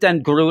know. But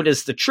then Groot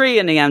is the tree,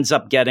 and he ends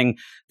up getting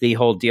the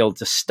whole deal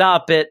to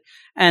stop it.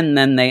 And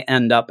then they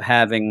end up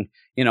having,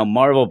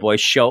 Marvel Boy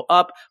show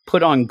up,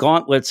 put on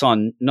gauntlets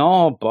on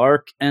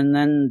Nullbark, and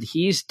then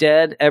he's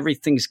dead.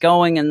 Everything's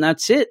going, and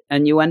that's it.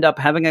 And you end up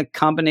having a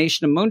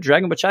combination of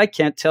Moondragon, which I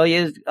can't tell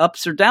you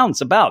ups or downs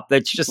about.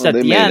 That's just at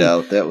the end.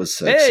 Out. That was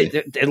sexy.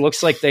 Hey, it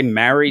looks like they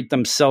married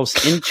themselves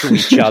into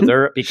each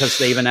other because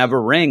they even have a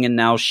ring, and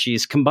now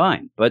she's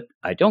combined. But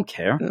I don't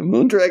care.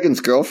 Moondragon's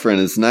girlfriend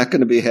is not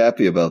going to be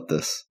happy about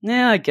this.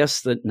 Yeah, I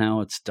guess that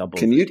now it's double.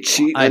 Can you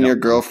cheat on your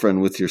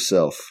girlfriend with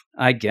yourself?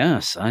 I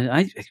guess.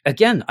 I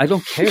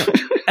don't care.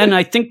 And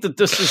I think that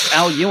this is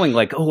Al Ewing,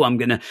 like, oh, I'm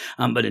gonna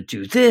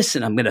do this,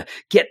 and I'm gonna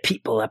get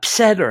people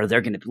upset, or they're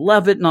gonna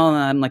love it, and all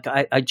that. I'm like,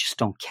 I just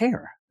don't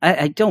care.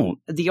 I don't.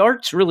 The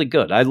art's really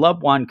good. I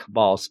love Juan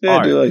Cabal's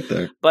art. I do like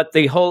that. But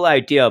the whole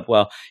idea of,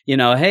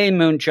 hey,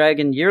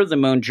 Moondragon, you're the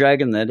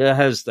Moondragon that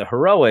has the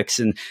heroics.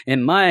 And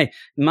in my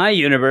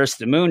universe,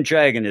 the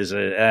Moondragon is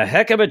a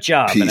heck of a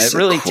job. And it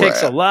really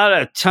takes a lot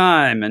of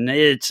time, and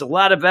it's a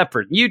lot of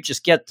effort. You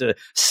just get to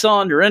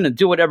saunter in and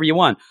do whatever you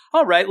want.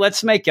 All right,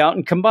 let's make out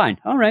and combine.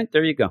 All right,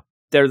 there you go.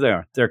 They're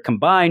there. They're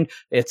combined.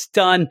 It's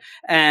done.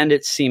 And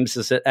it seems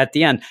as at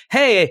the end,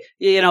 hey,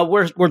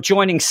 we're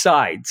joining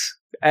sides.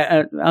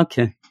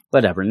 Okay,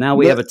 whatever. Now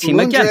we have a team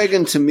again.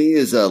 Moondragon to me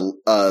is a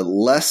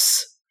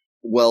less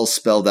well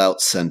spelled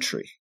out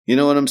Sentry. You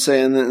know what I'm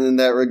saying in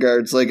that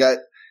regards? Like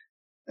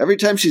every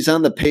time she's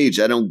on the page,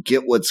 I don't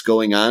get what's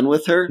going on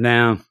with her.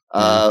 No.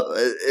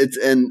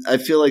 And I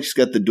feel like she's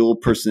got the dual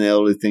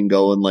personality thing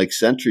going, like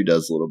Sentry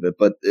does a little bit.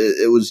 But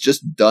it was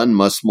just done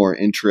much more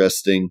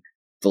interesting.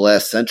 The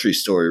last Sentry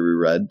story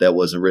we read that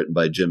wasn't written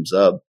by Jim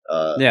Zub.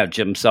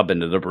 Jim Zub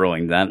ended up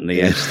ruining that in the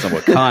Agents of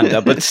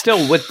Wakanda. But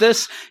still, with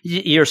this,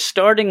 you're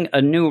starting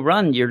a new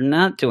run. You're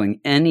not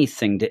doing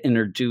anything to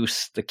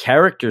introduce the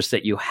characters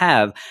that you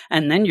have,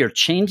 and then you're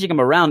changing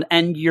them around,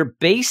 and you're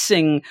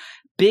basing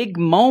big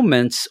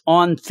moments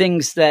on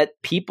things that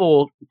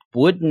people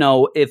would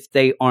know if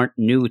they aren't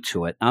new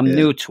to it. I'm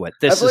new to it.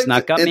 This has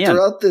not got me in.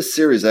 Throughout this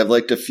series, I've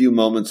liked a few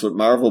moments with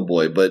Marvel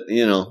Boy, but,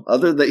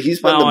 other than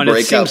he's been the breakout character.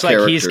 It seems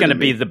like he's going to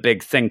be the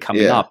big thing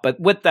coming up. But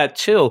with that,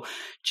 too,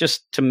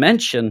 just to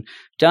mention,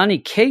 Donny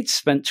Cates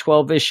spent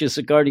 12 issues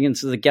of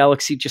Guardians of the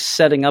Galaxy just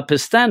setting up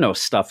his Thanos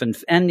stuff and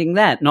ending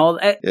that and all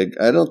that. Yeah,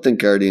 I don't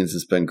think Guardians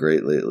has been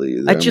great lately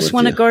either. I just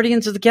want a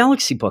Guardians of the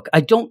Galaxy book. I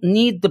don't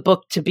need the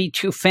book to be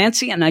too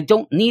fancy, and I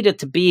don't need it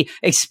to be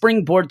a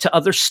springboard to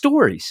other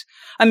stories.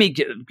 I mean,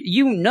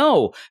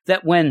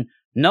 that when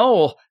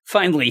Null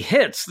finally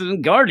hits the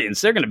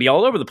Guardians, they're going to be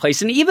all over the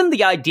place. And even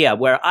the idea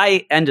where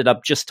I ended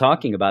up just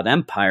talking about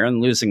Empire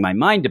and losing my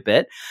mind a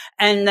bit.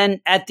 And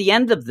then at the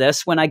end of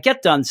this, when I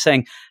get done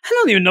saying, I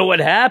don't even know what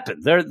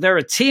happened. They're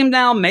a team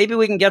now. Maybe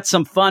we can get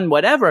some fun,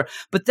 whatever.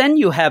 But then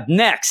you have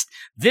next,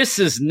 this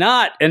is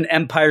not an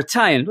Empire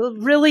tie-in.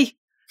 Really?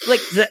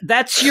 Like,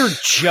 that's your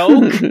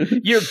joke?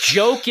 Your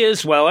joke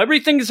is, well,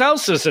 everything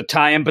else is a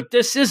tie-in, but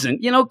this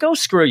isn't. Go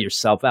screw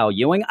yourself, Al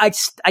Ewing. I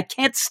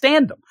can't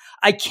stand him.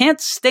 I can't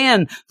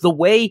stand the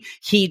way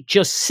he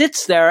just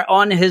sits there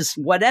on his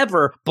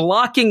whatever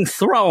blocking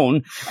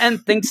throne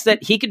and thinks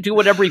that he can do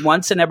whatever he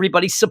wants and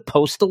everybody's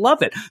supposed to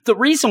love it. The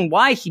reason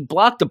why he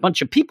blocked a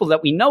bunch of people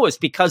that we know is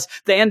because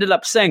they ended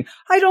up saying,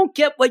 I don't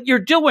get what you're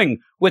doing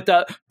with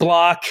the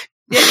block.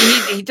 Yeah,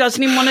 he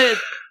doesn't even want to...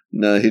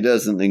 No, he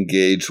doesn't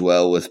engage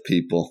well with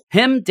people.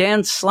 Him,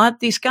 Dan Slott,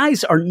 these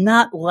guys are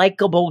not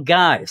likable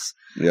guys.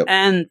 Yep.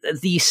 And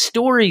the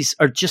stories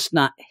are just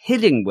not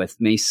hitting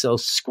with me, so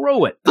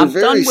screw it. They're I'm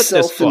done with this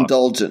book.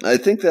 Self-indulgent. I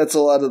think that's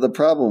a lot of the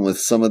problem with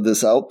some of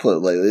this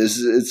output lately.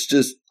 It's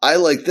just, I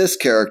like this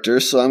character,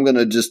 so I'm going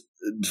to just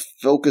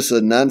focus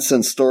a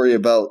nonsense story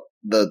about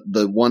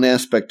the one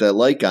aspect I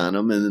like on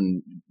him,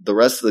 and the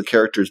rest of the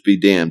characters be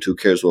damned. Who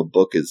cares what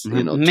book is,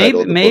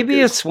 maybe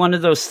it's one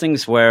of those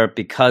things where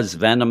because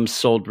Venom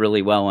sold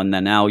really well, and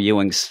then Al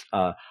Ewing's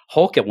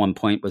Hulk at one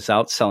point was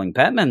outselling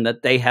Batman,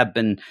 that they have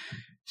been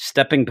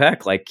stepping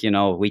back. Like,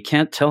 we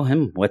can't tell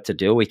him what to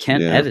do. We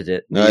can't edit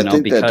it, no, I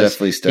think because that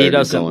definitely started he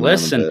doesn't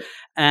listen.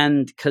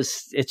 And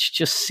because it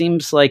just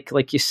seems like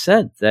you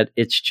said, that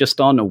it's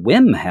just on a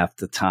whim half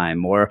the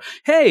time. Or,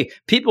 hey,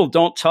 people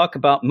don't talk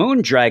about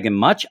Moondragon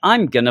much.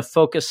 I'm going to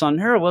focus on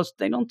her. Well,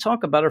 they don't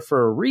talk about her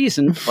for a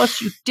reason.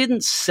 Plus, you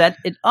didn't set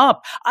it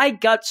up. I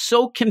got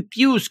so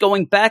confused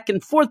going back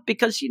and forth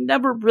because you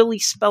never really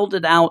spelled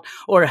it out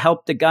or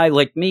helped a guy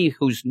like me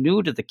who's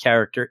new to the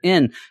character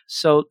in.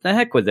 So the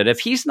heck with it. If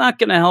he's not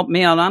going to help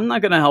me out, I'm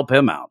not going to help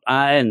him out.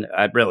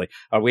 I really,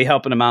 are we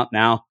helping him out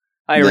now?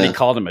 I already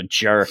called him a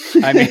jerk.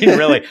 I mean,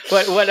 really,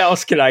 what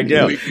else can I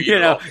do?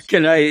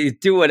 Can I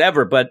do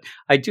whatever? But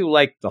I do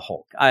like the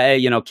Hulk.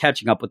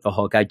 Catching up with the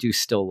Hulk, I do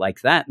still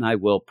like that. And I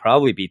will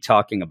probably be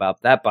talking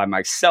about that by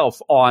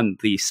myself on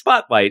the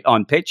Spotlight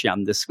on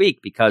Patreon this week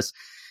because,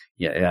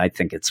 I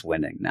think it's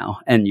winning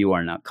now. And you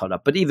are not caught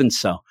up. But even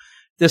so,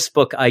 this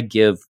book I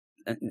give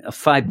a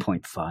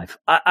 5.5.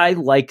 I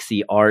like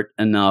the art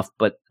enough,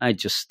 but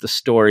the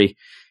story,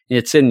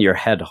 it's in your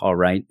head, all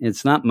right.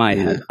 It's not my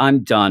head.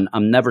 I'm done.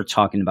 I'm never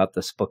talking about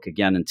this book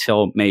again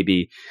until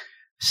maybe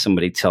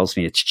somebody tells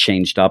me it's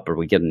changed up or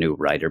we get a new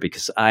writer,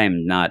 because I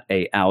am not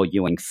a Al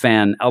Ewing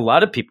fan. A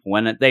lot of people,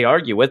 when they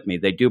argue with me,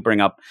 they do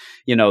bring up,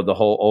 the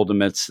whole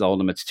Ultimates, the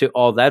Ultimates 2,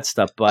 all that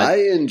stuff. But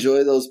I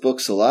enjoy those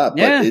books a lot.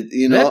 But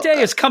that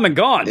day is come and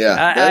gone. Yeah,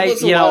 that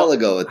was a while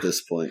ago at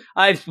this point.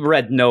 I've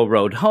read No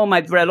Road Home.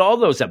 I've read all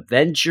those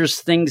Avengers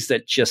things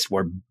that just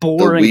were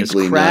boring as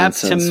crap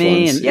to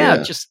me. Ones,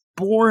 and just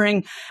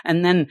boring.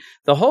 And then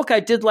the Hulk I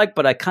did like,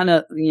 but I kind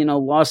of,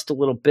 lost a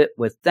little bit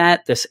with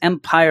that. This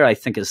Empire I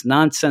think is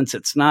nonsense.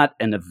 It's not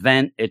an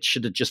event. It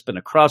should have just been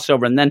a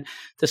crossover. And then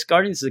this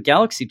Guardians of the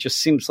Galaxy just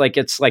seems like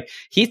it's like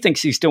he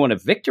thinks he's doing a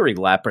victory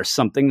lap or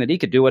something, that he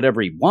could do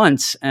whatever he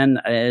wants. And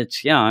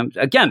it's, I'm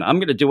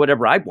going to do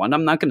whatever I want.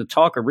 I'm not going to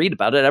talk or read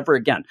about it ever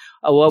again.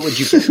 What would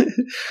you give?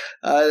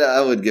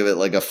 I would give it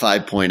like a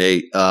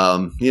 5.8.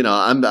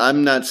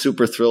 I'm not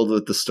super thrilled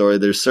with the story.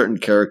 There's certain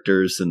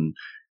characters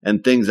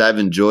and things I've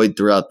enjoyed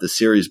throughout the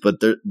series, but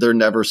they're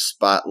never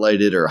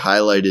spotlighted or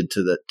highlighted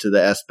to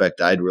the aspect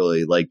I'd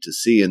really like to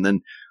see. And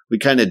then we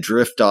kind of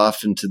drift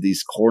off into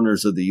these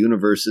corners of the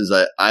universes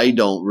I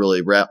don't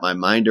really wrap my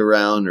mind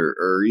around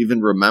or even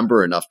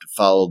remember enough to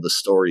follow the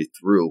story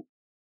through.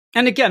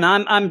 And again,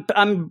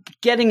 I'm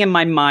getting in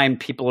my mind,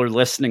 people are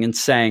listening and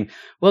saying,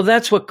 well,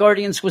 that's what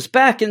Guardians was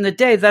back in the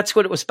day. That's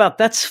what it was about.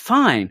 That's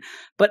fine.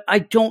 But I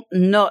don't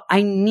know.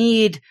 I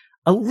need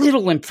a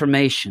little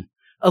information.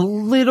 A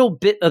little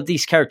bit of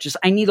these characters.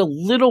 I need a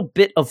little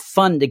bit of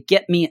fun to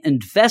get me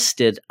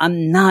invested.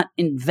 I'm not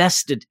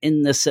invested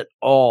in this at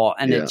all.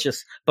 And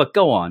but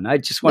go on. I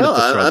just wanted to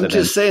throw that in. I'm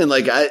just saying,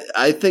 like,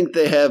 I think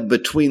they have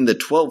between the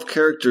 12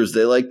 characters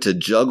they like to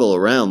juggle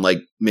around, like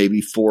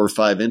maybe 4 or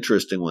 5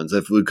 interesting ones.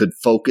 If we could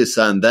focus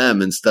on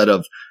them instead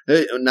of,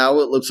 hey, now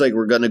it looks like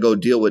we're going to go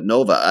deal with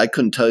Nova. I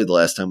couldn't tell you the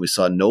last time we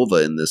saw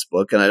Nova in this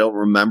book, and I don't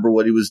remember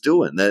what he was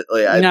doing.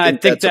 I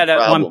think that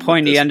at one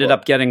point he ended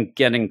up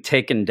getting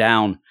taken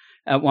down.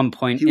 At one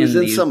point, he was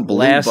in some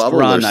blue bubble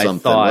run, or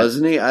something,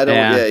 wasn't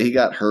he? He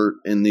got hurt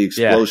in the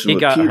explosion. He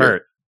got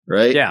hurt,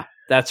 right? Yeah,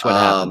 that's what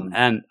happened,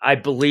 and I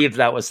believe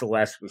that was the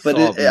last we saw.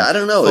 But I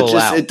don't know.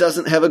 It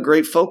doesn't have a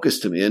great focus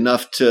to me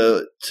enough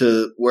to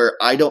where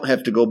I don't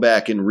have to go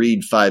back and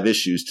read 5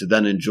 issues to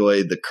then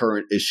enjoy the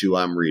current issue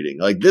I'm reading.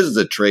 Like, this is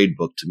a trade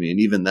book to me, and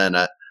even then,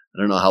 I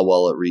don't know how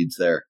well it reads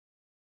there.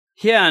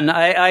 Yeah, and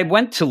I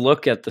went to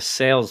look at the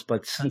sales,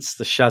 but since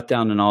the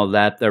shutdown and all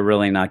that, they're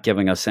really not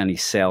giving us any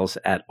sales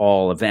at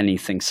all of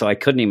anything. So I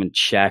couldn't even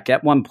check.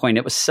 At one point,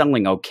 it was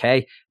selling okay.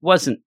 It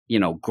wasn't,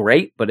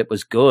 great, but it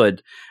was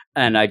good.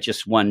 And I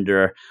just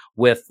wonder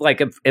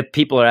if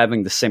people are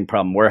having the same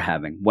problem we're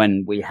having.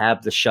 When we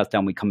have the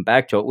shutdown, we come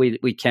back to it,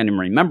 we can't even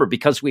remember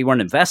because we weren't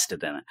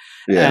invested in it.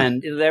 Yeah.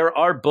 And there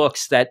are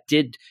books that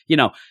did,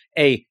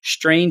 A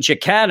Strange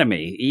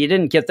Academy. You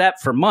didn't get that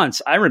for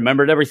months. I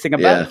remembered everything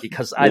about it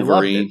because Wolverine.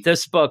 I loved it.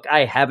 This book,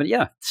 I haven't.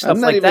 Yeah, stuff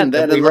I'm not like even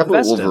that in love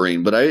with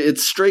Wolverine, but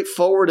it's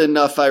straightforward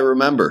enough. I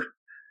remember.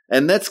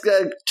 And that's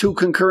got 2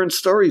 concurrent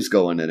stories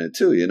going in it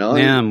too,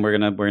 Yeah, and we're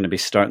gonna be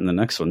starting the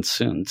next one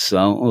soon.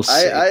 So we'll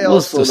see. I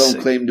also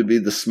don't claim to be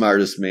the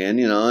smartest man,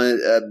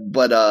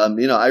 but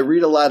I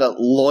read a lot of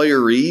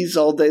lawyerese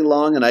all day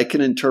long, and I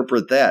can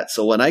interpret that.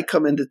 So when I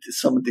come into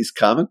some of these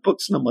comic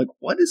books, and I'm like,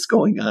 what is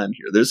going on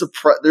here? There's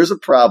a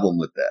problem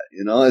with that,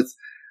 It's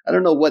I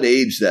don't know what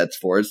age that's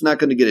for. It's not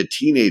going to get a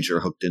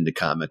teenager hooked into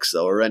comics,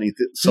 though, or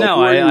anything. So no,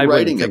 who are you I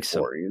writing think it so.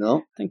 for,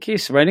 I think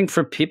he's writing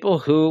for people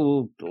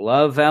who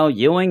love Al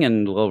Ewing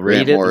and will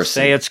read it and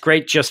say it's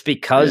great just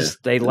because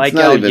they like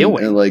Al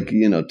Ewing. Like,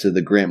 to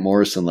the Grant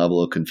Morrison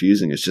level of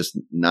confusing. It's just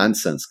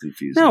nonsense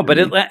confusing. No, but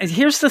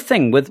here's the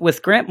thing.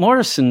 With Grant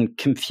Morrison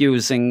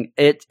confusing,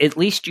 at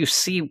least you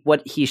see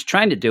what he's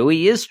trying to do.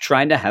 He is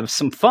trying to have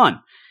some fun.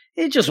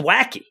 It's just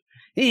wacky.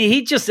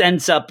 He just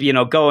ends up,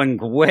 going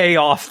way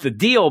off the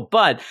deal.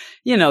 But,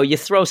 you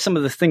throw some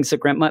of the things that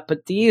Grant might,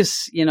 but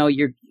these,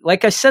 you're,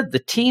 like I said, the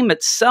team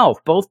itself,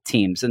 both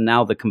teams, and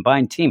now the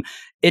combined team,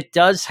 it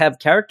does have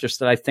characters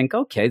that I think,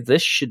 okay,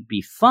 this should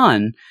be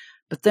fun.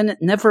 but then it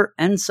never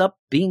ends up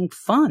being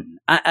fun.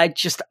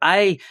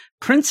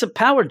 Prince of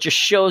Power just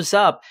shows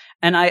up,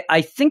 and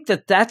I think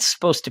that's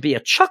supposed to be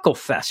a chuckle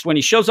fest when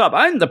he shows up.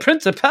 I'm the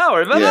Prince of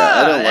Power. Yeah,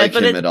 I don't like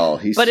him at all.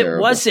 He's terrible.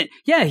 It wasn't.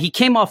 Yeah, he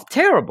came off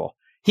terrible.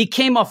 He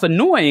came off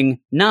annoying,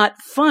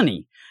 not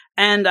funny.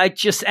 And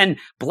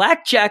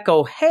Blackjack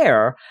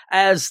O'Hare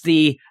as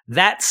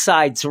that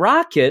side's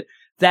Rocket.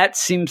 That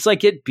seems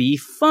like it'd be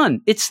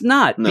fun. It's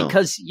not,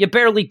 because you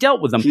barely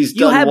dealt with him.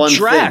 You have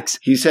Drax.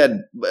 He's had,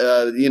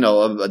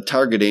 a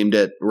target aimed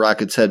at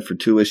Rocket's head for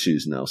 2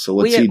 issues now. So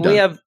what's he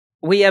done?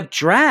 We have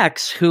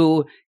Drax,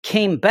 who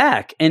came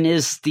back and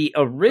is the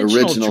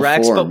original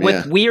Drax, form, but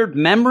with weird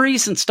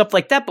memories and stuff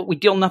like that, but we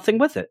deal nothing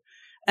with it.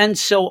 And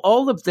so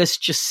all of this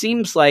just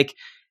seems like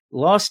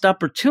lost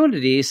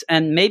opportunities,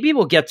 and maybe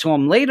we'll get to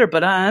them later,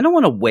 but I don't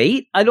want to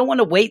wait. I don't want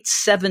to wait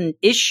 7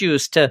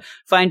 issues to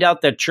find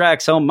out that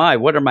Drax, oh my,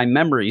 what are my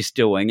memories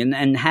doing?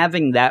 And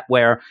having that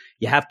where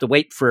you have to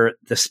wait for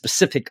the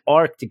specific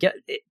arc to get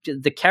it,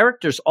 the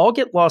characters all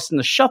get lost in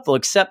the shuffle,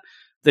 except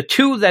the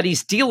 2 that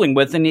he's dealing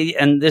with,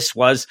 and this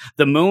was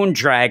the Moon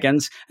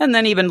Dragons, and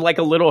then even like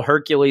a little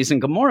Hercules and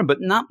Gamora,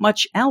 but not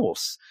much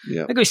else.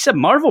 Yeah. Like we said,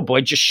 Marvel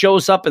Boy just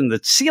shows up in the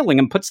ceiling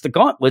and puts the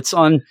gauntlets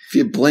on. If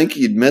you blink,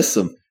 you'd miss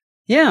him.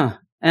 Yeah,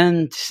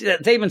 and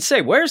they even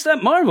say, where's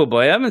that Marvel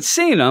Boy? I haven't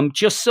seen him,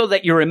 just so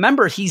that you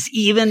remember he's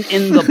even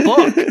in the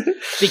book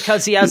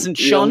because he hasn't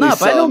shown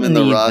up. I don't need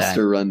that. In the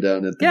roster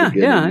rundown at the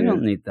beginning. Yeah, I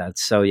don't need that.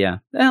 So yeah,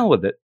 the hell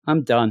with it.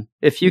 I'm done.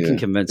 If you can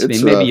convince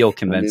me, maybe you'll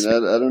convince me.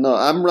 I don't know.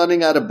 I'm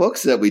running out of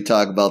books that we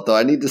talk about, though.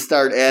 I need to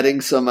start adding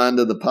some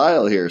onto the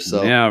pile here.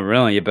 So yeah,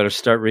 really, you better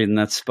start reading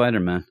that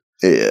Spider-Man.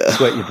 Yeah, that's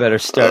what you better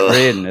start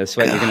reading. That's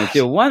what you're going to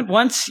do.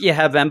 Once you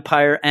have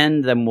Empire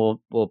End, then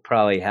we'll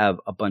probably have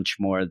a bunch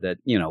more that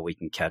we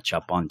can catch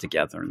up on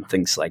together and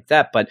things like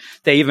that. But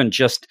they even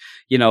just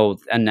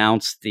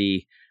announced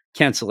the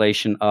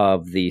cancellation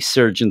of the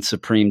Surgeon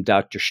Supreme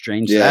Doctor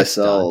Strange. Yeah, that's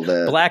I saw done.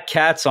 that. Black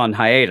Cat's on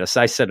hiatus.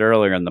 I said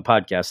earlier in the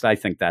podcast, I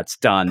think that's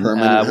done.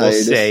 Permanent we'll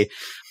hiatus. see.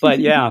 But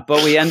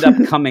but we end up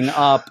coming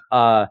up.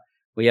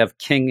 We have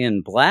King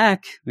in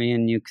Black.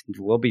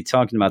 We'll be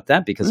talking about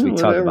that because we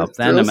talk about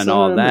Venom and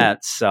all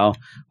that. So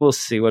we'll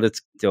see what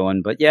it's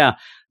doing. But yeah,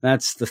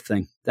 that's the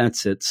thing.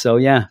 That's it. So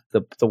yeah,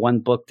 the one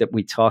book that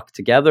we talk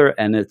together,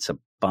 and it's a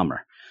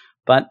bummer.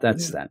 But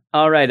that's that.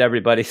 All right,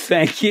 everybody.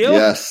 Thank you.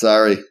 Yeah,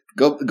 sorry.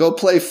 Go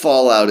play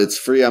Fallout. It's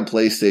free on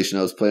PlayStation.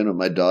 I was playing with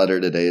my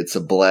daughter today. It's a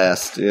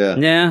blast. Yeah.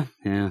 Yeah.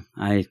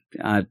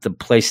 The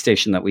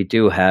PlayStation that we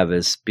do have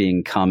is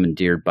being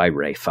commandeered by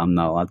Rafe. I'm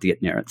not allowed to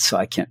get near it, so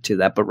I can't do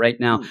that. But right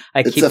now,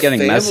 I keep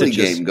getting messages. It's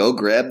a family game. Go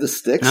grab the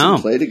sticks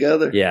and play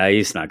together. Yeah,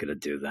 he's not going to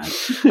do that.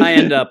 I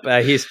end up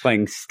he's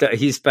playing.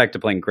 He's back to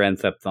playing Grand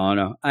Theft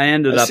Auto. I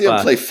see him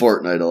play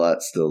Fortnite a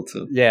lot still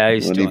too. Yeah,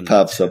 he's when doing he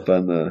pops up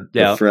on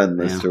the friend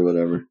list or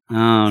whatever.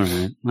 All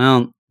right.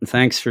 Well.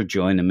 Thanks for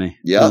joining me.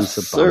 Yes,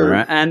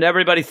 sir. And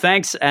everybody,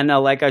 thanks. And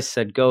like I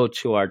said, go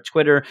to our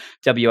Twitter,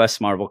 WS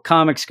Marvel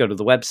Comics. Go to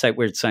the website,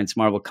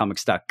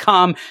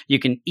 WeirdScienceMarvelComics.com. You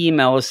can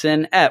email us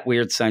in at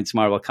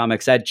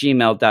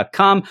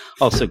WeirdScienceMarvelComics@gmail.com.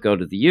 Also go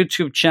to the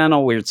YouTube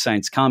channel, Weird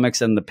Science Comics,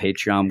 and the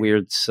Patreon,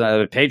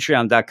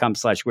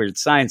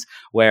 Patreon.com/WeirdScience,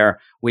 where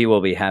we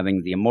will be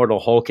having the Immortal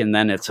Hulk, and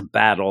then it's a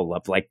battle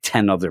of like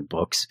 10 other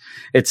books,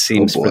 it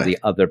seems, for the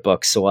other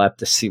books. So we'll have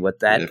to see what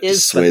that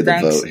is. But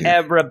thanks,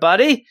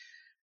 everybody.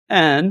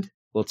 And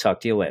we'll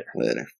talk to you later.